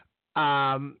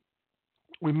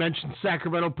 We mentioned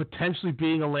Sacramento potentially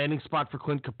being a landing spot for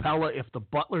Clint Capella if the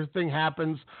Butler thing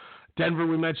happens. Denver,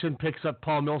 we mentioned, picks up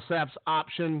Paul Millsap's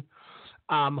option.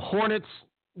 Hornets,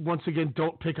 once again,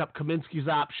 don't pick up Kaminsky's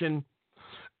option.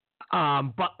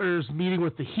 Butler's meeting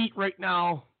with the Heat right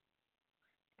now.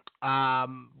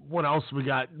 What else we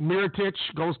got? Mirotic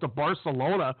goes to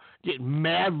Barcelona, getting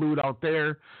mad loot out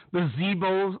there. The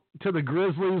Zebo to the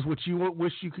Grizzlies, which you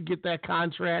wish you could get that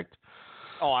contract.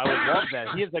 Oh, I would love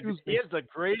that. He has the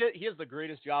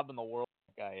greatest job in the world,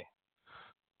 guy.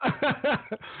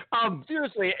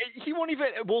 Seriously, he won't even.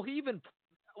 Will he even?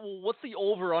 What's the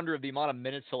over under of the amount of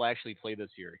minutes he'll actually play this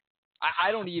year?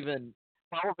 I don't even.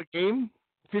 12 a game,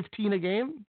 15 a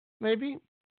game, maybe.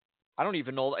 I don't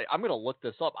even know. I'm going to look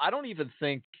this up. I don't even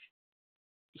think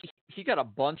he got a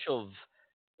bunch of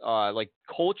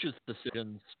coaches'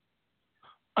 decisions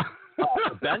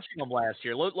benching him last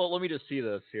year. Let me just see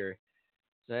this here.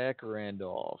 Zach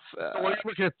Randolph.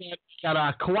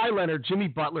 Got Kawhi Leonard, Jimmy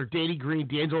Butler, Danny Green,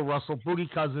 D'Angelo Russell,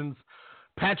 Boogie Cousins,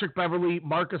 Patrick Beverly,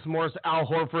 Marcus Morris, Al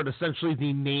Horford, essentially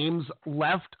the names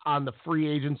left on the free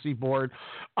agency board.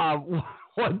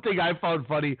 One thing I found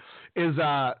funny is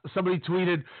somebody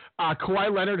tweeted,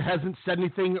 Kawhi Leonard hasn't said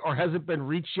anything or hasn't been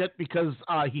reached yet because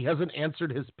he hasn't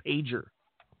answered his pager.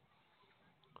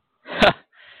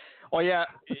 Oh, yeah,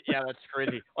 that's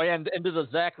crazy. Oh, yeah, and to the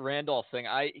Zach Randolph thing,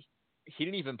 he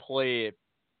didn't even play.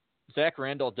 Zach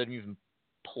Randolph didn't even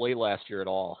play last year at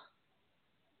all.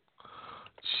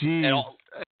 Jeez.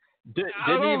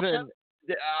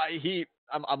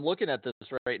 I'm looking at this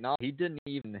right now. He didn't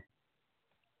even.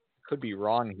 Could be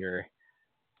wrong here.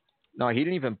 No, he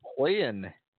didn't even play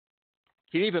in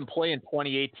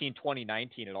 2018,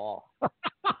 2019 at all.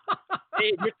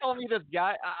 Hey, you're telling me this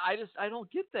guy? I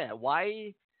don't get that.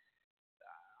 Why?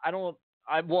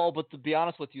 But to be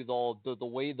honest with you, though, the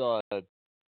way the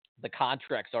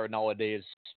contracts are nowadays,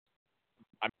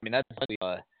 I mean that's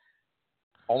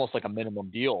almost like a minimum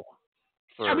deal.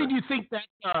 I mean, do you think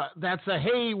that's a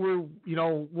hey, we'll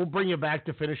bring you back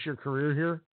to finish your career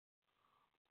here?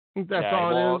 I think that's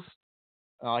all it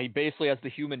is. He basically has the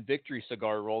human victory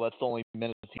cigar roll. That's the only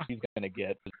minutes he's going to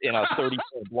get in a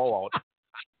 30-point blowout.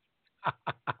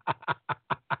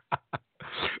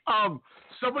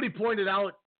 Somebody pointed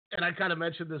out, and I kind of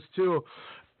mentioned this too,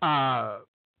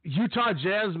 Utah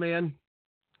Jazz, man.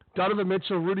 Donovan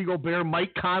Mitchell, Rudy Gobert,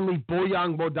 Mike Conley,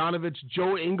 Bojan Bogdanovic,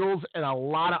 Joe Ingles, and a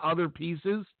lot of other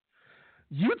pieces.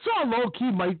 Utah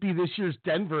low-key might be this year's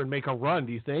Denver and make a run,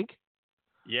 do you think?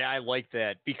 Yeah, I like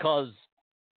that because,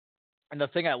 and the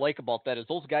thing I like about that is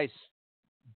those guys,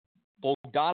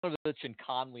 Bogdanovic and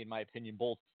Conley, in my opinion,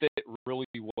 both fit really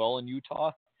well in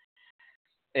Utah.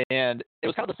 And it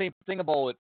was kind of the same thing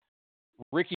about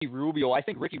Ricky Rubio. I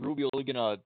think Ricky Rubio is going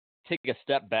to take a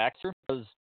step back because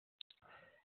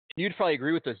you'd probably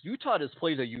agree with this. Utah just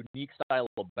plays a unique style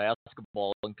of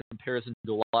basketball in comparison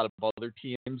to a lot of other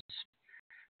teams.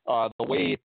 The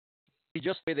way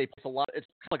they play a lot. It's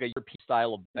kind of like a European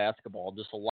style of basketball,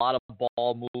 just a lot of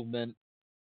ball movement.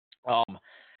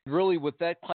 Really, with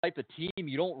that type of team,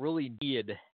 you don't really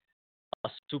need a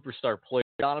superstar player.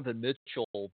 Donovan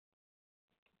Mitchell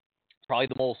probably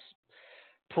the most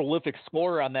prolific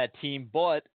scorer on that team,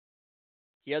 but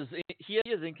he has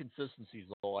inconsistencies,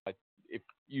 though. If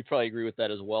you probably agree with that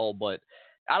as well, but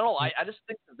I don't know. I just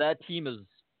think that team is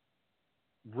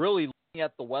really looking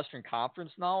at the Western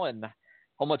Conference now and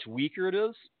how much weaker it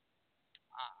is.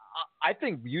 I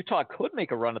think Utah could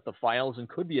make a run at the finals and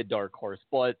could be a dark horse,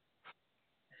 but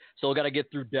still got to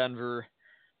get through Denver.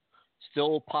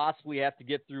 Still possibly have to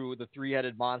get through the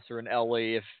three-headed monster in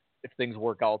LA if things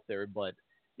work out there. But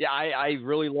yeah, I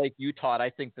really like Utah. I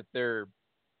think that they're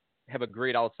have a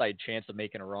great outside chance of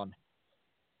making a run.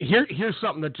 Here's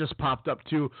something that just popped up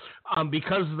too,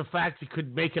 because of the fact he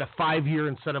could make it a 5-year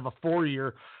instead of a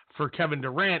 4-year for Kevin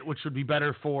Durant, which would be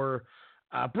better for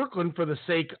Brooklyn for the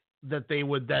sake that they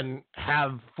would then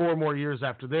have 4 more years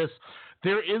after this.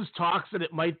 There is talks that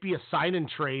it might be a sign and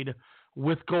trade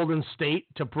with Golden State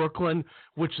to Brooklyn,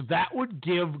 which that would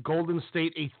give Golden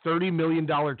State a $30 million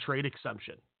trade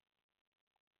exemption.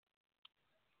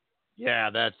 Yeah,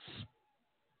 that's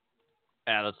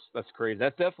crazy.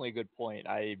 That's definitely a good point.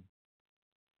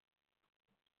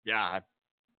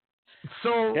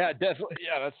 So yeah, definitely.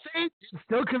 Yeah, that's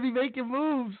still could be making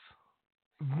moves,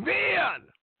 man.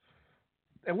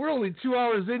 And we're only 2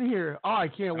 hours in here. Oh, I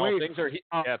can't wait.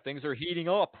 Things are heating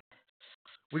up.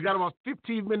 We got about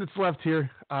 15 minutes left here.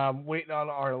 Waiting on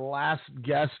our last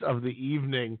guest of the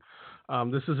evening.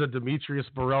 This is a Demetrius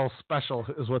Burrell special,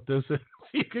 is what this is.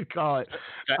 You could call it.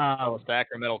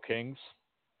 Sacramento Kings.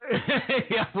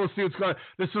 Yeah, we'll see what's going on.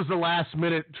 This was the last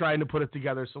minute trying to put it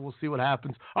together, so we'll see what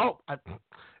happens. Oh,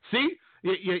 see?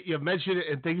 You mentioned it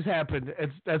and things happen.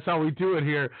 That's how we do it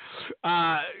here.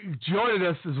 Joining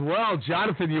us as well,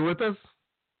 Jonathan, you with us?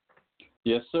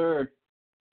 Yes, sir.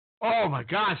 Oh, my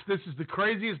gosh, this is the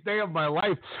craziest day of my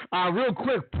life. Real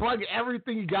quick, plug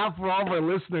everything you got for all of our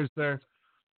listeners there.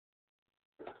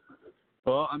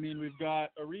 Well, I mean, we've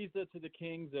got Ariza to the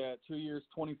Kings at 2 years,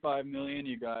 $25 million.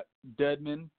 You got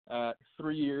Dedmon at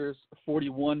 3 years,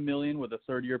 $41 million with a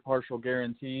third-year partial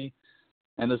guarantee.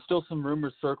 And there's still some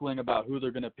rumors circling about who they're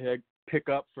going to pick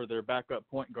up for their backup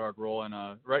point guard role.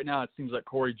 And right now it seems like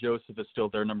Corey Joseph is still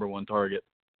their number one target.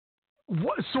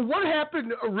 So what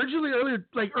happened originally earlier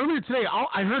today?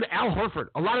 I heard Al Horford.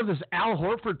 A lot of this Al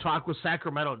Horford talk with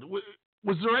Sacramento.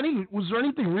 Was there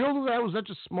anything real to that? Was that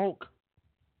just smoke?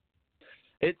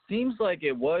 It seems like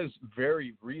it was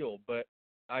very real, but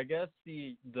I guess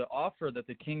the offer that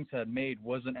the Kings had made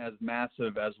wasn't as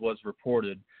massive as was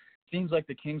reported. Seems like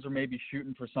the Kings are maybe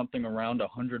shooting for something around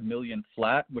 $100 million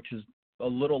flat, which is a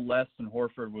little less than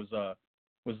Horford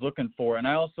was looking for. And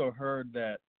I also heard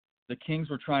that the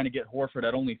Kings were trying to get Horford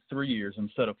at only 3 years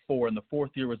instead of 4, and the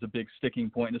 4th year was a big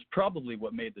sticking point, and it's probably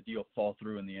what made the deal fall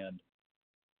through in the end.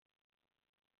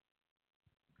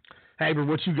 Haber,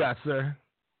 what you got, sir?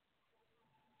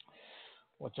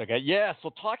 What's I got? Yeah, so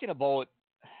talking about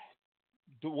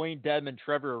Dwayne Dedmon,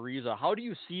 Trevor Ariza, how do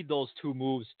you see those two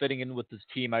moves fitting in with this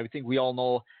team? I think we all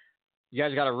know you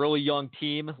guys got a really young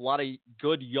team, a lot of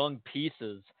good young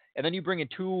pieces, and then you bring in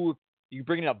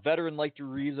a veteran like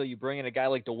Ariza, you bring in a guy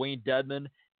like Dwayne Dedmon.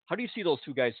 How do you see those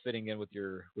two guys fitting in with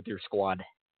your squad?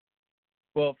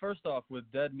 Well, first off, with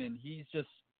Dedmon, he's just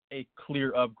a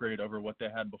clear upgrade over what they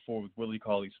had before with Willie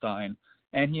Cauley-Stein.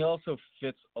 And he also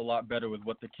fits a lot better with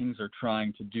what the Kings are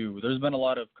trying to do. There's been a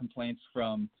lot of complaints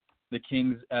from the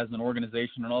Kings as an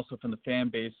organization and also from the fan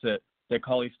base that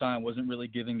Cauley-Stein wasn't really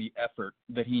giving the effort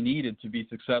that he needed to be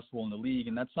successful in the league,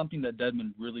 and that's something that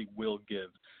Dedmon really will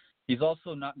give. He's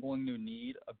also not going to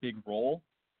need a big role,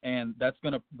 and that's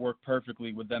going to work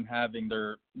perfectly with them having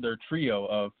their trio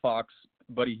of Fox,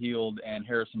 Buddy Hield, and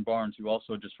Harrison Barnes, who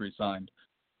also just re-signed.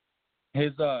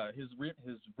 His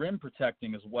rim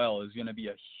protecting as well is going to be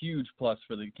a huge plus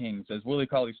for the Kings, as Willie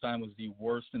Cauley-Stein was the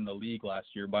worst in the league last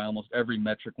year by almost every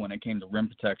metric when it came to rim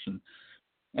protection.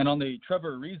 And on the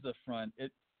Trevor Ariza front,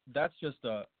 that's just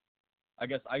I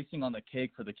guess icing on the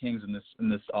cake for the Kings in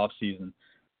this offseason.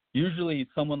 Usually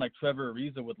someone like Trevor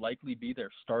Ariza would likely be their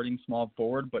starting small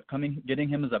forward, but getting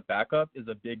him as a backup is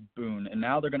a big boon. And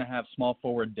now they're going to have small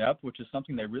forward depth, which is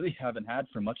something they really haven't had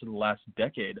for much of the last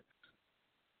decade.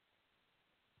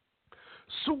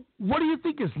 So what do you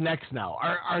think is next now?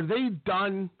 Are they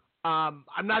done? I'm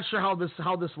not sure how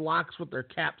this locks with their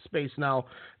cap space now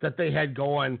that they had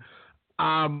going.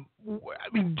 I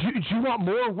mean, do you want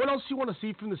more? What else do you want to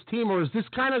see from this team? Or is this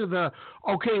kind of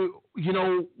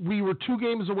we were 2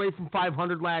 games away from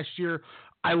 500 last year.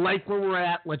 I like where we're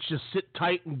at. Let's just sit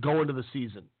tight and go into the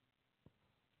season.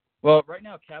 Well, right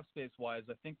now, cap space-wise,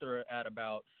 I think they're at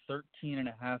about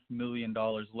 $13.5 million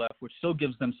left, which still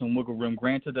gives them some wiggle room.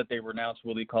 Granted that they renounced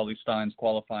Willie Cauley-Stein's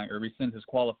rescind his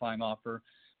qualifying offer,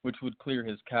 which would clear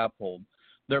his cap hold.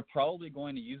 they're probably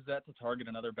going to use that to target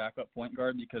another backup point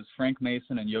guard because Frank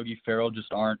Mason and Yogi Ferrell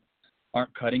just aren't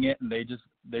cutting it, and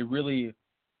they really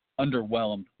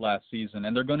underwhelmed last season,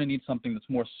 and they're going to need something that's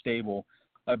more stable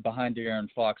behind De'Aaron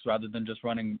Fox rather than just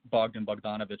running Bogdan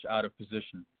Bogdanovic out of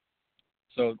position.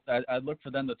 So I'd look for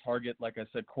them to target, like I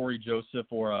said, Corey Joseph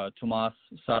or Tomas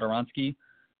Satoransky.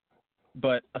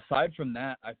 But aside from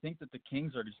that, I think that the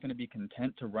Kings are just going to be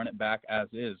content to run it back as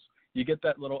is. You get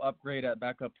that little upgrade at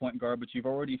backup point guard, but you've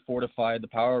already fortified the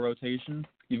power rotation.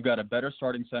 You've got a better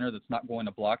starting center that's not going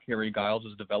to block Harry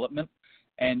Giles' development.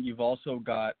 And you've also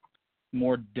got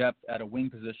more depth at a wing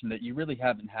position that you really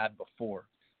haven't had before.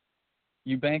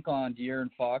 You bank on De'Aaron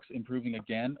Fox improving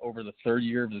again over the third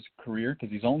year of his career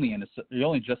because he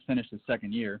only just finished his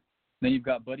second year. Then you've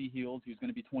got Buddy Hield, who's going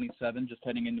to be 27, just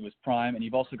heading into his prime, and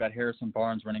you've also got Harrison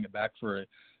Barnes running it back for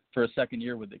a second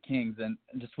year with the Kings. And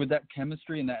just with that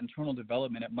chemistry and that internal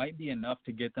development, it might be enough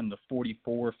to get them to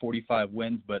 44, 45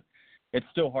 wins, but it's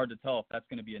still hard to tell if that's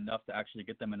going to be enough to actually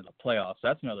get them into the playoffs.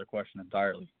 That's another question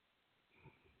entirely.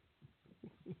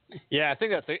 Yeah, I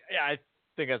think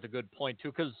that's a good point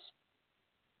too, because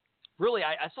really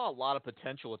I saw a lot of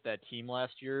potential with that team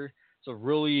last year. So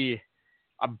really,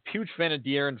 I'm a huge fan of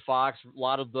De'Aaron Fox, a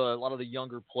lot of the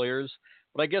younger players.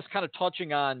 But I guess kind of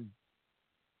touching on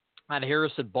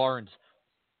Harrison Barnes,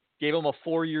 gave him a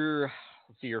 4-year,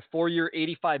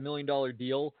 $85 million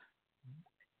deal.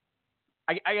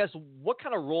 I guess what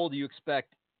kind of role do you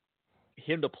expect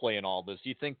him to play in all this? Do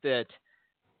you think that,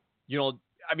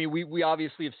 I mean, we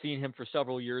obviously have seen him for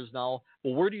several years now,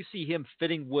 but where do you see him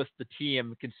fitting with the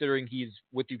team, considering he's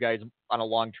with you guys on a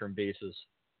long-term basis?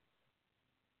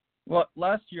 Well,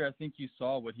 last year I think you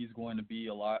saw what he's going to be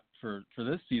a lot for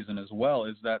this season as well,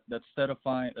 is that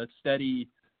steady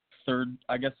third,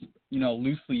 I guess,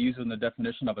 loosely using the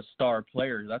definition of a star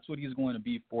player. That's what he's going to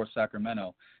be for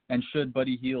Sacramento. And should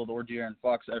Buddy Hield or De'Aaron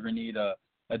Fox ever need a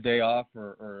day off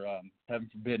or heaven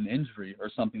forbid an injury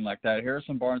or something like that,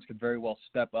 Harrison Barnes could very well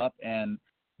step up and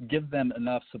give them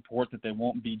enough support that they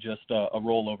won't be just a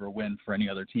rollover win for any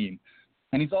other team.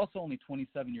 And he's also only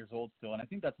 27 years old still, and I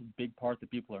think that's a big part that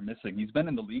people are missing. He's been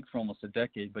in the league for almost a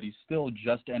decade, but he's still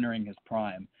just entering his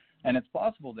prime. And it's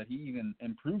possible that he even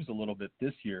improves a little bit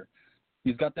this year.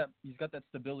 He's got that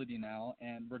stability now,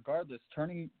 and regardless,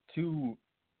 turning two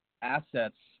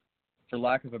assets, for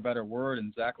lack of a better word,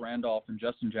 and Zach Randolph and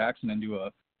Justin Jackson into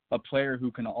a player who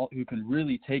can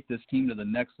really take this team to the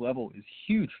next level is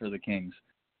huge for the Kings,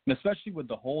 and especially with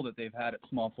the hole that they've had at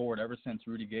small forward ever since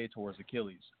Rudy Gay tore his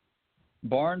Achilles.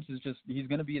 Barnes he's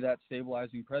going to be that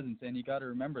stabilizing presence, and you got to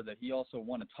remember that he also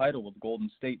won a title with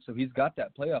Golden State, so he's got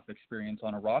that playoff experience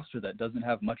on a roster that doesn't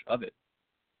have much of it.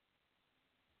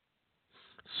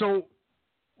 So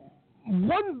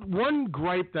one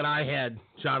gripe that I had,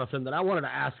 Jonathan, that I wanted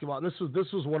to ask about, and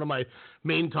this was one of my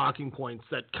main talking points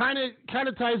that kind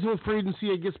of ties in with free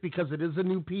agency, I guess, because it is a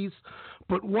new piece,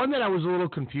 but one that I was a little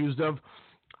confused of.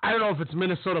 I don't know if it's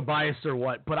Minnesota biased or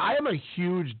what, but I am a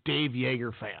huge Dave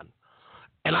Yeager fan.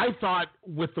 And I thought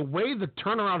with the way the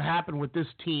turnaround happened with this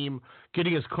team,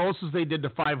 getting as close as they did to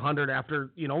 500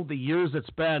 after, the years it's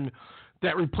been,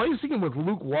 that replacing him with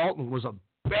Luke Walton was a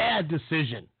bad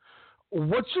decision.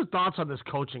 What's your thoughts on this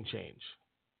coaching change?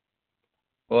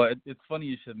 Well, it's funny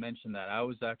you should mention that. I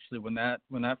was actually, when that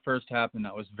first happened,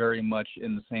 I was very much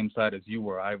in the same side as you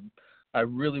were. I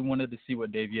really wanted to see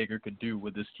what Dave Yeager could do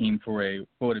with this team for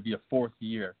what would be a fourth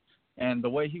year. And the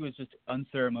way he was just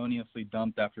unceremoniously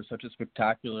dumped after such a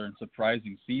spectacular and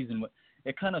surprising season,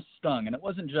 it kind of stung. And it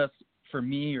wasn't just for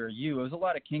me or you. It was a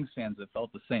lot of Kings fans that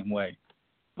felt the same way.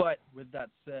 But with that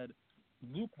said,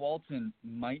 Luke Walton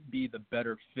might be the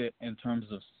better fit in terms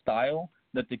of style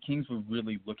that the Kings were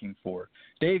really looking for.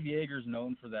 Dave Yeager's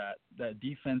known for that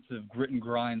defensive grit and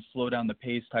grind, slow down the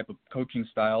pace type of coaching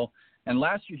style. And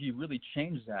last year he really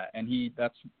changed that. And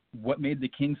that's what made the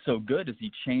Kings so good, is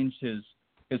he changed his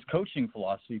coaching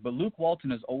philosophy. But Luke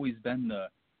Walton has always been the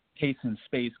pace and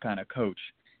space kind of coach.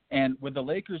 And with the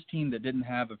Lakers team that didn't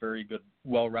have a very good,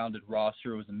 well-rounded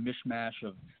roster, it was a mishmash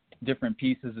of different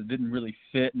pieces that didn't really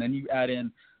fit. And then you add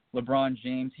in LeBron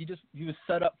James, he was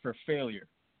set up for failure.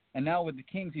 And now with the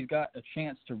Kings, he's got a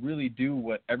chance to really do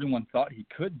what everyone thought he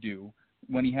could do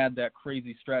when he had that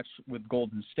crazy stretch with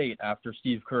Golden State after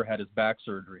Steve Kerr had his back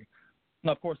surgery.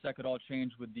 Now, of course, that could all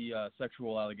change with the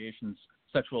sexual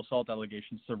assault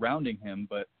allegations surrounding him.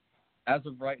 But as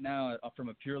of right now, from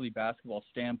a purely basketball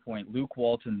standpoint, Luke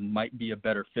Walton might be a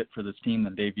better fit for this team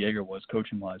than Dave Yeager was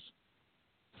coaching-wise.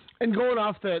 And going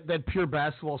off that pure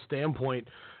basketball standpoint,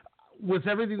 with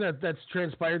everything that's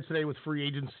transpired today with free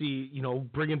agency,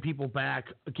 bringing people back,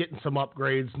 getting some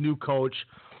upgrades, new coach,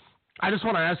 I just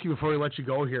want to ask you before we let you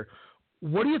go here,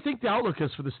 what do you think the outlook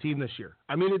is for this team this year?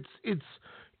 I mean,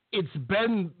 it's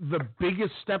been the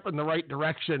biggest step in the right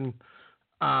direction,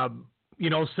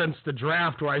 since the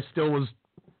draft, where I still was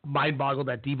mind-boggled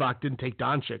that Divac didn't take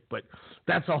Doncic, but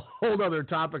that's a whole other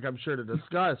topic I'm sure to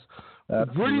discuss.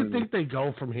 Absolutely. Where do you think they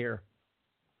go from here?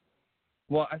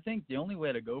 Well, I think the only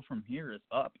way to go from here is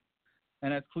up.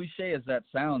 And as cliche as that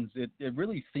sounds, it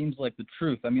really seems like the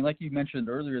truth. I mean, like you mentioned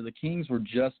earlier, the Kings were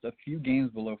just a few games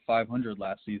below 500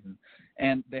 last season.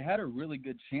 And they had a really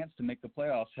good chance to make the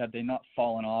playoffs had they not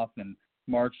fallen off in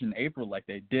March and April like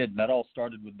they did. And that all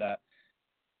started with that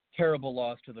terrible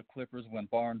loss to the Clippers when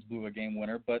Barnes blew a game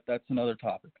winner, but that's another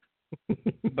topic.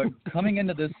 But coming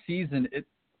into this season,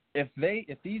 if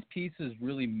these pieces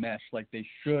really mesh like they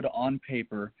should on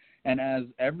paper, and as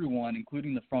everyone,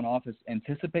 including the front office,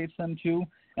 anticipates them to,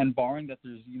 and barring that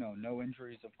there's no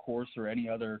injuries, of course, or any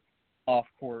other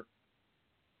off-court,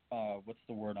 what's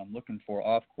the word I'm looking for,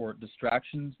 off-court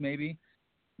distractions maybe,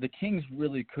 the Kings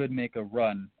really could make a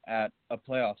run at a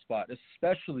playoff spot,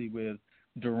 especially with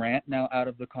Durant now out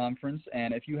of the conference,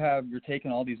 and if you're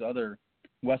taking all these other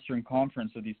Western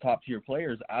Conference or these top-tier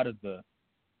players out of the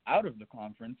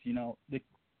conference, the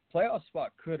playoff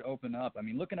spot could open up. I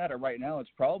mean, looking at it right now, it's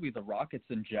probably the Rockets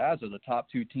and Jazz are the top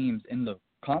two teams in the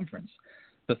conference.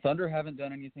 The Thunder haven't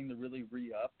done anything to really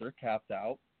re-up. They're capped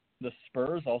out. The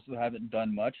Spurs also haven't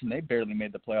done much, and they barely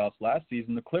made the playoffs last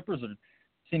season. The Clippers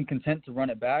seem content to run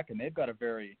it back, and they've got a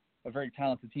very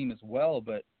talented team as well.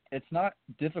 But it's not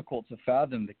difficult to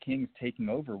fathom the Kings taking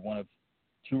over one of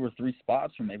 2 or 3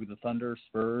 spots from maybe the Thunder,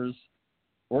 Spurs,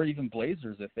 or even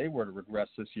Blazers if they were to regress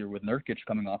this year with Nurkic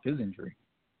coming off his injury.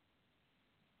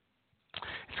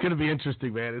 It's going to be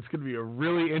interesting, man. It's going to be a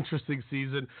really interesting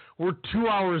season. We're 2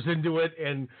 hours into it,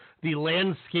 and the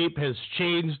landscape has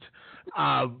changed.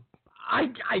 I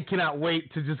cannot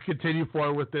wait to just continue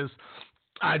forward with this.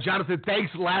 Jonathan,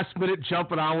 thanks last minute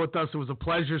jumping on with us. It was a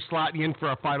pleasure slotting you in for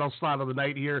our final slot of the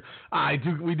night here.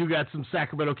 We do got some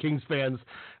Sacramento Kings fans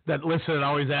that listen and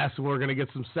always ask when we're going to get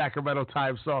some Sacramento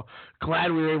time. So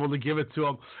glad we were able to give it to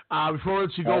them. Before I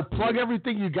let you go, plug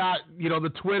everything you got,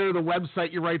 the Twitter, the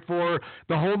website you write for,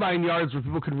 the whole 9 yards where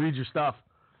people can read your stuff.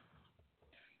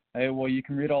 Hey, well, you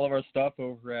can read all of our stuff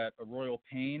over at A Royal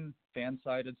Pain,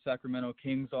 fan-sided Sacramento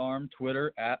Kings arm,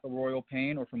 Twitter, at A Royal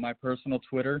Pain, or from my personal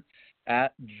Twitter,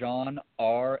 at John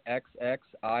RXXIII.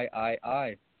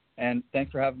 And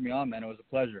thanks for having me on, man. It was a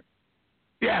pleasure.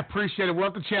 Yeah, appreciate it.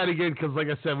 We'll have to chat again because, like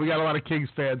I said, we got a lot of Kings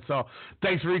fans. So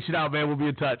thanks for reaching out, man. We'll be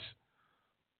in touch.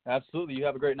 Absolutely. You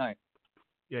have a great night.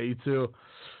 Yeah, you too.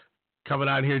 Coming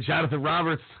on here, Jonathan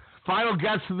Roberts, final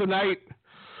guest of the night.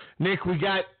 Nick, we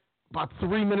got about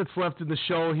 3 minutes left in the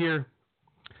show here.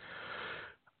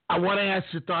 I want to ask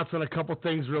your thoughts on a couple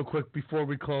things real quick before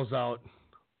we close out.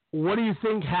 What do you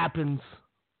think happens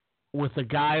with a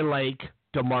guy like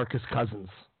DeMarcus Cousins?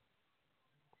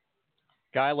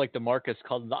 Guy like DeMarcus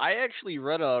Cousins. I actually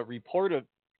read a report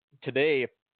today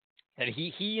that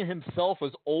he himself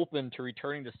was open to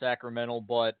returning to Sacramento,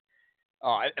 but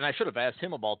and I should have asked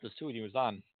him about this too when he was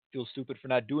on. Feel stupid for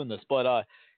not doing this, but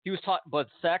he was but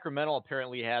Sacramento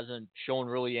apparently hasn't shown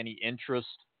really any interest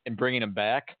in bringing him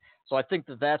back. So I think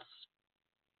that's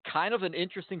kind of an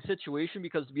interesting situation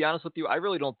because, to be honest with you, I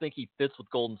really don't think he fits with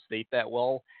Golden State that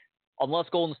well, unless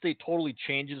Golden State totally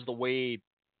changes the way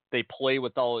they play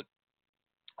without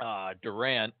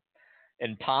Durant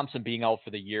and Thompson being out for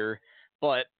the year.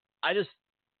 But I don't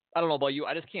know about you.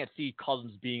 I just can't see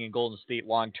Cousins being in Golden State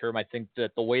long term. I think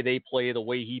that the way they play, the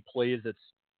way he plays, it's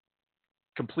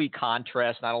complete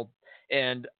contrast.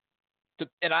 And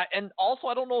also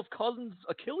I don't know if Cousins'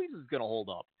 Achilles is going to hold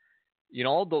up.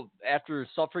 After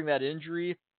suffering that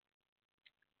injury,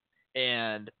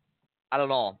 and I don't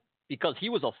know, because he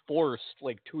was a force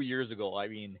like 2 years ago. I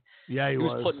mean, yeah, he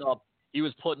was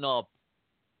putting up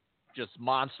just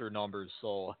monster numbers.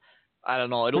 So I don't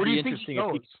know. It'll be interesting.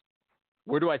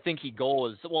 Where do I think he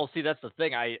goes? Well, see, that's the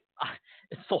thing.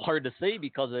 It's so hard to say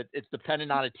because it's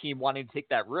dependent on a team wanting to take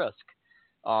that risk.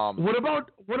 What about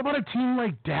a team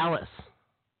like Dallas?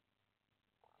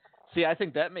 See, I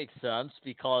think that makes sense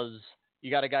because you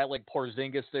got a guy like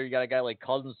Porzingis there, you got a guy like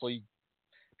Cousins, so you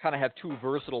kind of have two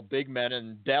versatile big men,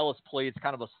 and Dallas plays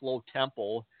kind of a slow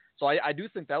tempo. So I do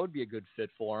think that would be a good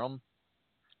fit for him.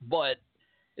 But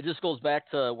it just goes back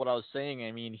to what I was saying.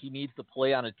 I mean, he needs to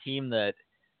play on a team that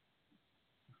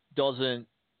doesn't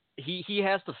 – he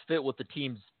has to fit with the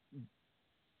team's,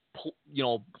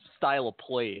 style of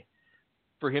play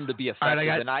for him to be effective.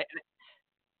 All right,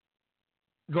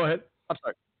 Go ahead. I'm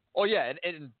sorry. Oh, yeah,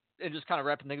 and just kind of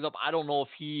wrapping things up, I don't know if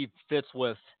he fits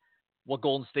with what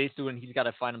Golden State's doing. He's got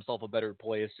to find himself a better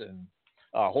place, and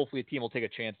hopefully a team will take a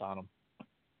chance on him.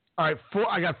 All right,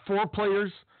 I got 4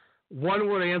 players. One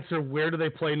word answer, where do they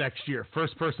play next year?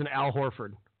 First person, Al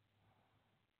Horford.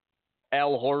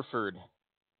 Al Horford.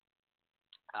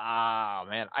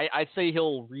 Man. I'd say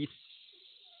he'll re-sign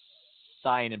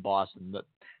in Boston. But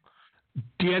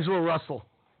D'Angelo Russell.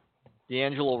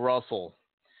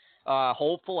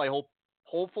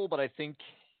 Hopeful, but I think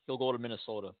he'll go to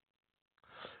Minnesota.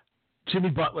 Jimmy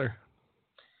Butler.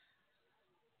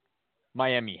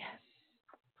 Miami.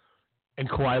 And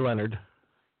Kawhi Leonard.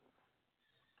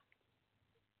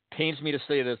 Pains me to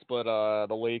say this, but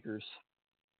the Lakers.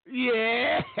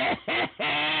 Yeah.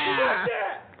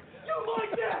 You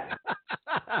like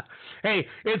that? Hey,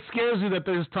 it scares me that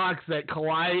there's talks that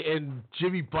Kawhi and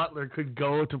Jimmy Butler could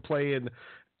go to play in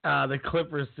the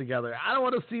Clippers together. I don't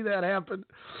want to see that happen.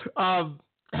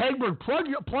 Hagberg,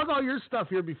 plug all your stuff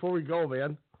here before we go,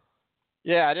 man.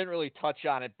 Yeah, I didn't really touch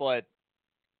on it, but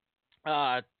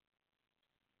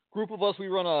group of us, we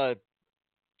run a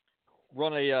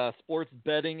sports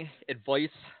betting advice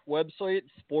website,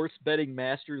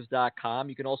 sportsbettingmasters.com.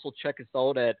 You can also check us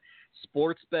out at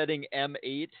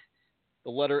sportsbettingm8, the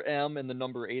letter M and the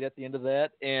number 8 at the end of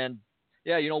that. And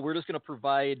yeah, we're just going to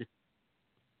provide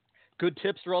good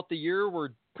tips throughout the year. We're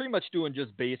pretty much doing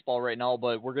just baseball right now,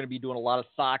 but we're going to be doing a lot of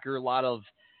soccer, a lot of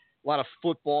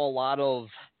football, a lot of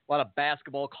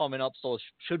basketball coming up. So it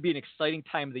should be an exciting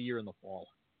time of the year in the fall.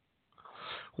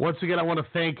 Once again, I want to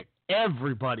thank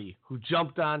everybody who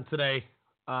jumped on today.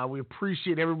 We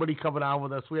appreciate everybody coming on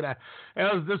with us.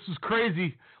 This was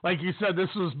crazy. Like you said,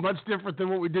 this was much different than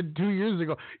what we did 2 years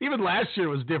ago. Even last year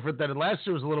was different. Last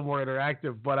year was a little more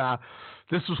interactive, but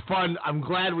this was fun. I'm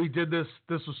glad we did this.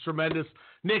 This was tremendous.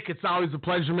 Nick, it's always a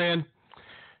pleasure, man.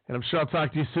 And I'm sure I'll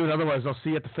talk to you soon. Otherwise, I'll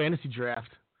see you at the fantasy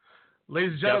draft.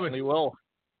 Ladies and gentlemen, definitely will.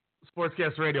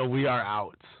 Sportscast Radio, we are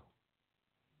out.